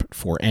cantrip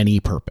for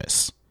any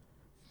purpose.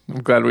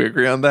 I'm glad we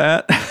agree on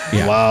that.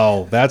 Yeah.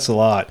 Wow, that's a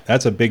lot.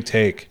 That's a big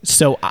take.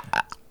 So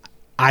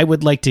I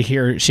would like to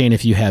hear, Shane,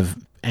 if you have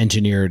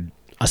engineered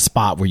a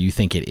spot where you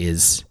think it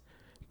is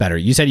better?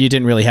 You said you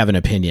didn't really have an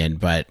opinion,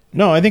 but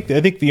No, I think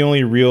the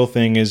only real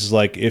thing is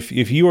like if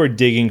you are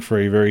digging for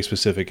a very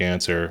specific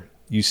answer,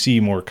 you see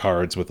more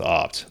cards with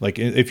opt. Like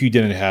if you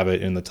didn't have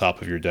it in the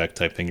top of your deck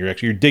type thing, you're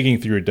digging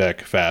through your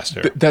deck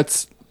faster.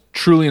 That's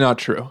truly not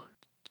true.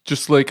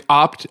 Just like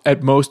opt,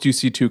 at most you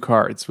see 2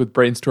 cards. With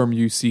Brainstorm,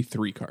 you see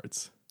 3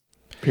 cards.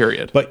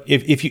 Period. But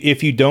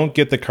if you don't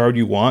get the card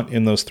you want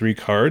in those 3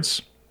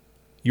 cards,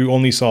 you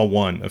only saw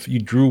 1. If you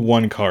drew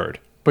 1 card,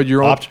 but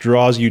your opt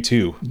draws you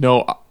 2.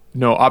 No,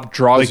 opt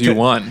draws you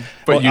 1,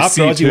 but you opt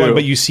see draws 2. you 1,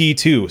 but you see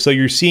 2. So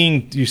you're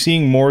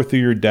seeing more through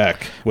your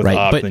deck with Right,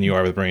 opt but- than you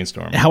are with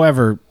Brainstorm.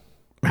 however,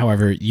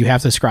 you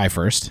have to scry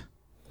first,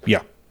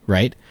 Yeah.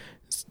 right?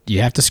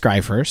 You have to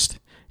scry first.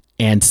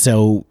 And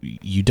so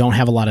you don't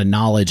have a lot of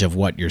knowledge of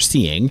what you're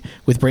seeing.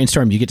 With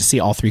Brainstorm, you get to see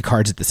all 3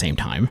 cards at the same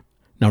time,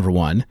 number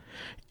 1.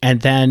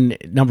 And then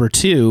number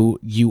 2,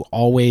 you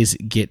always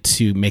get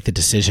to make the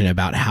decision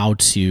about how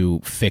to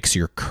fix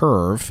your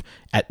curve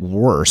at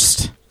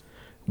worst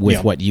with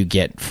Yeah. what you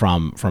get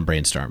from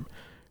Brainstorm.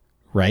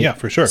 Right? Yeah,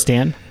 for sure.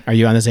 Stan, are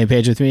you on the same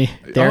page with me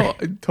there? Oh,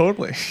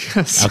 totally.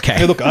 Yes. Okay.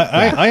 Hey, look,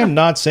 I am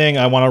not saying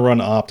I want to run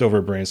opt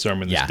over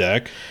Brainstorm in this Yeah.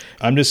 deck.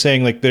 I'm just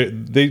saying like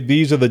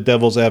these are the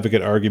devil's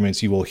advocate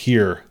arguments you will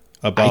hear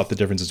about the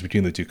differences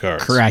between the 2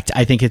 cards. Correct.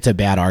 I think it's a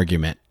bad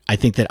argument. I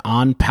think that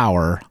on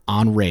power,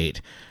 on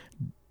rate,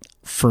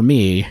 for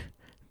me,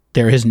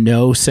 there is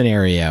no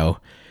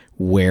scenario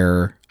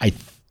where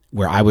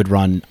I would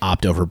run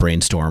opt over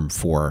Brainstorm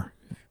for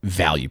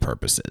value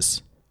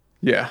purposes.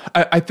 Yeah,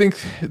 I think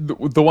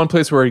the one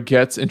place where it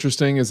gets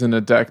interesting is in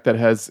a deck that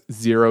has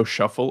 0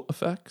 shuffle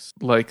effects.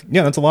 Like,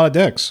 Yeah, that's a lot of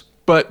decks.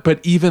 but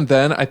even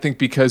then, I think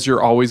because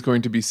you're always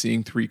going to be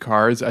seeing 3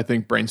 cards, I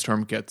think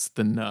Brainstorm gets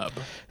the nub.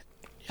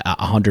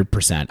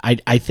 100%.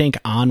 I think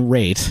on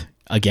rate,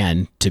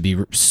 again, to be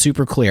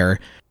super clear,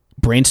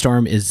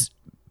 Brainstorm is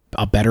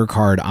a better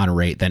card on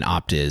rate than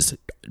opt is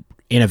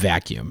in a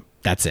vacuum.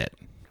 That's it.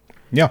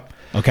 Yeah.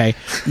 Okay.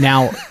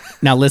 Now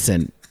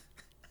listen.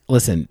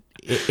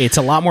 It's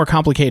a lot more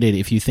complicated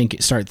if you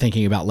start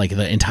thinking about like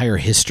the entire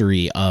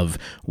history of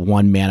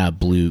 1 mana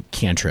blue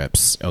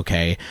cantrips.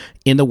 Okay.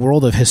 In the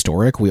world of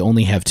historic, we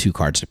only have 2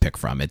 cards to pick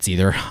from. It's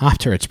either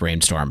opt or it's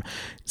Brainstorm.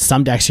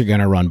 Some decks you're going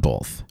to run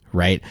both,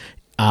 right?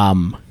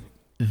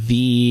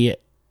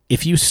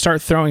 If you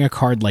start throwing a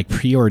card like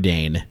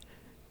Preordain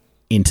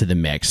into the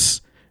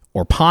mix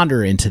or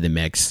Ponder into the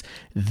mix,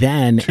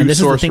 then 2 and this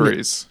sorceries.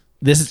 is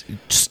this is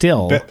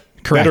still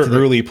correct. Better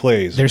early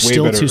plays. There's Way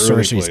still better 2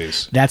 early sorceries.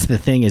 plays. That's the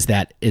thing is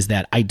that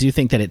I do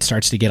think that it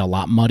starts to get a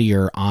lot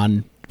muddier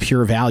on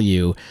pure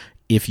value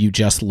if you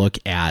just look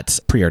at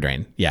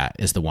Preordain. Yeah,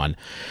 is the one.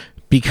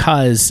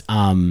 Because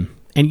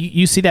and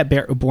you see that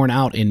borne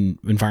out in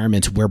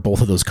environments where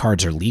both of those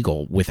cards are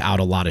legal without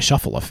a lot of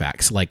shuffle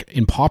effects. Like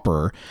in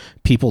Pauper,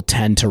 people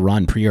tend to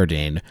run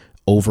Preordain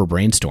over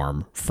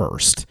Brainstorm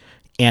first.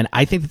 And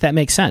I think that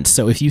makes sense.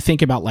 So if you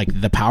think about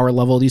like the power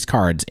level of these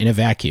cards in a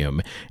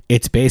vacuum,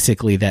 it's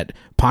basically that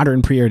Ponder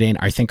and Preordain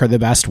I think are the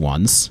best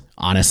ones,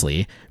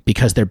 honestly,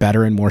 because they're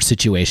better in more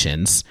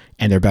situations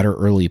and they're better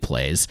early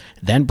plays.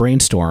 Then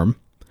Brainstorm,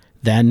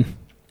 then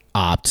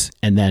Opt,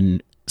 and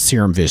then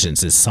Serum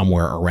Visions is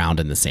somewhere around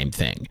in the same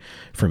thing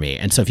for me.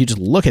 And so if you just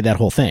look at that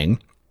whole thing,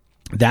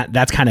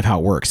 that's kind of how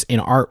it works. In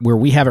art where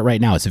we have it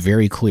right now, it's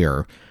very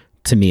clear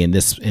to me in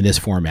this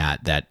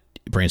format that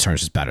Brainstorm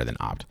is just better than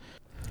Opt.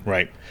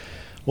 Right.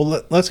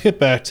 Well, let's get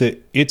back to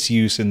its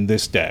use in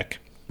this deck.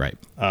 Right.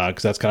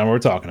 Because that's kind of what we're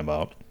talking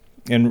about.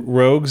 And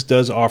Rogues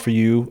does offer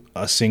you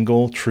a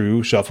single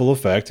true shuffle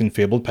effect in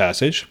Fabled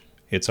Passage.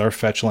 It's our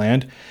fetch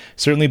land.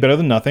 Certainly better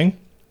than nothing.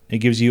 It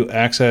gives you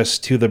access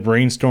to the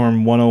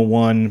Brainstorm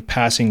 101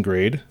 passing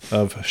grade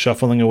of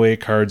shuffling away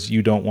cards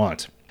you don't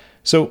want.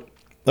 So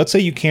let's say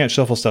you can't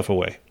shuffle stuff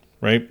away,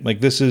 right? Like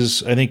this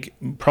is, I think,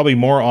 probably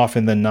more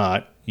often than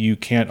not, you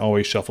can't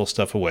always shuffle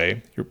stuff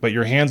away, but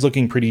your hand's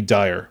looking pretty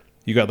dire.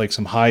 You got like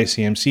some high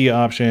CMC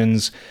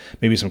options,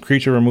 maybe some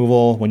creature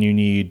removal when you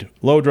need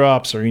low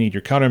drops or you need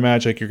your counter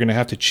magic. You're going to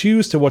have to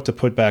choose to what to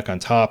put back on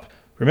top.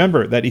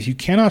 Remember that if you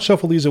cannot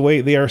shuffle these away,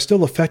 they are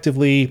still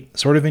effectively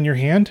sort of in your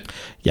hand.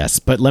 Yes,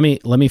 but let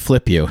me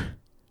flip you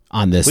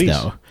on this Please.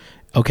 though.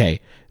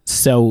 Okay,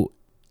 so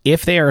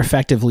if they are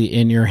effectively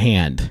in your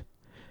hand,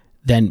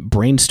 then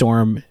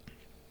Brainstorm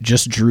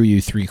just drew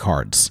you 3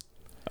 cards.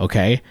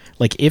 Okay?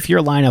 Like if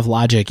your line of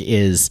logic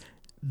is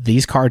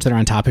these cards that are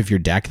on top of your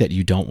deck that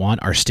you don't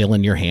want are still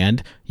in your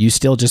hand, you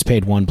still just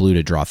paid 1 blue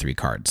to draw 3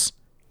 cards.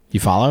 You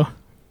follow?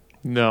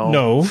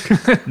 No.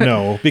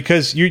 No,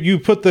 because you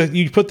put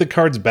the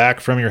cards back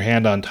from your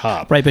hand on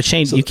top. Right, but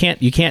Shane, you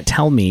can't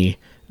tell me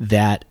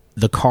that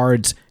the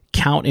cards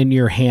count in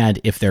your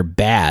hand if they're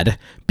bad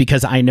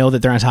because I know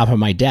that they're on top of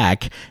my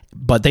deck,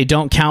 but they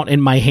don't count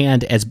in my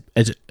hand as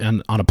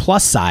on a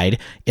plus side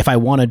if I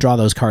want to draw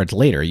those cards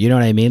later. You know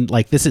what I mean?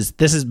 Like this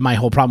is my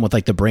whole problem with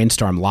like the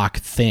Brainstorm lock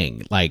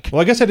thing. Like,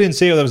 Well, I guess I didn't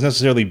say that was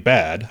necessarily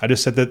bad. I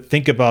just said that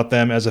think about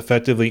them as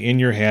effectively in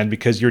your hand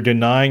because you're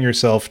denying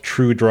yourself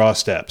true draw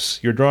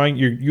steps. You're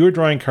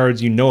drawing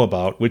cards you know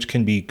about, which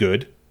can be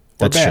good or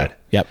that's bad. true.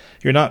 Yep.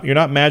 You're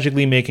not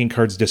magically making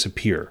cards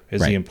disappear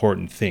is the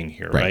important thing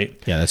here, right?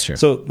 Yeah, that's true.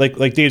 So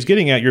like Dave's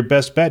getting at, your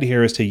best bet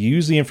here is to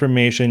use the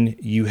information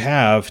you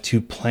have to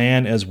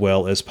plan as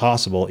well as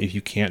possible if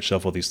you can't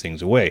shuffle these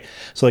things away.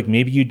 So like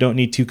maybe you don't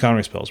need 2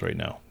 counter spells right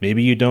now.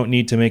 Maybe you don't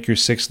need to make your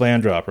 6th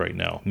land drop right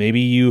now.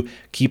 Maybe you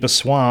keep a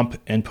swamp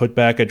and put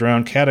back a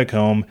Drowned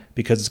Catacomb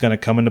because it's going to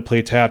come into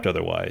play tapped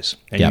otherwise.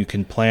 And you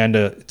can plan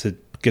to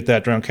get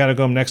that Drowned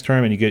Catacomb next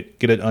turn and you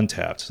get it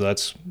untapped. So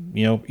that's,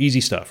 easy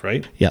stuff,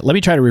 right? Yeah, let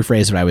me try to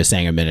rephrase what I was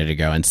saying a minute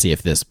ago and see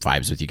if this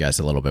vibes with you guys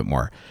a little bit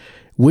more.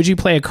 Would you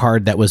play a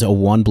card that was a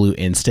 1 blue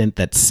instant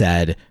that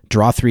said,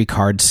 draw 3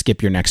 cards,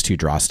 skip your next 2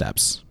 draw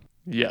steps?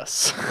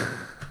 Yes.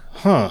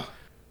 Huh.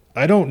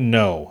 I don't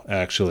know,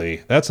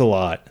 actually. That's a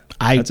lot.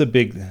 That's a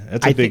big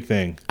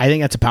thing. I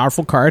think that's a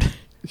powerful card,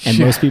 and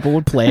most people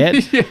would play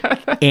it.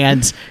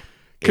 And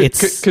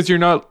it's because you're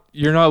not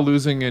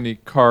losing any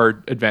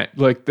card advantage.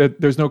 Like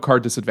there's no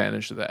card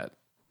disadvantage to that.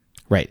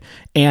 Right.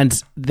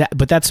 And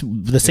but that's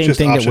the same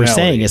thing that we're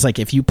saying is like,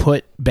 if you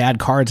put bad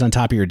cards on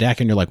top of your deck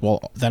and you're like,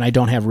 well, then I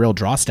don't have real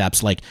draw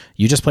steps. Like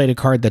you just played a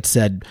card that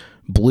said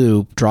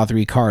blue, draw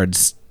 3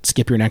 cards,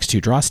 skip your next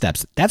 2 draw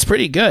steps. That's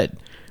pretty good.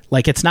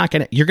 Like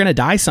you're going to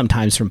die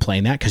sometimes from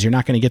playing that because you're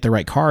not going to get the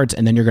right cards.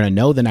 And then you're going to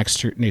know the next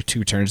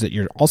 2 turns that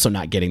you're also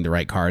not getting the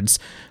right cards.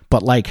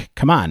 But like,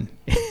 come on,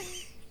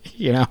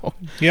 Yeah.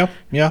 I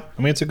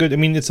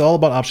mean, it's all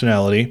about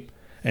optionality,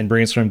 and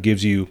Brainstorm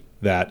gives you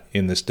that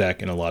in this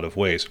deck in a lot of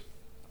ways.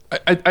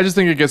 I just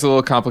think it gets a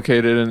little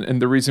complicated,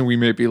 and the reason we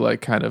may be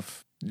like kind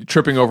of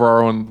tripping over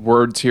our own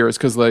words here is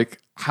because like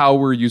how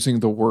we're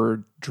using the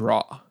word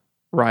draw,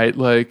 right?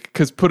 Like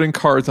because putting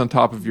cards on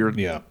top of your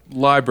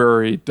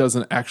library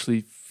doesn't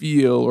actually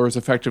feel or is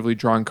effectively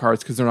drawing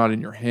cards because they're not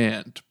in your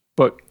hand.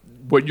 But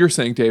what you're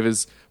saying, Dave,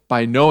 is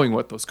by knowing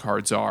what those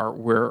cards are,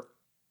 we're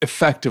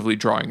effectively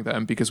drawing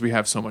them because we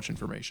have so much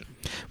information.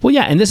 Well,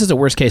 yeah, and this is a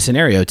worst case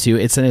scenario too.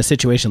 It's in a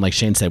situation like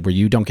Shane said where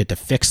you don't get to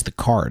fix the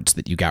cards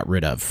that you got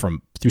rid of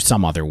through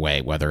some other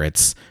way, whether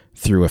it's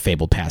through a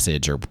Fabled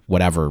Passage or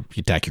whatever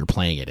deck you're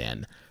playing it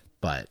in.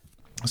 But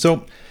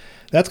so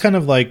that's kind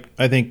of like,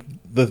 I think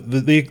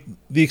the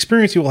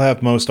experience you will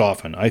have most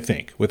often, I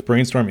think, with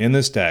Brainstorm in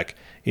this deck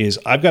is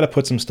I've got to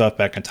put some stuff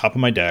back on top of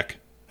my deck.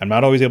 I'm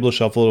not always able to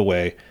shuffle it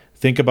away.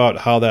 Think about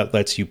how that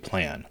lets you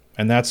plan.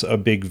 And that's a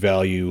big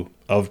value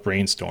of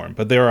Brainstorm.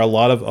 But there are a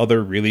lot of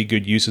other really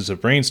good uses of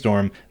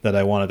Brainstorm that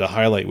I wanted to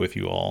highlight with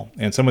you all.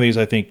 And some of these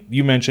I think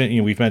you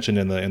mentioned, we've mentioned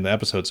in the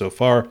episode so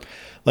far,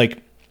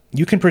 like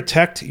you can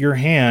protect your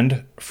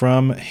hand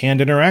from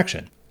hand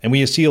interaction. And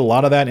we see a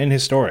lot of that in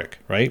Historic,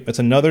 right? That's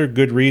another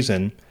good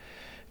reason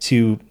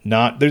to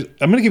not, I'm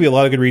going to give you a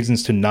lot of good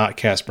reasons to not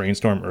cast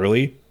Brainstorm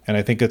early. And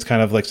I think that's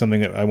kind of like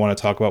something that I want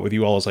to talk about with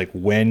you all is like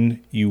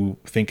when you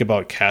think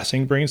about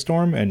casting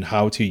Brainstorm and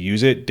how to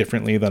use it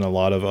differently than a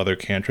lot of other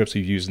cantrips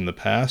you've used in the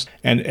past.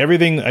 And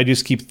everything I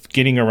just keep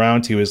getting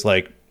around to is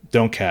like,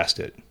 don't cast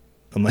it.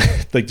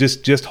 Like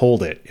just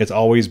hold it. It's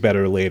always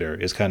better later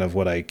is kind of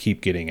what I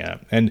keep getting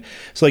at. And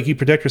so like you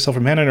protect yourself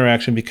from hand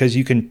interaction because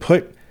you can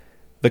put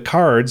the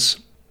cards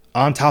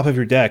on top of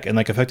your deck and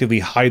like effectively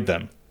hide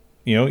them.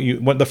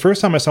 When the first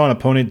time I saw an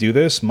opponent do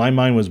this, my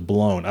mind was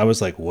blown. I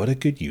was like, what a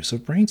good use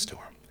of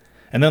Brainstorm.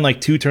 And then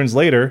like 2 turns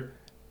later,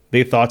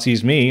 they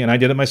Thoughtseize me and I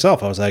did it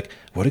myself. I was like,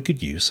 what a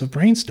good use of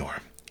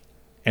Brainstorm.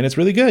 And it's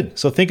really good.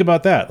 So think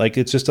about that. Like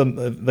it's just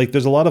like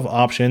there's a lot of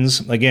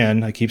options.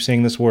 Again, I keep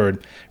saying this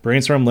word.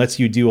 Brainstorm lets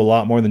you do a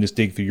lot more than just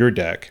dig through your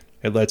deck.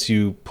 It lets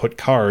you put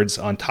cards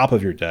on top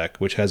of your deck,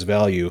 which has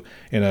value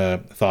in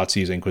a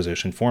Thoughtseize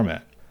Inquisition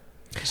format.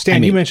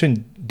 Stan, you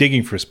mentioned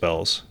digging for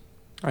spells.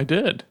 I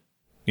did.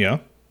 Yeah.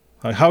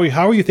 How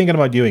are you thinking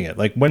about doing it?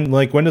 Like when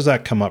does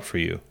that come up for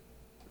you?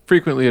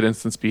 Frequently at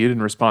instant speed in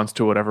response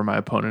to whatever my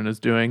opponent is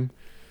doing.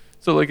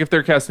 So like if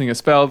they're casting a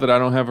spell that I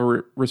don't have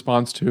a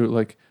response to,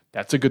 like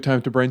that's a good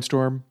time to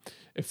Brainstorm.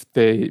 If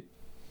they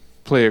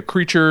play a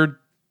creature,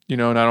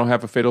 and I don't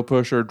have a Fatal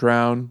Push or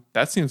Drown,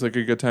 that seems like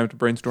a good time to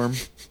Brainstorm.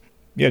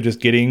 Yeah, just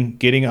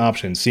getting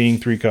options, seeing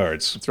 3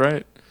 cards. That's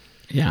right.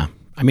 Yeah.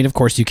 I mean, of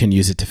course you can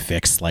use it to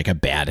fix like a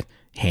bad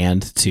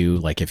hand too.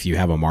 Like if you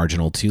have a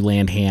marginal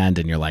 2-land hand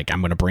and you're like, I'm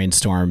going to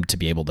Brainstorm to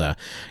be able to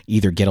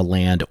either get a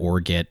land or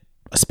get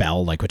a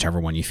spell, like whichever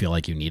one you feel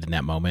like you need in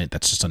that moment.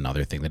 That's just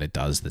another thing that it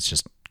does that's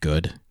just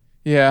good.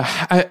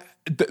 Yeah.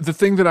 The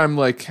thing that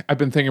I've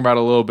been thinking about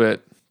a little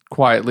bit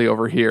quietly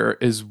over here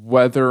is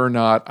whether or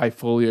not I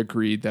fully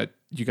agree that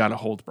you got to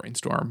hold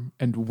Brainstorm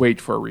and wait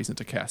for a reason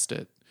to cast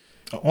it.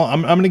 Well,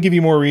 I'm going to give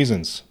you more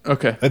reasons.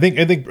 Okay. I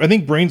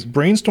think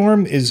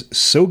Brainstorm is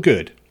so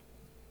good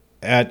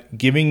at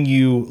giving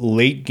you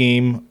late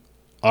game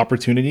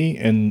opportunity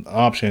and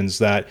options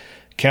that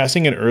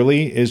casting it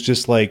early is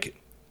just like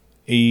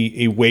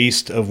a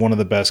waste of one of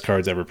the best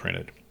cards ever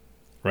printed,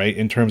 right?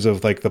 In terms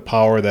of like the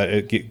power that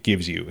it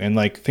gives you. And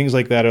like things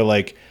like that are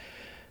like,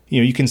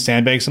 you can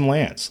sandbag some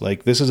lands.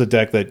 Like this is a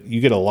deck that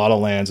you get a lot of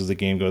lands as the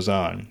game goes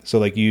on. So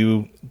like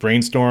you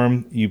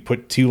Brainstorm, you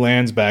put 2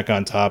 lands back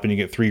on top and you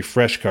get 3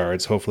 fresh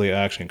cards, hopefully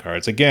action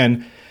cards.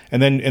 Again,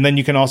 And then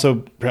you can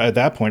also, at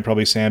that point,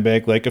 probably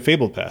sandbag like a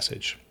Fabled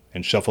Passage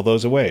and shuffle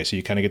those away. So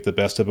you kind of get the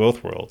best of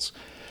both worlds.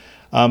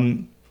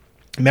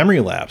 Memory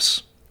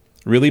Lapse.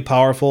 Really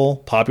powerful,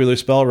 popular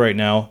spell right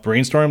now.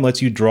 Brainstorm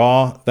lets you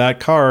draw that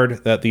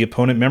card that the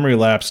opponent memory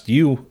lapsed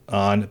you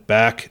on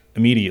back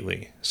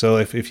immediately. So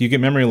if you get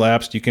memory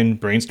lapsed, you can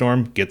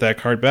Brainstorm, get that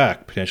card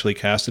back, potentially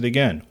cast it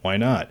again. Why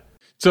not?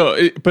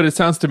 But it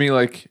sounds to me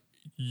like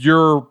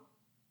you're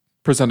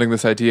presenting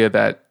this idea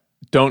that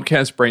don't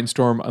cast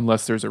Brainstorm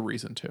unless there's a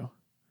reason to.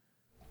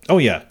 Oh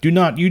yeah, you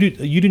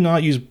do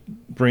not use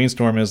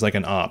Brainstorm as like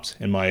an opt,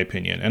 in my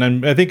opinion.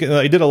 And I think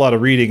I did a lot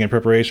of reading in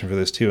preparation for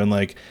this too, and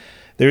like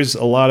there's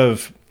a lot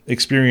of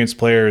experienced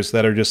players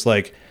that are just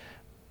like,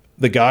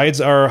 the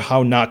guides are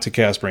how not to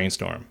cast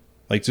Brainstorm.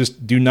 Like,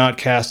 just do not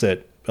cast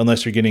it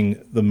unless you're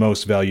getting the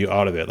most value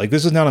out of it. Like,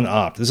 this is not an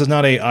opt. This is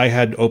not I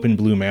had open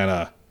blue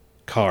mana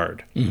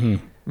card,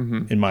 in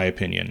my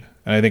opinion.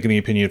 And I think in the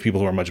opinion of people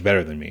who are much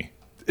better than me.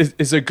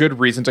 Is a good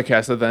reason to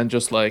cast it then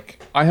just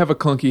like, I have a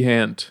clunky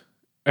hand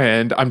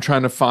and I'm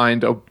trying to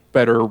find a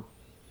better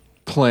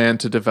plan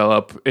to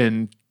develop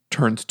in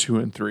turns 2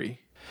 and 3?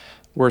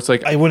 Where it's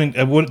like,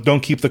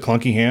 don't keep the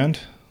clunky hand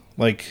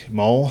like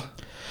Mull.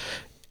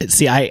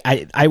 See,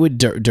 I would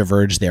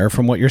diverge there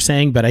from what you're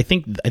saying, but I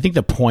think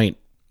the point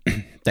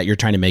that you're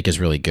trying to make is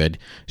really good,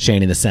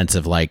 Shane, in the sense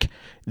of like,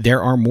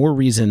 there are more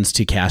reasons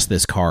to cast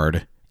this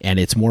card, and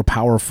it's more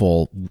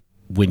powerful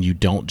when you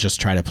don't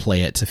just try to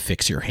play it to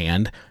fix your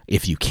hand,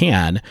 if you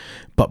can.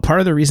 But part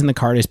of the reason the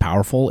card is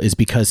powerful is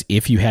because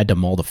if you had to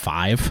mull to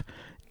 5,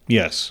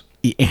 yes,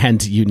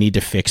 and you need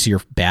to fix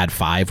your bad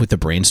 5 with the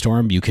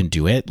Brainstorm, you can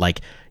do it.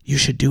 Like, you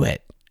should do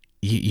it.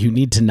 You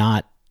need to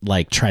not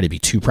like try to be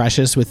too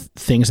precious with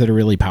things that are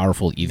really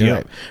powerful either.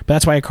 Yeah. But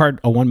that's why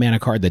a 1 mana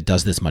card that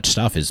does this much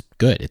stuff is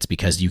good. It's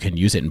because you can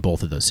use it in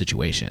both of those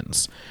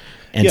situations.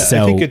 And yeah,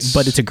 so,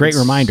 but it's a great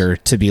reminder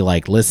to be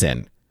like,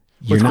 listen,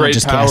 you're not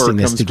just casting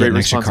this to get an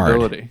extra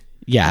card.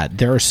 Yeah,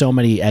 there are so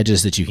many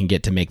edges that you can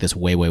get to make this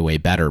way, way, way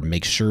better.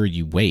 Make sure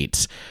you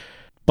wait.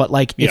 But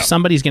like, if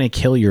somebody's going to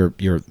kill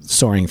your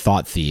Soaring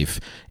Thought Thief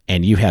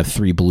and you have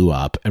 3 blue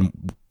up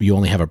and you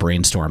only have a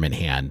Brainstorm in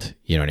hand,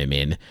 you know what I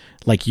mean?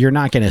 Like, you're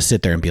not going to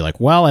sit there and be like,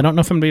 well, I don't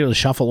know if I'm going to be able to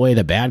shuffle away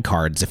the bad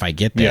cards if I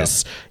get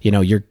this. Yeah. You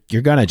know,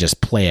 you're going to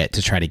just play it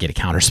to try to get a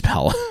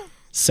counterspell.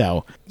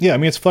 So yeah, I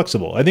mean, it's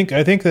flexible. I think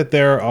that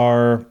there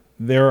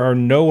are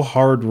no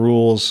hard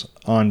rules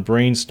on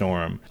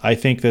Brainstorm. I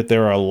think that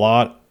there are a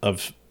lot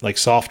of like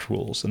soft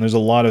rules, and there's a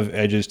lot of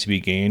edges to be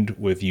gained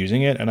with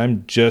using it, and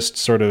I'm just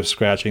sort of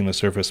scratching the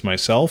surface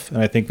myself.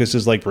 And I think this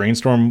is like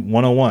Brainstorm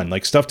 101,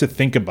 like stuff to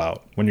think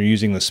about when you're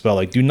using the spell.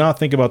 Like, do not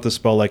think about the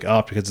spell like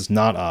opt, because it's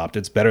not opt,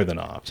 it's better than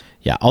opt.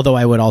 Yeah, although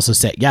I would also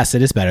say, yes,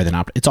 it is better than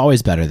opt. It's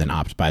always better than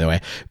opt, by the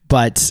way.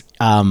 But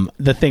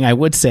the thing I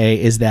would say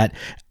is that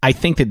I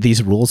think that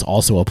these rules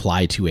also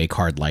apply to a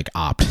card like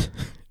opt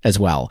as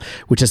well,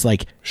 which is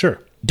like, sure,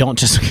 don't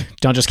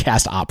just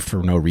cast opt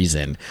for no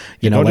reason.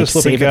 You know, like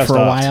save it for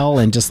a while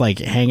and just like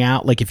hang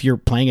out. Like, if you're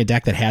playing a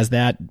deck that has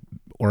that,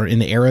 or in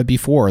the era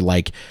before,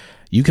 like,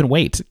 you can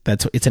wait.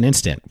 It's an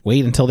instant.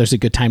 Wait until there's a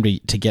good time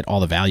to get all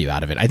the value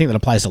out of it. I think that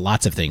applies to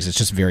lots of things. It's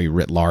just very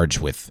writ large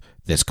with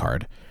this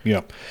card.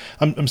 Yeah.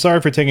 I'm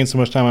sorry for taking so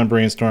much time on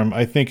Brainstorm.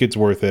 I think it's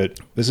worth it.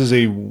 This is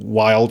a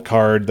wild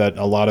card that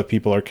a lot of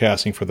people are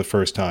casting for the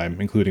first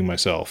time, including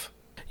myself.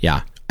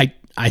 Yeah.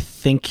 I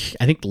think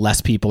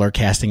less people are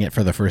casting it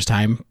for the first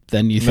time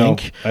than you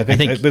think. I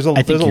think there's a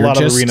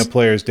lot of arena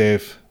players,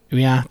 Dave.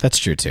 Yeah, that's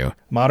true too.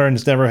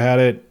 Modern's never had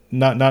it.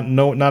 Not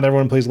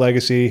everyone plays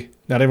Legacy.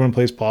 Not everyone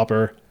plays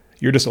Pauper.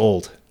 You're just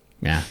old.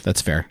 Yeah,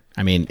 that's fair.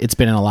 I mean, it's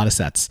been in a lot of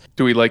sets.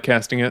 Do we like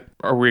casting it?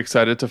 Are we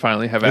excited to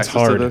finally have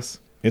access to this?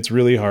 It's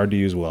really hard to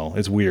use well.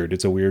 It's weird.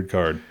 It's a weird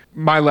card.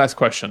 My last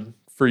question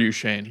for you,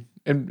 Shane,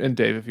 and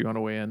Dave, if you want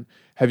to weigh in.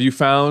 Have you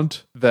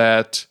found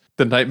that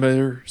the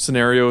nightmare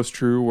scenario is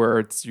true,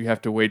 where you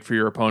have to wait for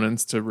your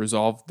opponents to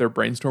resolve their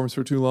Brainstorms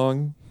for too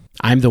long?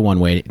 I'm the one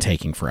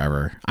taking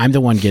forever. I'm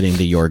the one getting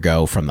the your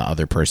go from the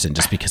other person,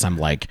 just because I'm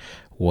like,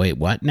 wait,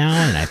 what now?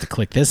 And I have to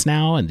click this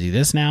now and do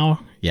this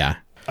now. Yeah.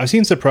 I've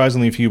seen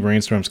surprisingly few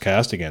Brainstorms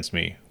cast against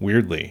me,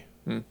 weirdly.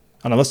 I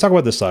don't know. Let's talk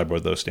about the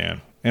sideboard, though,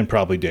 Stan. And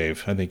probably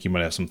Dave. I think you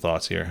might have some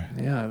thoughts here.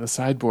 Yeah, the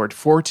sideboard.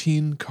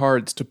 14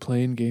 cards to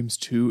play in games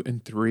 2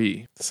 and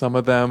 3. Some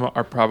of them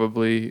are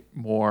probably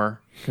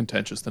more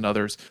contentious than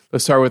others.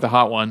 Let's start with the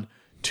hot one.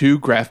 2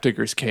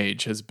 Grafdigger's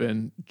Cage has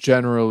been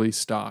generally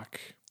stock.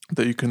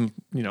 That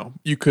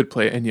you could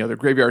play any other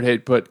graveyard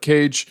hate, but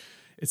Cage,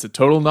 it's a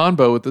total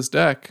non-bow with this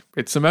deck.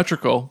 It's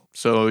symmetrical,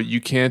 so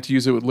you can't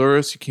use it with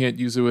Lurrus. You can't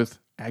use it with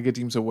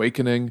Agadeem's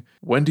Awakening.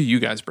 When do you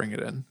guys bring it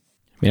in?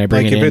 I mean, I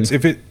bring like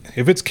it in.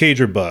 If it's Cage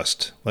or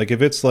bust, like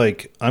if it's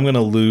like I'm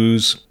gonna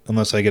lose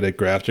unless I get a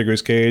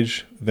Grafdigger's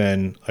Cage,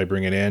 then I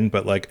bring it in.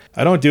 But like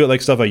I don't do it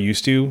like stuff I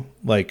used to,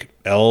 like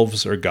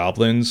elves or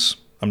goblins.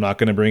 I'm not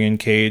going to bring in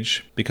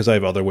Cage because I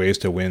have other ways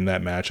to win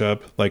that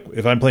matchup. Like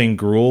if I'm playing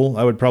Gruul,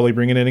 I would probably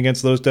bring it in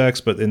against those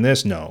decks, but in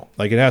this, no.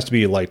 Like it has to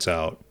be lights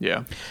out.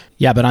 Yeah.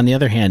 Yeah, but on the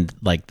other hand,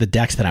 like the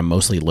decks that I'm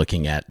mostly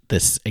looking at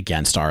this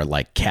against are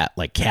like Cat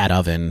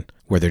Oven,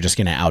 where they're just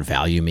going to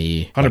outvalue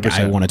me. Like, 100%.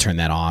 I want to turn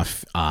that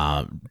off.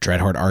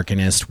 Dreadhorde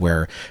Arcanist,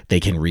 where they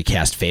can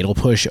recast Fatal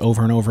Push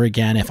over and over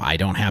again if I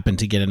don't happen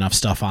to get enough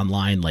stuff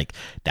online. Like,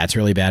 that's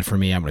really bad for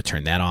me. I'm going to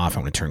turn that off.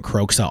 I'm going to turn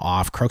Kroxa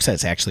off. Kroxa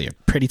is actually a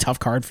pretty tough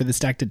card for this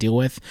deck to deal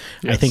with,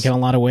 I think, in a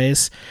lot of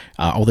ways.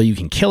 Although you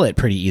can kill it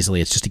pretty easily,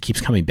 it's just it keeps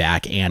coming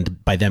back,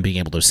 and by them being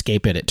able to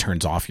escape it, it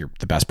turns off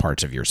the best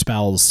parts of your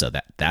spells, so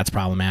that's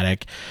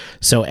problematic.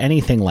 So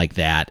anything like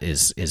that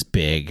is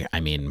big.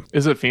 I mean...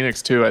 Is it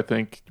Phoenix, too, I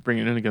think,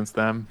 bringing it in against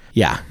them?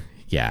 Yeah,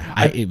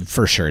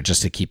 for sure,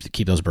 just to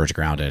keep those birds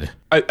grounded.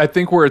 I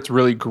think where it's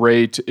really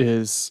great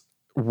is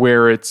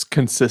where it's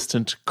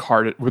consistent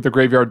card, where the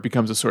graveyard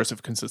becomes a source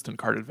of consistent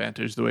card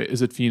advantage. The way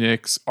is it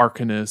Phoenix,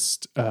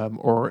 Arcanist,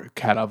 or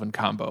Cat Oven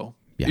combo?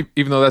 Yeah.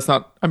 Even though that's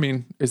not, I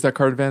mean, is that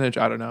card advantage?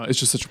 I don't know. It's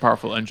just such a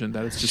powerful engine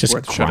that it's just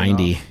worth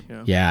grindy.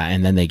 Yeah,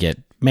 and then they get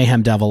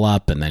Mayhem Devil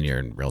up, and then you're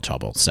in real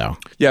trouble. So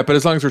yeah, but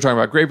as long as we're talking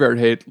about graveyard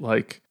hate,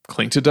 like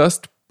Cling to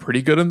Dust,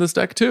 pretty good in this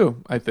deck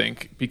too, I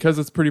think, because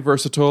it's pretty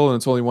versatile and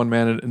it's only 1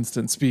 mana at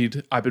instant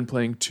speed. I've been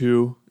playing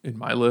 2 in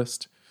my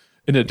list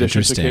in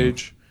addition to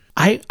Cage.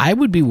 I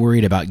would be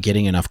worried about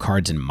getting enough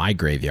cards in my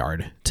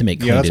graveyard to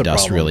make Cling to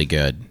Dust really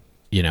good.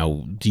 You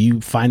know, do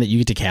you find that you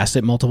get to cast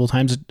it multiple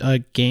times a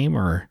game,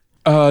 or?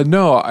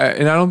 No,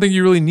 and I don't think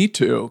you really need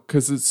to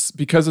because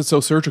it's so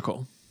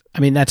surgical.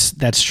 I mean,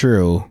 that's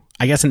true.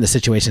 I guess in the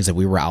situations that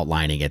we were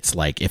outlining, it's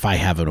like if I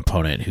have an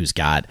opponent who's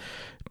got,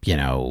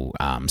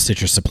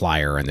 Citrus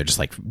Supplier and they're just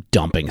like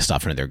dumping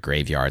stuff into their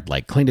graveyard,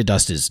 like Cling to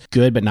Dust is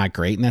good but not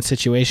great in that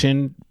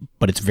situation,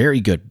 but it's very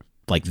good.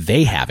 Like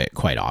they have it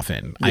quite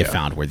often. I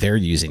found where they're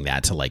using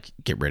that to like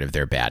get rid of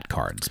their bad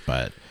cards.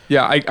 But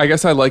yeah, I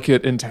guess I like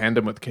it in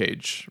tandem with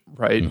Cage,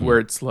 right? Mm-hmm. Where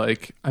it's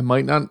like I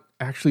might not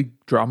actually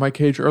draw my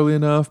Cage early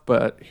enough,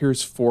 but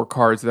here's 4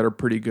 cards that are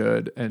pretty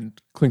good, and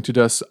Cling to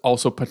Dust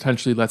also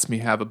potentially lets me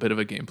have a bit of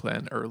a game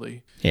plan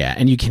early. Yeah,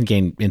 and you can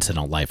gain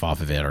incidental life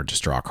off of it or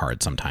just draw a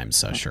card sometimes,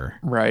 so sure.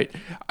 Right.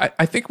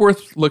 I think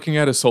worth looking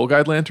at is Soul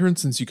Guide Lantern,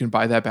 since you can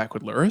buy that back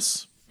with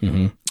Lurrus.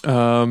 Mm-hmm.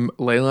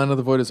 Leyline of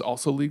the Void is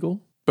also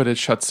legal, but it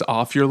shuts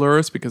off your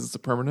Lurrus because it's a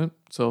permanent,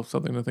 so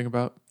something to think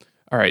about.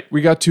 All right,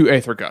 we got 2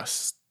 Aether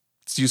Gusts.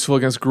 It's useful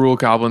against Gruul,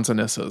 Goblins, and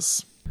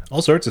Nissas.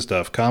 All sorts of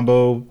stuff.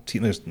 Combo,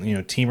 there's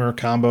teamer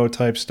combo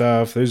type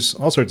stuff. There's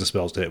all sorts of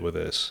spells to hit with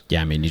this.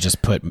 Yeah, I mean, you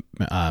just put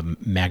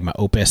Magma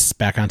Opus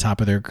back on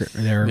top of their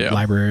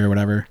library or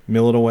whatever.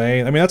 Mill it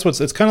away. I mean,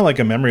 it's kind of like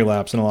a memory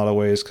lapse in a lot of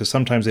ways, because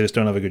sometimes they just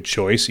don't have a good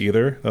choice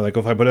either. They're like,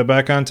 if I put it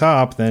back on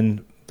top,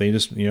 then they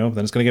just, then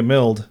it's going to get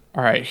milled.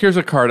 All right, here's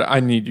a card I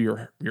need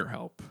your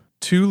help.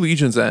 2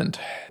 Legion's End,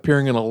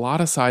 appearing in a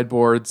lot of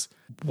sideboards.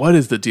 What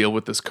is the deal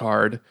with this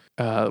card?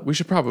 We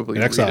should probably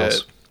read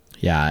it.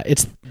 Yeah,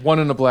 it's 1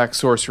 in a black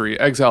sorcery.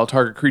 Exile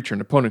target creature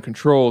an opponent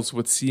controls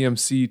with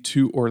CMC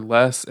 2 or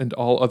less, and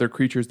all other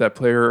creatures that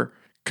player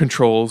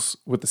controls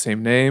with the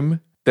same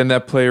name. Then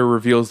that player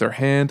reveals their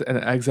hand and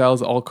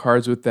exiles all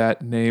cards with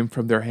that name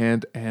from their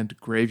hand and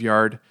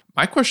graveyard.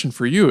 My question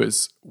for you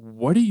is,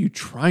 what are you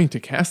trying to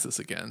cast this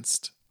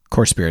against?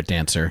 Core Spirit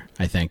Dancer,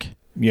 I think.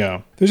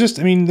 Yeah. There's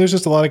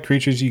just a lot of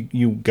creatures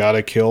you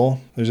gotta kill.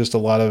 There's just a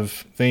lot of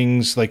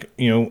things like,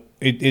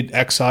 it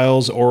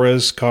exiles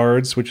Aura's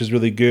cards, which is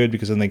really good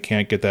because then they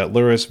can't get that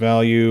Lurrus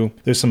value.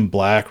 There's some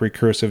black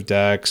recursive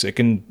decks. It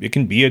can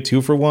be a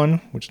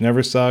 2-for-1, which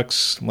never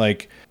sucks.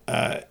 Like,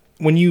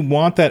 when you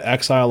want that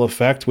exile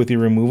effect with your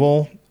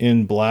removal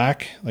in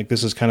black, like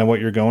this is kind of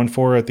what you're going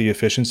for at the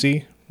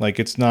efficiency. Like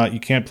it's not,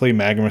 you can't play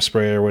Magma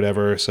Spray or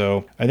whatever.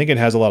 So I think it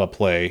has a lot of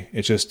play.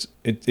 It's just,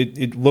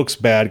 it looks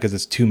bad because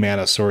it's 2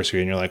 mana sorcery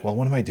and you're like, well,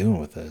 what am I doing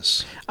with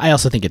this? I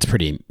also think it's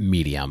pretty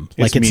medium.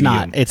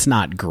 It's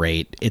not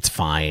great. It's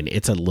fine.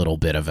 It's a little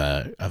bit of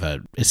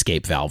a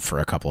escape valve for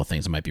a couple of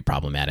things that might be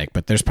problematic,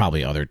 but there's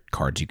probably other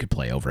cards you could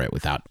play over it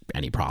without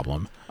any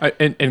problem.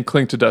 And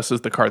Cling to Dust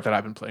is the card that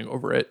I've been playing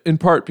over it, in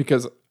part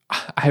because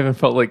I haven't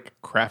felt like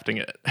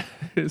crafting it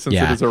since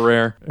it is a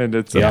rare, and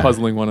it's a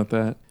puzzling one at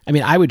that. I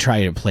mean, I would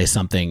try to play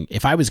something,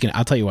 if I was going to,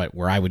 I'll tell you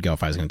where I would go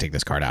if I was going to take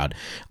this card out.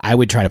 I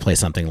would try to play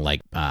something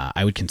like,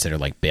 I would consider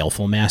like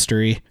Baleful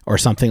Mastery or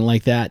something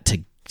like that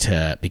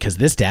because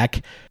this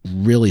deck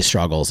really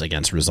struggles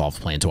against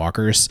Resolved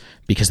Planeswalkers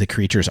because the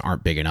creatures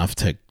aren't big enough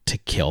to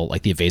kill,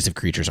 like the evasive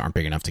creatures aren't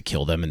big enough to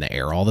kill them in the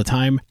air all the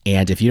time.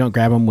 And if you don't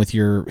grab them with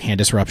your Hand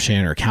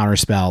Disruption or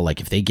Counterspell, like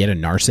if they get a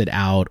Narset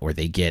out or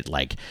they get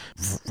like,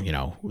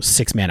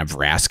 6 mana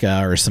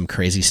Vraska or some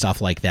crazy stuff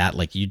like that,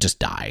 like you just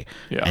die.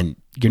 Yeah. And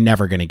you're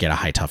never going to get a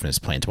high toughness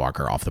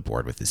Planeswalker off the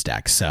board with this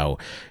deck. So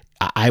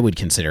I would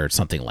consider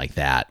something like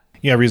that.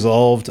 Yeah,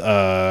 Resolved,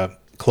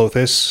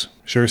 Klothys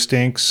sure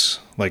stinks,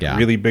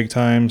 really big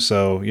time.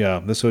 So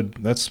yeah,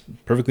 that's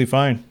perfectly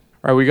fine.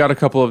 All right, we got a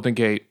couple of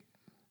Negate,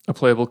 a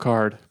playable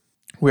card.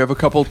 We have a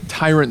couple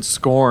Tyrant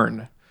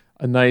Scorn,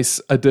 a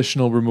nice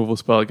additional removal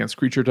spell against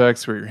creature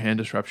decks where your hand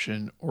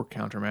disruption or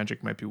counter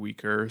magic might be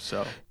weaker.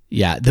 So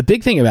yeah, the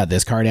big thing about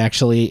this card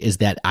actually is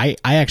that I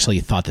actually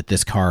thought that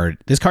this card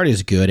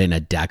is good in a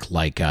deck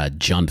like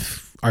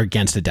or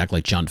against a deck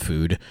like Jund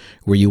Food,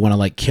 where you want to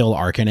like kill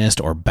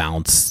Arcanist or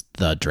bounce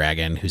the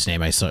dragon, whose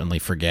name I certainly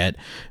forget,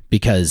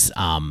 because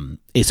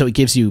so it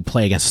gives you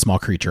play against a small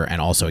creature and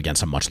also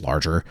against a much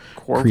larger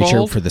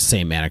creature for the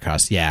same mana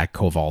cost. Yeah,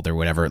 Kovold or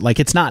whatever. Like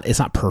it's not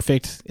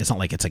perfect. It's not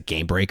like it's a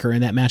game breaker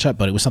in that matchup,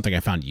 but it was something I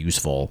found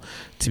useful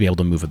to be able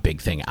to move a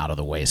big thing out of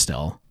the way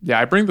still. Yeah,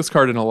 I bring this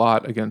card in a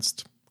lot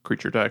against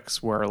creature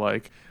decks where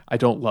like I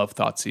don't love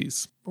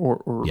Thoughtseize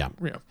or yeah.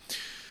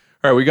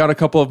 All right, we got a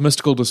couple of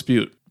Mystical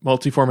Dispute.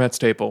 Multi-format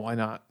staple. Why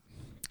not?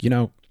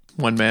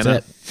 One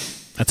mana.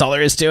 That's all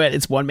there is to it.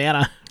 It's one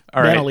mana.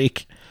 All mana right.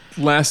 leak.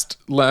 Last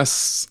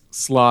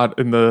slot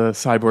in the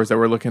sideboards that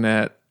we're looking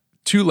at.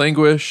 2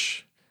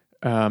 Languish.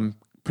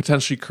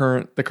 Potentially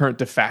the current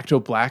de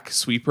facto black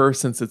sweeper,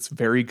 since it's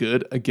very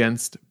good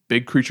against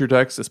big creature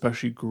decks,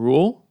 especially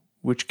Gruul,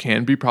 which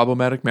can be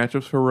problematic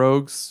matchups for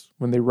rogues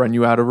when they run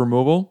you out of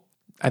removal.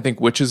 I think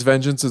Witch's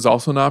Vengeance is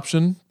also an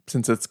option,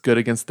 since it's good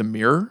against the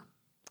mirror.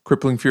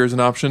 Crippling Fear is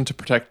an option to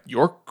protect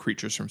your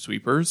creatures from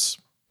sweepers.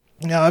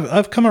 Yeah,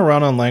 I've come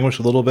around on Languish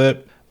a little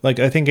bit. Like,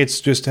 I think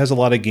it's just has a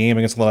lot of game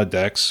against a lot of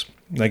decks.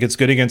 Like, it's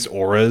good against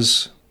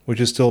auras,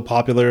 which is still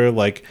popular.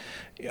 Like,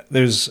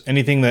 there's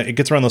anything that it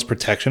gets around those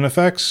protection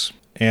effects,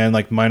 and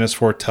like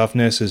 -4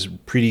 toughness is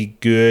pretty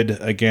good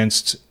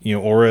against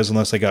auras,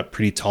 unless they got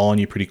pretty tall on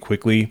you pretty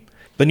quickly.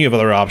 Then you have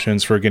other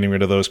options for getting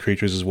rid of those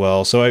creatures as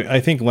well. So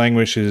I think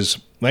Languish is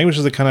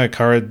the kind of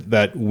card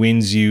that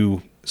wins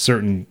you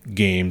certain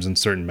games and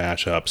certain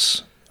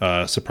matchups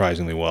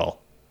surprisingly well,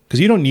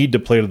 because you don't need to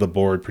play to the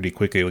board pretty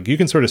quickly. Like, you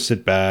can sort of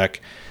sit back,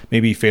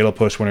 maybe Fatal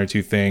Push 1 or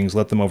 2 things,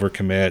 let them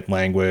overcommit,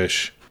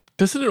 Languish.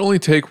 Doesn't it only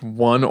take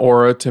 1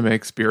 aura to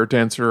make Spirit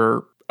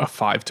Dancer a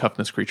 5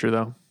 toughness creature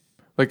though?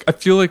 Like, I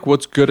feel like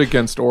what's good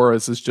against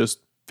auras is just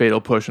Fatal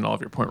Push and all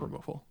of your point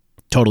removal.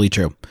 Totally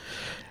true.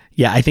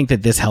 Yeah, I think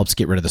that this helps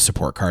get rid of the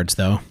support cards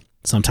though.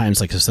 Sometimes,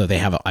 like, so they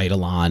have an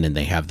Eidolon and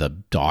they have the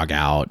Dog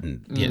Out,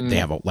 and they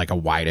have a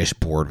whitish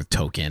board with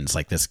tokens.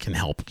 Like, this can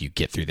help you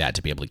get through that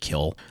to be able to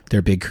kill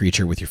their big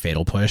creature with your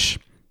Fatal Push,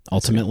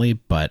 ultimately.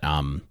 But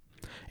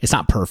it's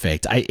not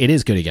perfect. It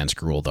is good against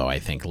Gruul, though. I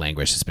think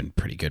Languish has been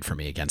pretty good for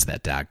me against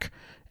that deck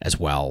as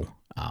well.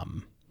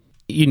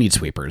 You need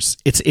sweepers.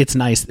 It's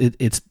nice.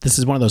 This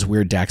is one of those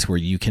weird decks where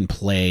you can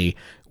play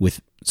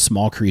with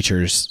small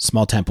creatures,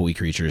 small tempo-y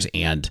creatures,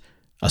 and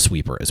a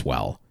sweeper as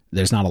well.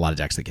 There's not a lot of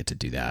decks that get to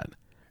do that.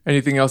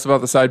 Anything else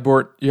about the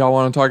sideboard y'all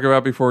want to talk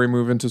about before we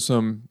move into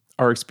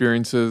our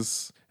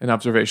experiences and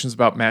observations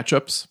about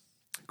matchups?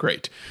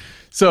 Great.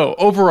 So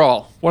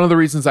overall, one of the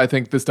reasons I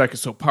think this deck is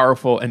so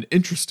powerful and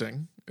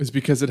interesting is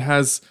because it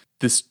has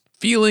this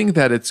feeling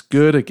that it's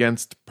good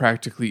against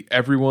practically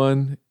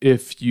everyone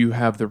if you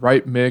have the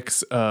right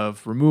mix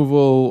of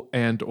removal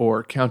and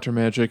or counter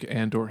magic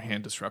and or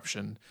hand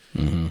disruption.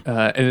 Mm-hmm.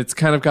 And it's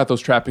kind of got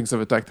those trappings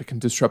of a deck that can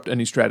disrupt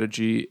any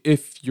strategy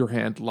if your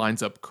hand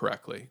lines up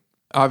correctly.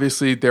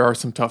 Obviously, there are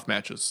some tough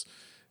matches,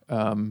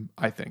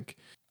 I think.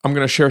 I'm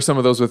going to share some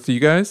of those with you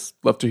guys.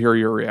 Love to hear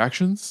your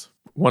reactions.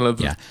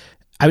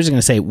 I was going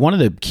to say, one of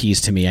the keys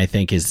to me, I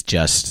think, is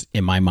just,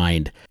 in my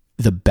mind,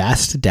 the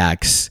best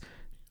decks,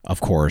 of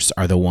course,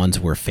 are the ones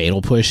where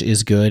Fatal Push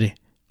is good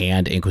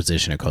and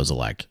Inquisition of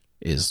Kozilek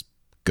is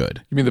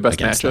good. You mean the best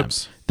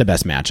matchups? The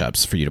best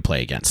matchups for you to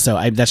play against.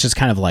 So that's just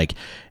kind of like,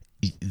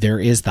 there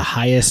is the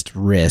highest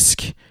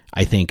risk,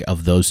 I think,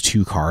 of those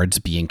 2 cards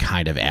being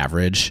kind of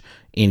average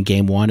in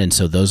game 1. And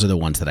so those are the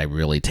ones that I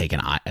really keep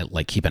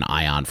an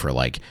eye on for,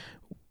 like,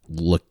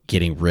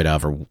 getting rid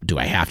of, or do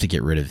I have to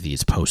get rid of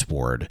these post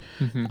board?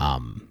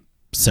 Mm-hmm.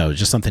 So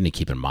just something to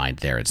keep in mind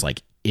there. It's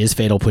like, is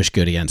Fatal Push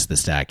good against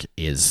this deck?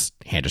 Is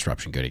Hand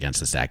Disruption good against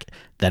this deck?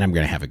 Then I'm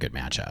going to have a good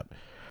matchup.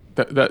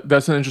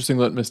 That's an interesting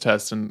litmus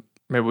test, and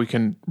maybe we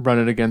can run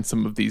it against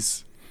some of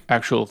these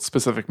actual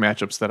specific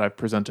matchups that I've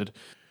presented.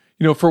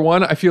 For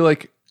one, I feel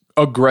like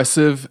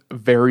aggressive,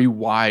 very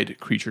wide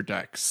creature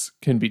decks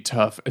can be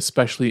tough,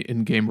 especially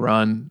in game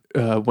run,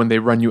 when they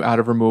run you out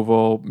of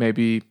removal,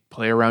 maybe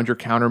play around your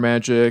counter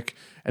magic,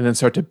 and then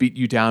start to beat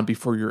you down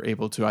before you're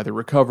able to either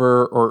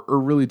recover or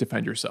really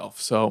defend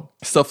yourself. So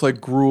stuff like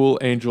Gruul,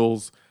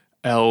 Angels,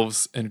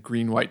 Elves, and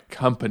Green-White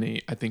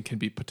Company, I think, can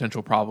be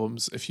potential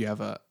problems if you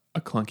have a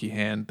clunky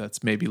hand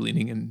that's maybe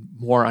leaning in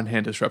more on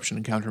hand disruption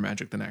and counter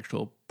magic than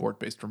actual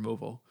board-based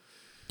removal.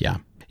 Yeah.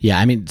 Yeah,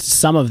 I mean,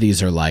 some of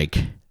these are like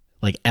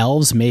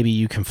Elves, maybe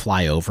you can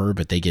fly over,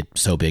 but they get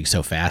so big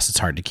so fast, it's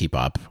hard to keep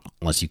up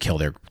unless you kill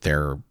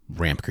their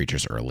ramp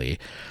creatures early.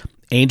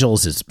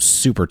 Angels is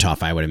super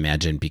tough, I would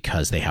imagine,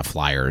 because they have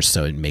flyers,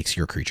 so it makes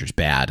your creatures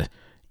bad,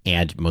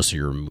 and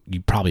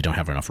you probably don't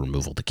have enough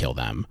removal to kill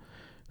them.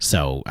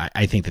 So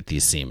I think that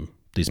these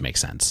make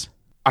sense.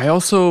 I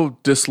also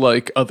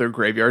dislike other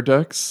graveyard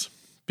decks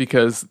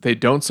because they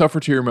don't suffer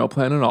to your mill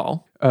plan at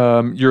all.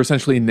 You're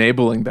essentially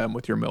enabling them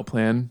with your mill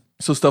plan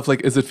So stuff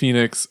like Izzet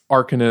Phoenix,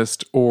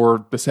 Arcanist,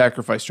 or the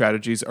Sacrifice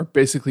strategies are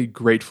basically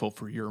grateful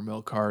for your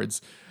mill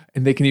cards.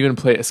 And they can even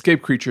play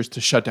escape creatures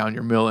to shut down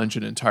your mill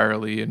engine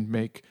entirely and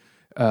make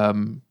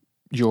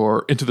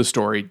your Into the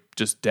Story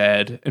just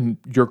dead, and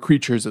your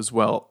creatures as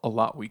well a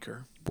lot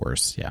weaker.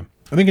 Worse, yeah.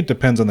 I think it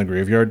depends on the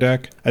graveyard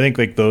deck. I think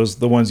like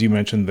the ones you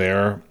mentioned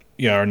there,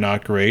 are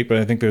not great, but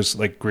I think there's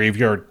like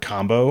graveyard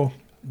combo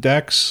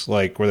decks,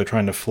 like where they're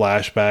trying to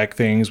flashback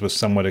things with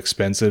somewhat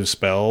expensive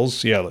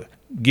spells. Yeah,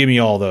 give me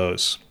all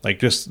those. Like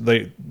just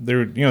they're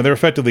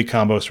effectively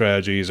combo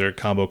strategies or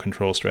combo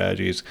control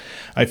strategies.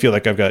 I feel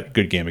like I've got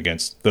good game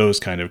against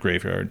those kind of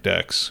graveyard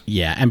decks.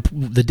 Yeah, and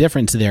the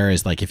difference there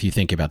is like if you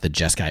think about the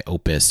Jeskai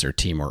Opus or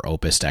Timur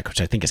Opus deck,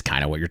 which I think is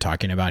kind of what you're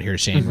talking about here,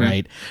 Shane,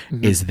 right?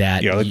 Is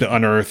that like the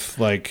Unearth,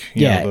 like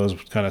you know,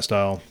 those kind of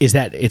style. Is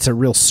that it's a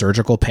real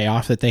surgical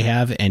payoff that they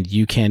have, and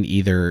you can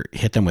either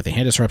hit them with a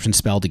hand disruption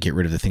spell to get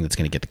rid of the thing that's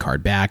going to get the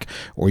card back,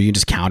 or you can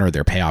just counter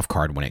their payoff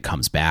card when it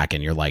comes back,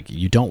 and you're like,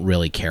 you don't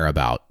really care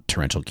about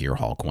Torrential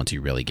Gearhulk once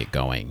you really get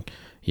going,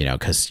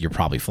 because you're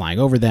probably flying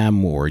over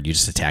them, or you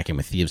just attacking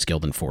with Thieves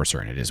Guild Enforcer,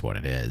 and it is what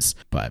it is.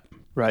 But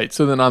right.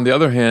 So then on the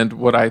other hand,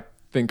 what I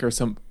think are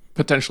some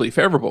potentially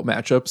favorable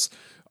matchups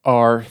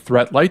are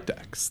threat light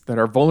decks that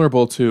are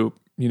vulnerable to,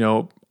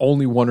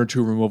 only one or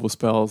two removal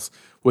spells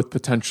with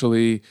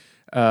potentially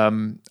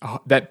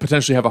that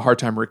potentially have a hard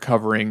time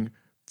recovering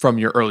from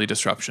your early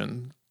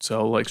disruption.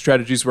 So like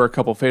strategies where a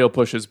couple fatal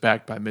pushes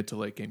backed by mid to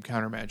late game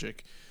counter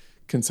magic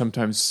can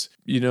sometimes,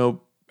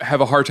 have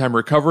a hard time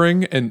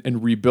recovering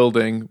and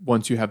rebuilding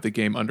once you have the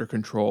game under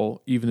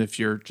control, even if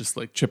you're just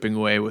like chipping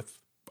away with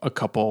a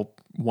couple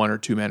 1 or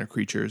 2 mana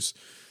creatures.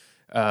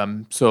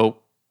 So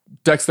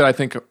decks that I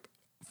think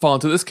fall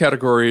into this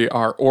category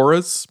are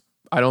Auras.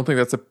 I don't think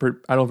that's a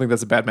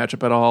bad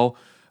matchup at all.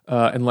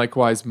 And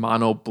likewise,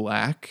 Mono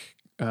Black,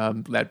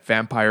 that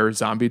vampire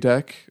zombie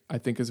deck, I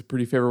think is a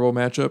pretty favorable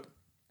matchup.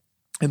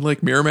 And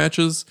like mirror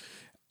matches,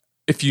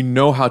 if you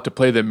know how to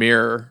play the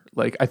mirror,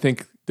 like I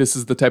think this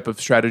is the type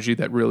of strategy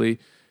that really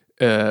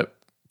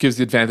gives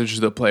the advantage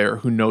to the player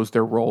who knows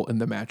their role in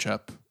the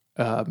matchup,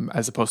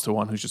 as opposed to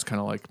one who's just kind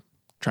of like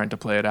trying to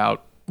play it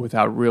out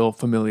without real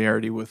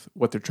familiarity with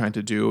what they're trying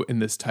to do in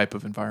this type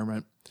of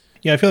environment.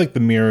 Yeah, I feel like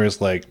the mirror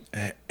is like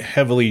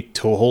heavily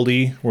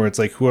toe-holdy, where it's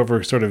like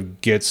whoever sort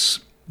of gets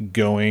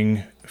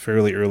going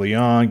fairly early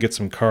on, gets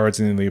some cards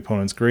in the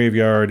opponent's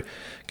graveyard,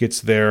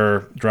 gets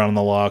their Drown in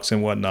the Locks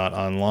and whatnot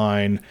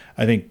online,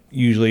 I think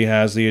usually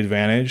has the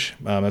advantage.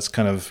 That's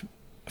kind of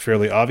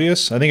fairly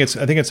obvious. I think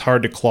it's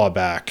hard to claw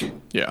back.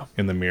 Yeah,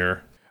 in the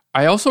mirror.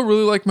 I also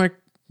really like my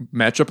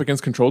matchup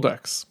against control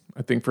decks.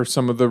 I think for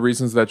some of the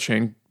reasons that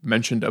Shane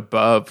mentioned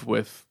above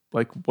with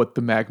like what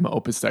the Magma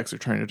Opus decks are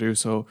trying to do.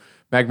 So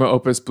Magma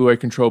Opus, blue-white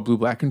control,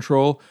 blue-black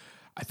control,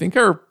 I think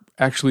are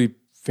actually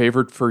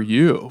favored for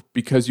you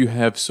because you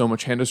have so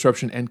much hand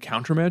disruption and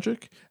counter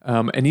magic.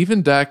 And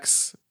even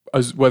decks,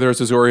 whether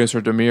it's Azorius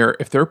or Dimir,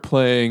 if they're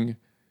playing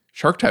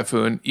Shark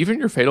Typhoon, even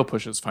your fatal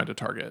pushes find a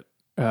target.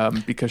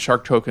 Because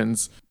shark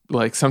tokens,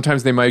 like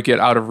sometimes they might get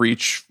out of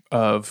reach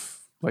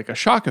of like a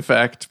shock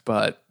effect,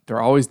 but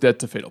they're always dead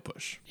to fatal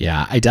push.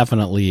 Yeah, I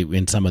definitely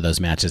in some of those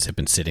matches have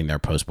been sitting there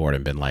post board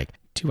and been like,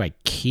 do I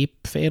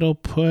keep fatal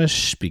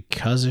push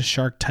because of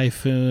Shark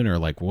Typhoon, or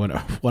like what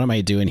am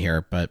I doing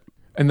here?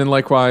 And then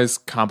likewise,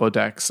 combo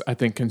decks I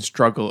think can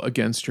struggle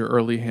against your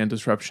early hand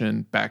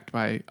disruption backed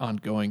by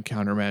ongoing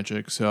counter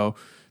magic. So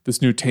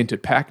this new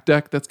Tainted Pact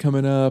deck that's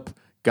coming up,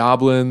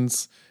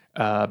 Goblins,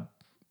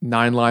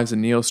 9 Lives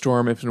and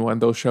Neostorm, if and when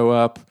those show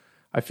up,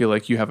 I feel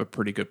like you have a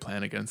pretty good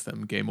plan against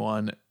them game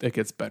one. It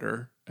gets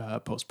better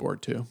post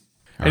board too.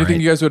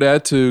 Anything you guys would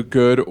add to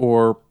good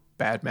or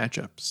bad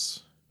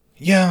matchups?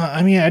 Yeah,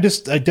 I mean, I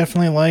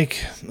definitely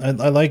I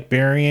like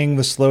burying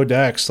the slow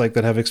decks like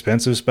that have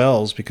expensive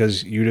spells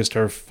because you just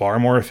are far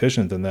more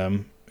efficient than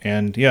them.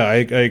 And yeah, I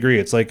agree.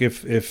 It's like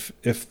if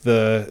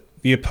the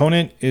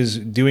opponent is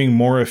doing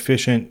more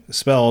efficient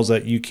spells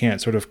that you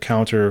can't sort of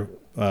counter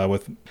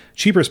with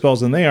cheaper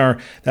spells than they are,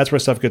 that's where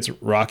stuff gets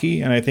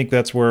rocky. And I think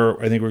that's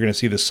where I think we're going to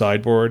see the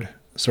sideboard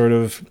sort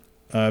of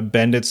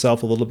bend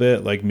itself a little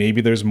bit. Like maybe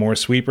there's more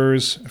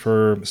sweepers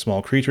for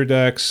small creature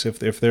decks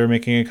if they're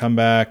making a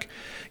comeback.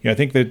 I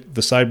think that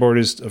the sideboard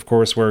is, of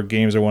course, where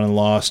games are won and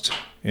lost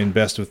in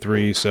best of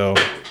 3. So,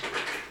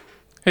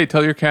 hey,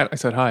 tell your cat I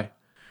said hi.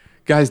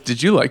 Guys,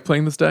 did you like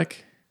playing this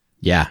deck?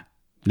 Yeah.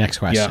 Next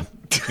question.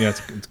 Yeah, it's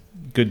a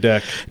good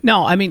deck.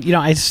 No, I mean,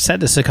 I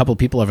said this to a couple of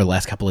people over the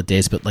last couple of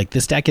days, but like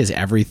this deck is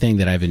everything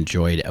that I've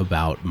enjoyed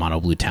about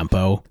Mono Blue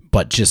Tempo,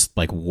 but just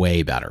like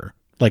way better,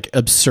 like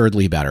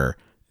absurdly better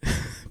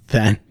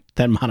than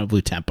Mono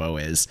Blue Tempo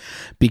is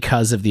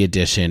because of the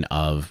addition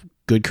of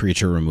good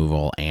creature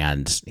removal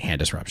and hand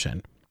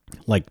disruption.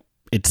 Like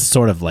it's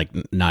sort of like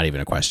not even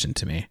a question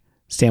to me.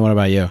 Stan, what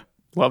about you?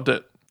 Loved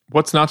it.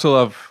 What's not to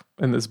love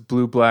in this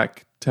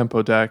blue-black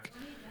Tempo deck?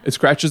 It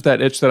scratches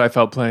that itch that I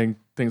felt playing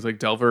things like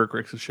Delver or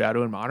Grixis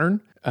Shadow in Modern.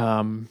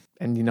 And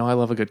I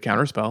love a good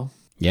counterspell.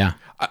 Yeah.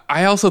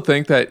 I also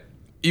think that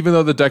even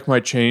though the deck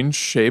might change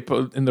shape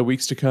in the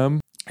weeks to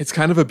come, it's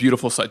kind of a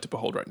beautiful sight to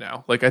behold right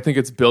now. Like, I think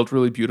it's built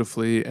really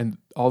beautifully, and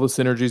all the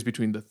synergies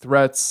between the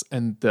threats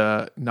and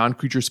the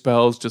non-creature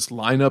spells just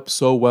line up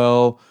so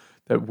well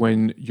that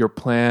when your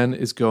plan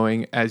is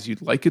going as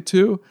you'd like it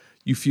to,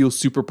 you feel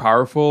super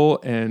powerful,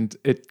 and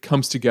it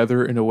comes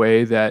together in a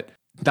way that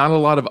not a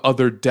lot of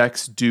other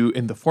decks do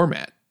in the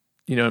format.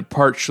 You know,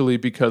 partially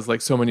because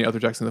like so many other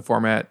decks in the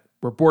format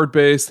were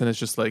board-based, and it's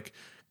just like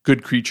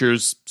good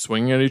creatures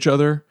swinging at each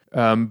other.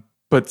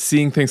 But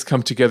seeing things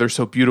come together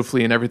so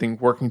beautifully and everything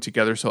working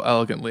together so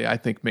elegantly, I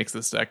think makes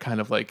this deck kind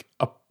of like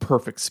a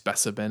perfect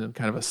specimen and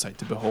kind of a sight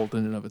to behold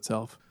in and of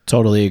itself.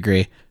 Totally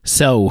agree.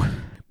 So,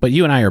 but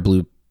you and I are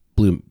blue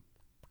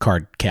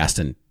card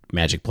casting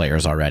Magic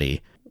players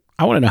already.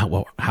 I want to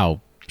know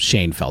how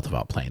Shane felt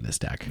about playing this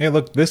deck. Hey,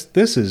 look, this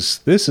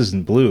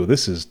isn't blue.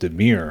 This is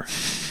Dimir,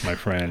 my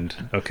friend.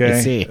 Okay. I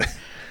see.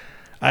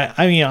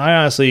 I mean, I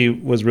honestly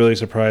was really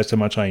surprised how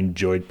much I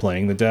enjoyed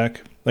playing the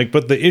deck. Like,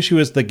 but the issue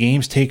is the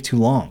games take too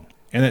long.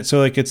 And it's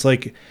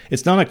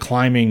not a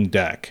climbing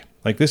deck.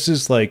 Like, this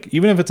is like,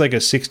 even if it's like a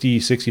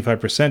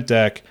 65%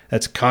 deck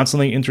that's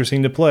constantly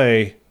interesting to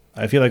play,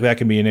 I feel like that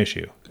can be an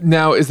issue.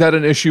 Now, is that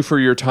an issue for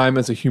your time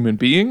as a human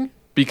being?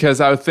 Because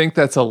I would think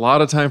that's a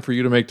lot of time for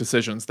you to make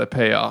decisions that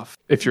pay off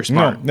if you're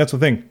smart. No, that's the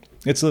thing.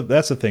 That's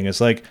the thing.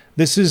 It's like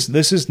this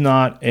is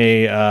not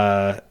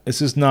a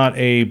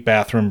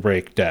bathroom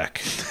break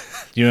deck.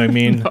 You know what I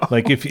mean? No.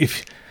 Like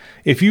if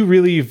you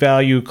really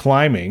value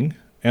climbing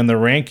and the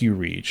rank you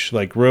reach,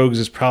 like Rogues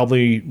is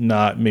probably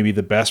not maybe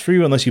the best for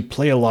you unless you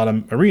play a lot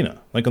of Arena.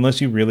 Like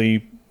unless you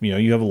really,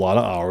 you have a lot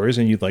of hours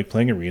and you like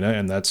playing Arena,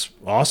 and that's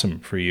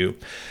awesome for you.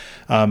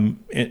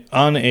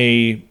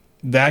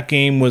 That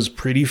game was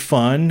pretty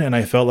fun, and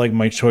I felt like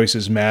my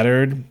choices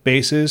mattered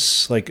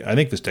basis. Like, I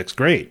think this deck's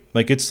great.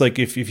 Like, it's like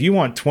if you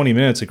want 20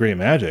 minutes of great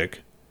Magic,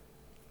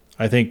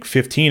 I think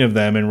 15 of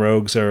them in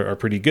Rogues are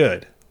pretty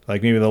good.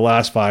 Like, maybe the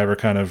last 5 are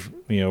kind of,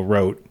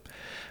 rote.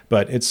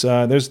 But it's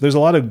there's a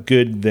lot of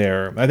good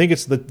there. I think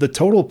it's the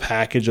total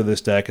package of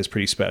this deck is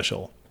pretty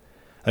special.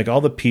 Like,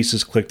 all the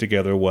pieces click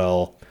together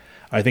well.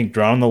 I think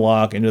Drown the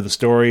Lock, Into the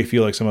Story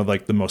feel like some of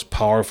like the most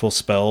powerful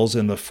spells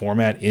in the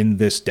format in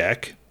this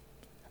deck.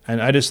 And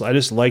I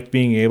just liked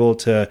being able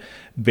to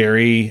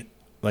bury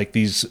like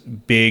these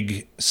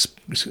big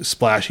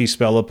splashy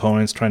spell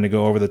opponents trying to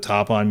go over the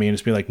top on me and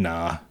just be like,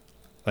 nah,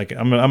 like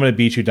I'm gonna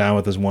beat you down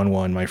with this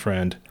 1/1, my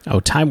friend. Oh,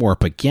 Time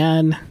Warp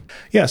again.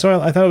 Yeah, so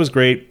I thought it was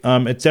great.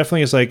 It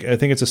definitely is like, I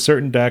think it's a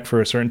certain deck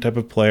for a certain type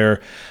of player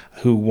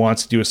who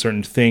wants to do a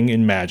certain thing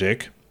in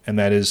Magic, and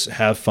that is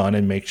have fun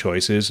and make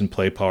choices and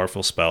play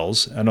powerful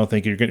spells. I don't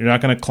think you're not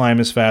going to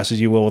climb as fast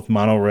as you will with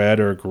Mono Red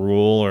or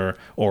Gruul or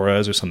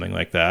Auras or something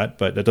like that,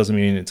 but that doesn't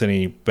mean it's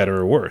any better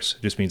or worse.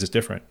 It just means it's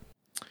different.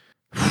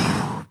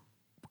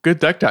 Good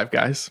deck dive,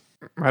 guys.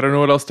 I don't know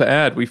what else to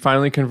add. We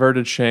finally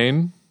converted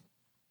Shane.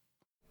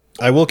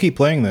 I will keep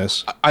playing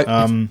this.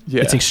 Yeah.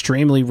 It's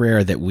extremely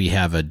rare that we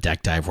have a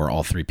deck dive where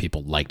all 3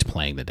 people liked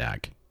playing the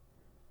deck,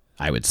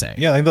 I would say.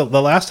 Yeah, I think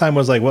the last time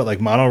was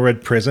like Mono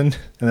Red Prison,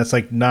 and that's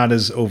like not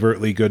as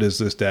overtly good as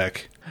this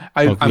deck.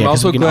 I'm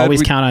also we can glad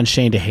always count on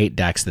Shane to hate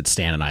decks that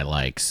Stan and I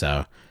like,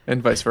 so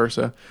and vice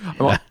versa.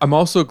 I'm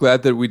also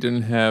glad that we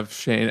didn't have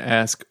Shane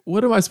ask,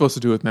 "What am I supposed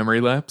to do with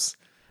memory lapse?"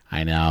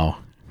 I know.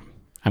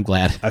 I'm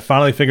glad. I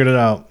finally figured it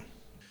out.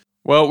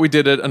 Well, we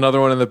did it. Another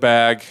one in the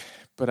bag,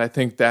 but I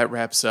think that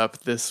wraps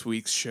up this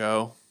week's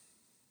show.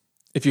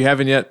 If you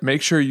haven't yet,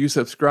 make sure you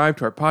subscribe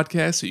to our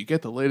podcast so you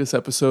get the latest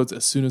episodes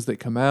as soon as they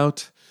come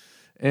out.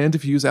 And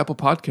if you use Apple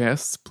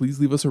Podcasts, please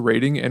leave us a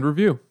rating and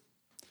review.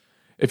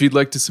 If you'd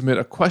like to submit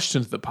a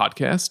question to the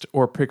podcast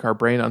or pick our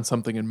brain on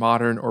something in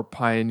Modern or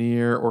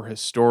Pioneer or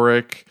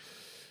Historic,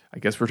 I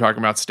guess we're talking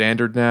about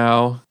Standard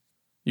now,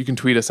 you can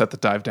tweet us at The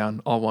Dive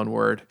Down, all one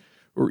word,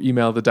 or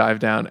email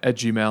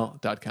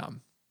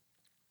thedivedown@gmail.com.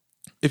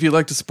 If you'd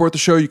like to support the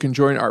show, you can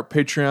join our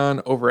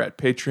Patreon over at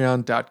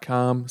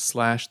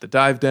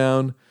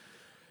patreon.com/thedivedown.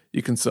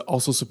 You can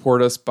also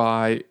support us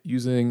by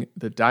using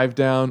the Dive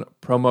Down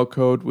promo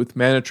code with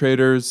Mana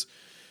Traders.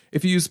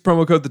 If you use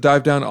promo code the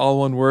Dive Down, all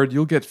one word,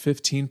 you'll get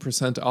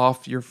 15%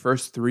 off your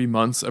first 3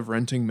 months of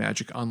renting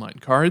Magic Online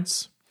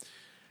cards.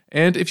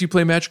 And if you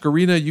play Magic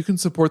Arena, you can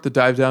support the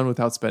Dive Down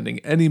without spending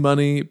any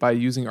money by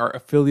using our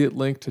affiliate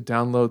link to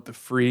download the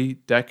free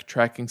deck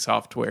tracking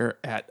software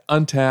at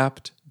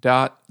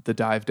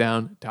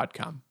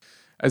untapped.thedivedown.com.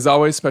 As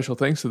always, special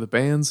thanks to the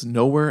bands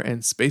Nowhere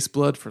and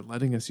Spaceblood for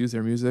letting us use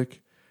their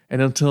music.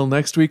 And until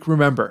next week,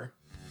 remember,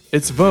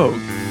 it's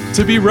Vogue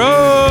to be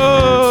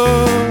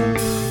Rogue!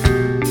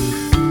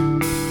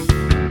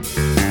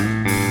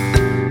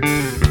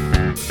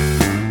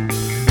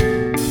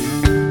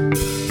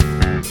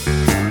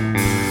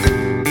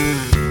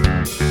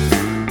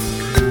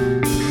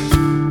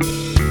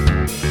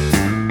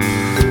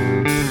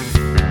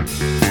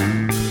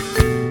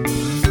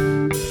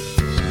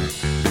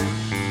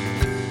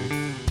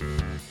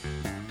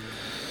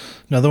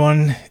 Another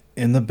one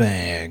in the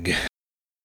bag.